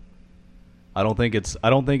ground. I don't think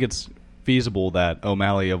it's feasible that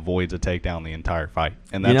O'Malley avoids a takedown the entire fight,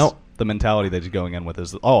 and that's the mentality that he's going in with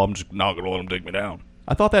is, I'm just not going to let him take me down.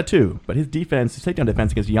 I thought that too, but his takedown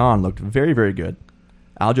defense against Jan looked very, very good.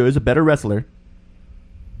 Aljo is a better wrestler,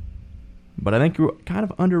 but I think you're kind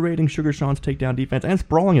of underrating Sugar Sean's takedown defense and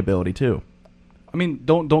sprawling ability too. I mean,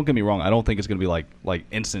 don't get me wrong. I don't think it's going to be like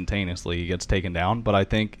instantaneously he gets taken down, but I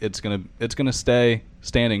think it's gonna stay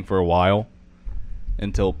standing for a while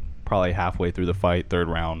until probably halfway through the fight, third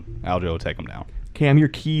round, Aljo will take him down. Cam, your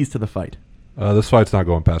keys to the fight. This fight's not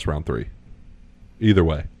going past round 3. Either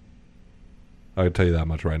way. I can tell you that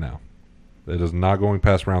much right now. It is not going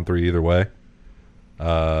past round 3 either way.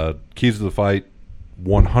 Keys to the fight,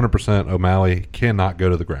 100% O'Malley cannot go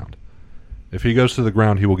to the ground. If he goes to the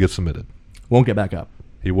ground, he will get submitted. Won't get back up.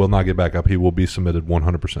 He will not get back up. He will be submitted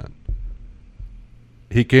 100%.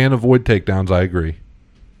 He can avoid takedowns, I agree.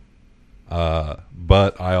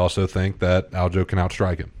 But I also think that Aljo can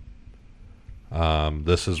outstrike him.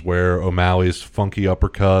 This is where O'Malley's funky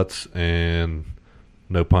uppercuts and,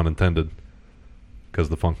 no pun intended, because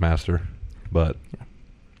the Funk Master, but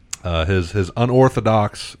his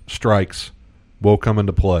unorthodox strikes will come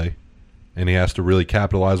into play, and he has to really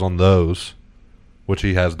capitalize on those, which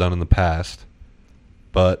he has done in the past,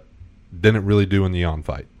 but didn't really do in the Jan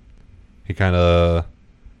fight. He kind of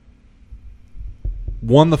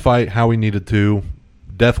won the fight how he needed to,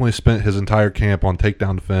 definitely spent his entire camp on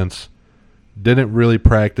takedown defense, didn't really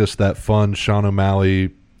practice that fun Sean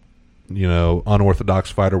O'Malley,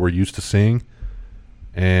 unorthodox fighter we're used to seeing.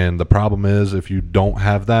 And the problem is, if you don't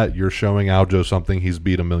have that, you're showing Aljo something he's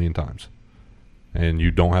beat a million times. And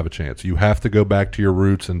you don't have a chance. You have to go back to your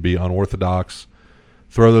roots and be unorthodox.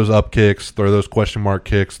 Throw those up kicks, throw those question mark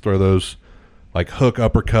kicks, throw those like hook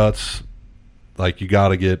uppercuts. Like, you got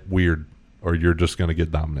to get weird or you're just going to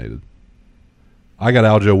get dominated. I got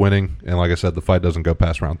Aljo winning, and like I said, the fight doesn't go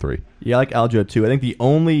past round 3. Yeah, I like Aljo too. I think the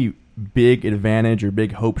only big advantage or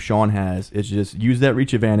big hope Sean has is just use that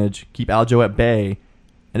reach advantage, keep Aljo at bay,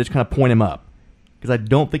 and just kind of point him up. Because I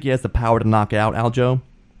don't think he has the power to knock out Aljo.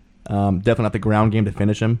 Definitely not the ground game to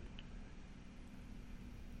finish him.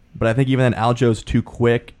 But I think even then, Aljo's too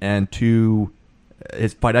quick and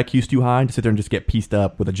his fight IQ's too high to sit there and just get pieced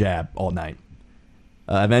up with a jab all night.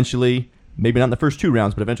 Eventually, maybe not in the first 2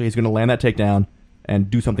 rounds, but eventually he's going to land that takedown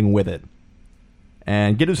and do something with it.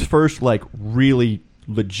 And get his first, really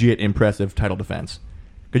legit impressive title defense.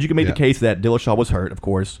 Because you can make the case that Dillashaw was hurt, of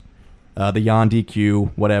course. The Jan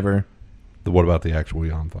DQ, whatever. What about the actual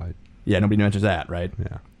Jan fight? Yeah, nobody mentions that, right?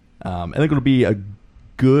 Yeah. I think it'll be a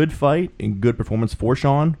good fight and good performance for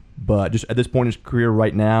Sean, but just at this point in his career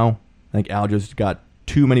right now, I think Aljo's got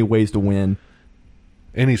too many ways to win.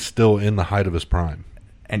 And he's still in the height of his prime.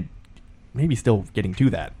 And maybe still getting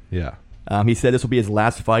to that. Yeah. He said this will be his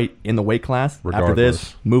last fight in the weight class. Regardless. After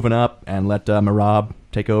this, moving up and let Merab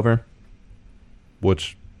take over.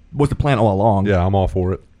 Which was the plan all along. Yeah, I'm all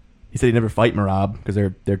for it. He said he'd never fight Merab because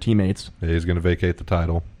they're teammates. Yeah, he's going to vacate the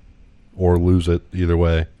title or lose it either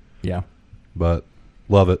way. Yeah. But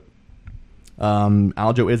love it.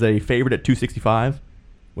 Aljo is a favorite at 265,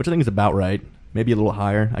 which I think is about right. Maybe a little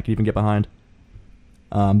higher. I could even get behind.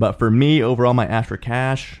 But for me, overall, my Astra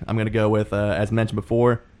cash, I'm going to go with, as mentioned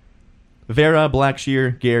before, Vera,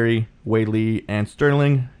 Blackshear, Gary, Wade Lee, and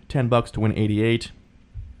Sterling. $10 to win 88.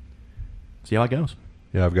 See how it goes.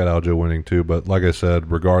 Yeah, I've got Aljo winning too, but like I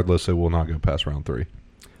said, regardless, it will not go past round 3.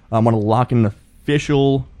 I want to lock in an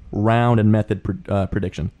official round and method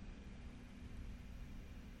prediction.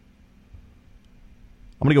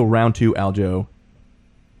 I'm going to go round 2, Aljo,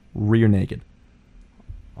 rear naked.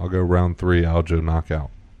 I'll go round 3, Aljo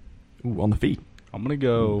knockout. Ooh, on the feet. I'm going to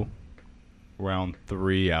go round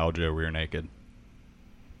 3, Aljo rear naked.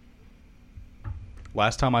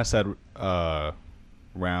 Last time I said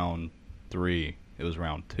round 3, it was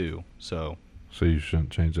round 2. So you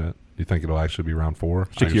shouldn't change that? You think it'll actually be round 4?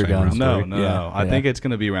 Stick to your guns. No. I think it's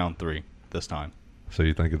going to be round 3 this time. So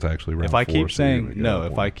you think it's actually round 4? If I keep saying no,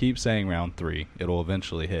 if I keep saying round 3, it'll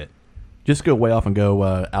eventually hit. Just go way off and go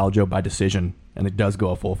Aljo by decision, and it does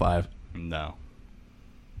go a full 5. No.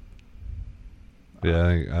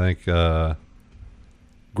 Yeah, I think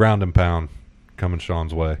ground and pound coming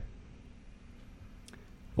Sean's way.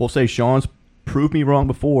 We'll say Sean's proved me wrong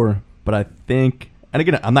before, but I think, and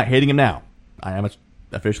again, I'm not hating him now. I am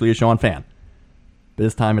officially a Sean fan. But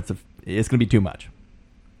this time it's going to be too much.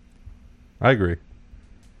 I agree.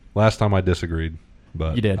 Last time I disagreed,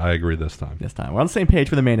 but you did. I agree this time. This time. We're on the same page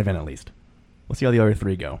for the main event at least. We'll see how the other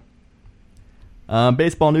 3 go.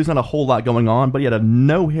 Baseball news, not a whole lot going on, but he had a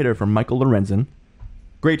no-hitter from Michael Lorenzen.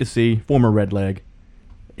 great to see. Former Red Leg.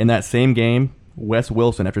 In that same game, Wes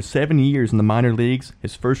Wilson, after 7 years in the minor leagues,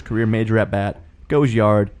 his first career major at bat, goes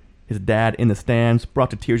yard. His dad in the stands,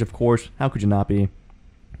 brought to tears, of course. How could you not be?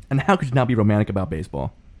 And how could you not be romantic about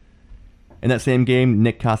baseball? In that same game,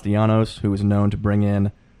 Nick Castellanos, who is known to bring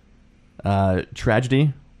in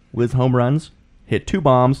tragedy with his home runs, hit 2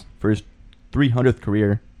 bombs for his 300th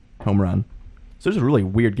career home run. So this is a really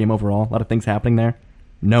weird game overall. A lot of things happening there.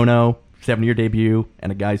 No, 7-year debut,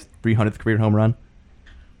 and a guy's 300th career home run.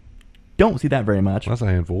 Don't see that very much. That's a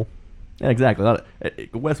handful. Yeah, exactly.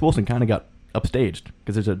 Wes Wilson kind of got upstaged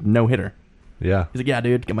because there's a no-hitter. Yeah. He's like, yeah,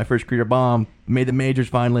 dude, got my first career bomb, made the majors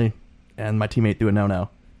finally, and my teammate threw a no-no.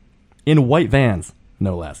 In white vans,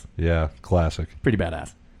 no less. Yeah, classic. Pretty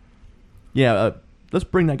badass. Yeah, let's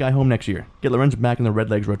bring that guy home next year. Get Lorenzo back in the Red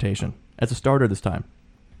Legs rotation as a starter this time.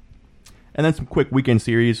 And then some quick weekend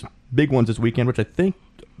series. Big ones this weekend, which I think,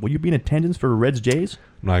 will you be in attendance for Reds Jays?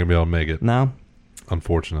 I'm not going to be able to make it. No?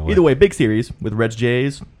 Unfortunately. Either way, big series with Reds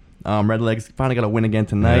Jays. Red Legs finally got a win again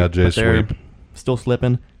tonight. Yeah, Jays but they're sweep. still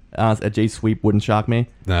slipping. A Jays sweep wouldn't shock me.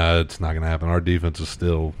 Nah, it's not going to happen. Our defense is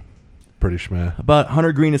still pretty schmeh. But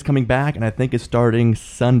Hunter Green is coming back, and I think is starting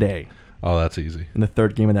Sunday Oh, that's easy. in the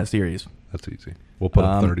third game of that series. That's easy. We'll put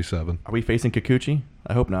up 37. Are we facing Kikuchi?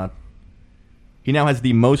 I hope not. He now has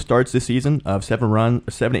the most starts this season of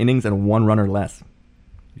 7 innings and 1 run or less.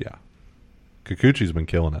 Yeah. Kikuchi's been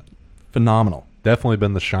killing it. Phenomenal. Definitely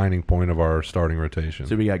been the shining point of our starting rotation.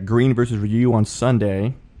 So we got Green versus Ryu on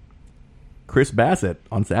Sunday. Chris Bassett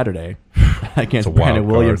on Saturday against wild Brandon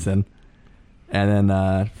card. Williamson. And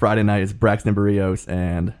then Friday night is Braxton Berrios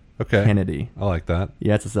and Kennedy. I like that.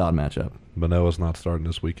 Yeah, it's a solid matchup. Manoa's not starting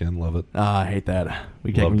this weekend. Love it. I hate that.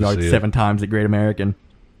 We take Love him to yards see it. 7 times at Great American.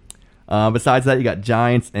 Besides that, you got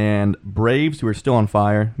Giants and Braves, who are still on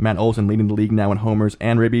fire. Matt Olson leading the league now in homers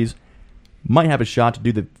and ribbies. Might have a shot to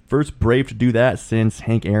do the first Brave to do that since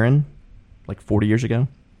Hank Aaron, like 40 years ago.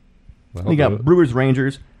 That'll You do got it. Brewers,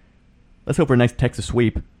 Rangers. Let's hope for a nice Texas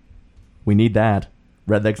sweep. We need that.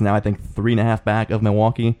 Red Legs now, I think, 3.5 back of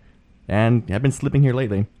Milwaukee, and have been slipping here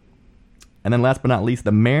lately. And then last but not least,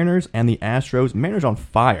 the Mariners and the Astros. Mariners on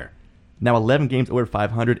fire. Now 11 games over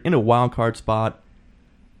 500 in a wild card spot.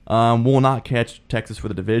 Will not catch Texas for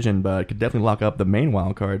the division, but could definitely lock up the main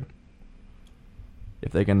wild card.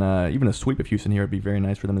 If they can, even a sweep of Houston here would be very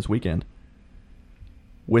nice for them this weekend.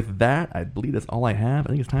 With that, I believe that's all I have. I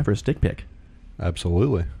think it's time for a stick pick.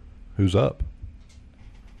 Absolutely. Who's up?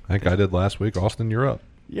 I think I did last week. Austin, you're up.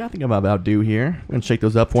 Yeah, I think I'm about due here. Go and shake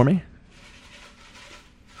those up for me.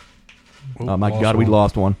 Oh, my God, we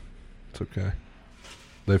lost one. It's okay.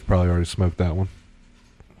 They've probably already smoked that one.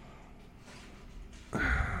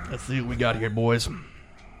 Let's see what we got here, boys.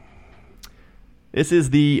 This is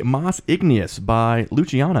the Mas Igneous by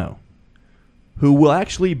Luciano, who will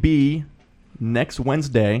actually be next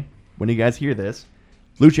Wednesday, when you guys hear this.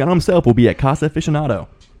 Luciano himself will be at Casa Aficionado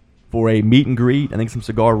for a meet and greet. I think some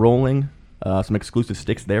cigar rolling, some exclusive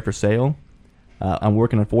sticks there for sale. I'm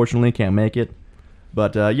working, unfortunately, can't make it.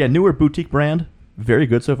 But, yeah, newer boutique brand. Very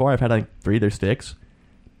good so far. I've had, 3 of their sticks.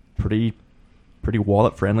 Pretty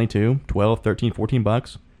wallet-friendly, too. 12, 13, 14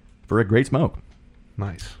 bucks for a great smoke.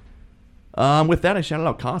 Nice. With that, I shouted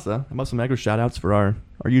out Casa. How about some extra shout-outs for our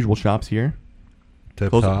usual shops here?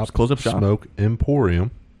 Tip Close Top up shop. Smoke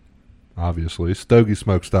Emporium, obviously. Stogie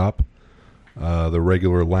Smoke Stop. The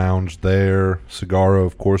regular lounge there. Cigarro,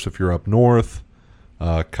 of course, if you're up north.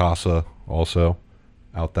 Casa also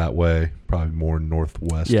out that way. Probably more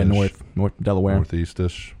northwest. Yeah, north Delaware.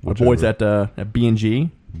 Northeast-ish. Our boys at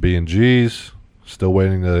B&G. B&G's. Still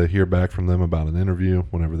waiting to hear back from them about an interview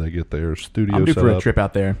whenever they get their studio I'm due set for up. a trip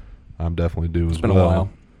out there. I'm definitely due as It's been well.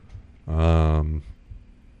 a while.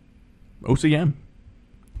 OCM.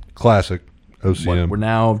 Classic OCM. We're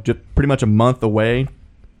now just pretty much a month away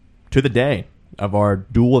to the day of our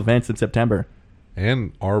dual events in September.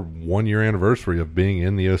 And our 1-year anniversary of being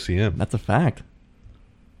in the OCM. That's a fact.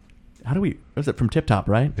 Was it from Tip Top,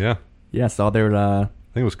 right? Yeah. Yeah, I saw their, I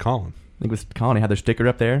think it was Colin. I think it was Colony had their sticker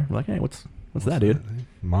up there. We're like, hey, what's that, dude?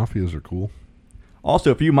 Mafias are cool.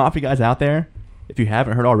 Also, for you Mafia guys out there, if you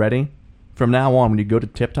haven't heard already, from now on, when you go to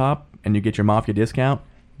Tip Top and you get your Mafia discount,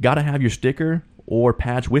 got to have your sticker or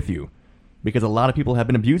patch with you, because a lot of people have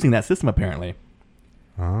been abusing that system, apparently.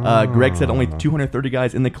 Greg said only 230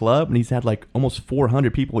 guys in the club, and he's had almost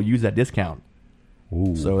 400 people use that discount.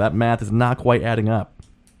 Ooh. So that math is not quite adding up.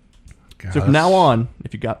 God, So from now on,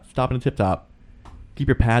 if you got stopping at Tip Top, keep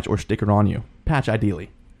your patch or sticker on you. Patch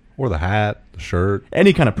ideally. Or the hat, the shirt.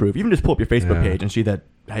 Any kind of proof. Even just pull up your Facebook Yeah. page and see that,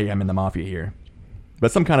 hey, I'm in the Mafia here.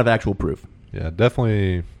 But some kind of actual proof. Yeah,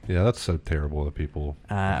 definitely. Yeah, that's so terrible that people.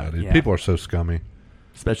 Yeah. People are so scummy.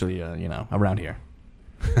 especially around here.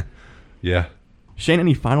 Yeah. Shane,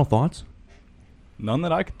 any final thoughts? None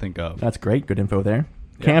that I can think of. That's great. Good info there.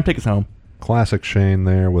 Yeah. Cam, take us home. Classic Shane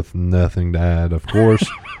there with nothing to add, of course.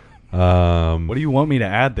 What do you want me to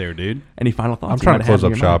add there, dude? Any final thoughts? I'm you trying might to close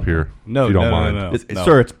have in up your shop mind? here. No, if you don't no, mind. no. It's-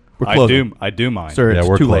 Sir, we're closing. I do mind. Sir, it's Yeah,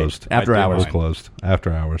 we're too closed. late. After I do hours. We're closed.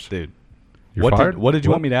 After hours. Dude. You're fired? What did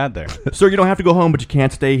you want me to add there? Sir, you don't have to go home, but you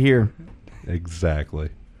can't stay here. Exactly.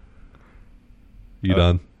 You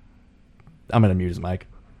done? I'm going to mute his mic.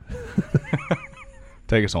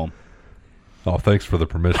 Take us home. Oh, thanks for the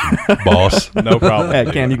permission, boss. No problem.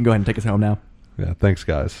 Hey, Cam, you can go ahead and take us home now. Yeah, thanks,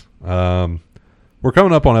 guys. We're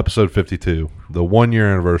coming up on episode 52, the 1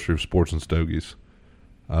 year anniversary of Sports and Stogies.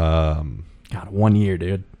 God, 1 year,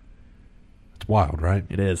 dude. It's wild, right?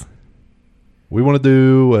 It is. We want to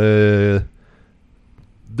do,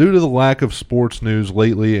 due to the lack of sports news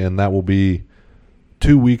lately, and that will be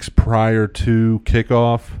 2 weeks prior to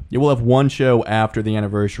kickoff. Yeah, we'll have one show after the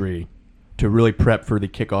anniversary to really prep for the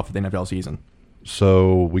kickoff of the NFL season.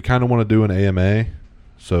 So we kind of want to do an AMA,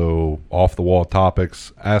 so off the wall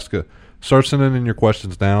topics. Start sending in your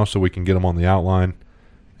questions now so we can get them on the outline,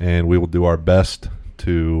 and we will do our best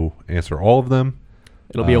to answer all of them.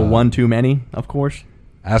 It'll be a one too many, of course.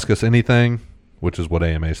 Ask us anything, which is what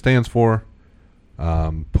AMA stands for.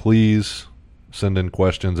 Please send in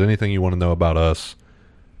questions, anything you want to know about us.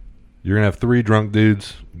 You're going to have 3 drunk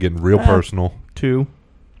dudes getting real personal. 2.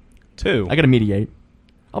 2. I got to mediate.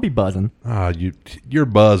 I'll be buzzing. Your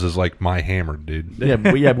buzz is like my hammer, dude.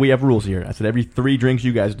 Yeah, we have rules here. I said every 3 drinks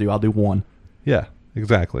you guys do, I'll do 1. Yeah,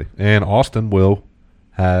 exactly. And Austin will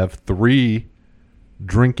have 3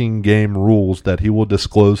 drinking game rules that he will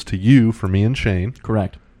disclose to you for me and Shane,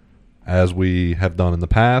 Correct. as we have done in the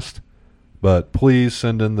past. But please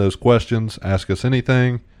send in those questions. Ask us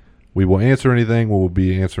anything. We will answer anything. We will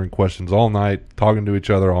be answering questions all night, talking to each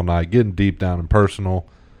other all night, getting deep down and personal.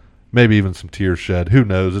 Maybe even some tears shed. Who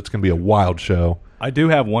knows? It's going to be a wild show. I do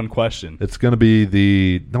have one question. It's going to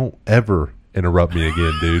be don't ever interrupt me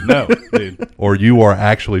again, dude. No, dude. Or you are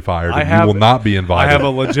actually fired and you will not be invited I have a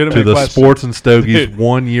legitimate to the question. Sports and Stogies Dude.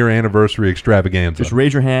 1 year anniversary extravaganza. Just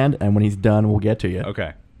raise your hand, and when he's done, we'll get to you.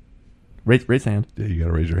 Okay. Raise his hand. Yeah, you got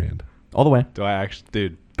to raise your hand. All the way. Do I actually,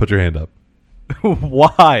 dude? Put your hand up.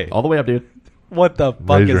 Why? All the way up, dude. What the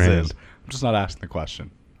fuck Raise is your this? hand. I'm just not asking the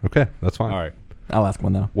question. Okay, that's fine. All right. I'll ask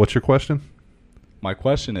one, though. What's your question? My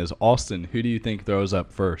question is, Austin, who do you think throws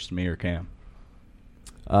up first, me or Cam?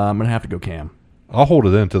 I'm going to have to go Cam. I'll hold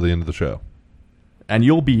it in till the end of the show. And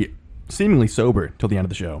you'll be seemingly sober till the end of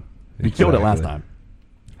the show. We killed it last Exactly.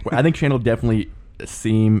 time. I think Shane will definitely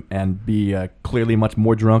seem and be clearly much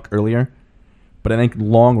more drunk earlier. But I think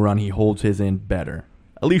long run, he holds his in better.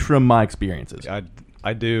 At least from my experiences.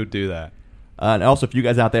 I do that. And also, if you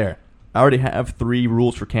guys out there, I already have 3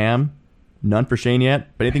 rules for Cam. None for Shane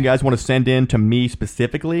yet. But anything you guys want to send in to me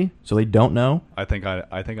specifically so they don't know, I think I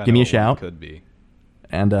Give know me a what shout. one could be.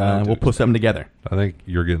 and I we'll do put something together. I think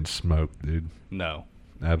you're getting smoked, dude. No.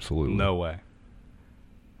 Absolutely. No way.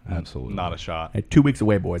 Absolutely. Not a shot. Hey, 2 weeks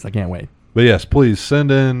away, boys. I can't wait. But yes, please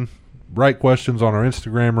send in, write questions on our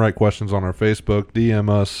Instagram, write questions on our Facebook, DM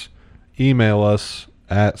us, email us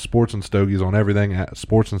at Sports and Stogies on everything, at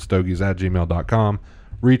sportsandstogies@gmail.com.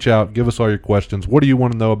 Reach out, give us all your questions. What do you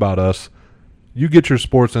want to know about us? You get your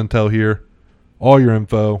sports intel here, all your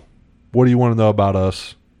info. What do you want to know about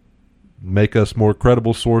us? Make us more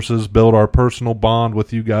credible sources, build our personal bond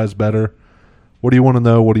with you guys better. What do you want to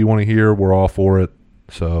know? What do you want to hear? We're all for it.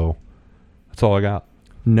 So that's all I got.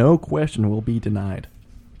 No question will be denied.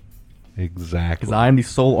 Exactly. Because I'm the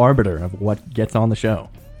sole arbiter of what gets on the show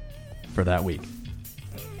for that week.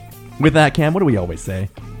 With that, Cam, what do we always say?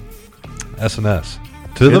 SNS.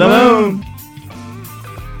 To To the moon.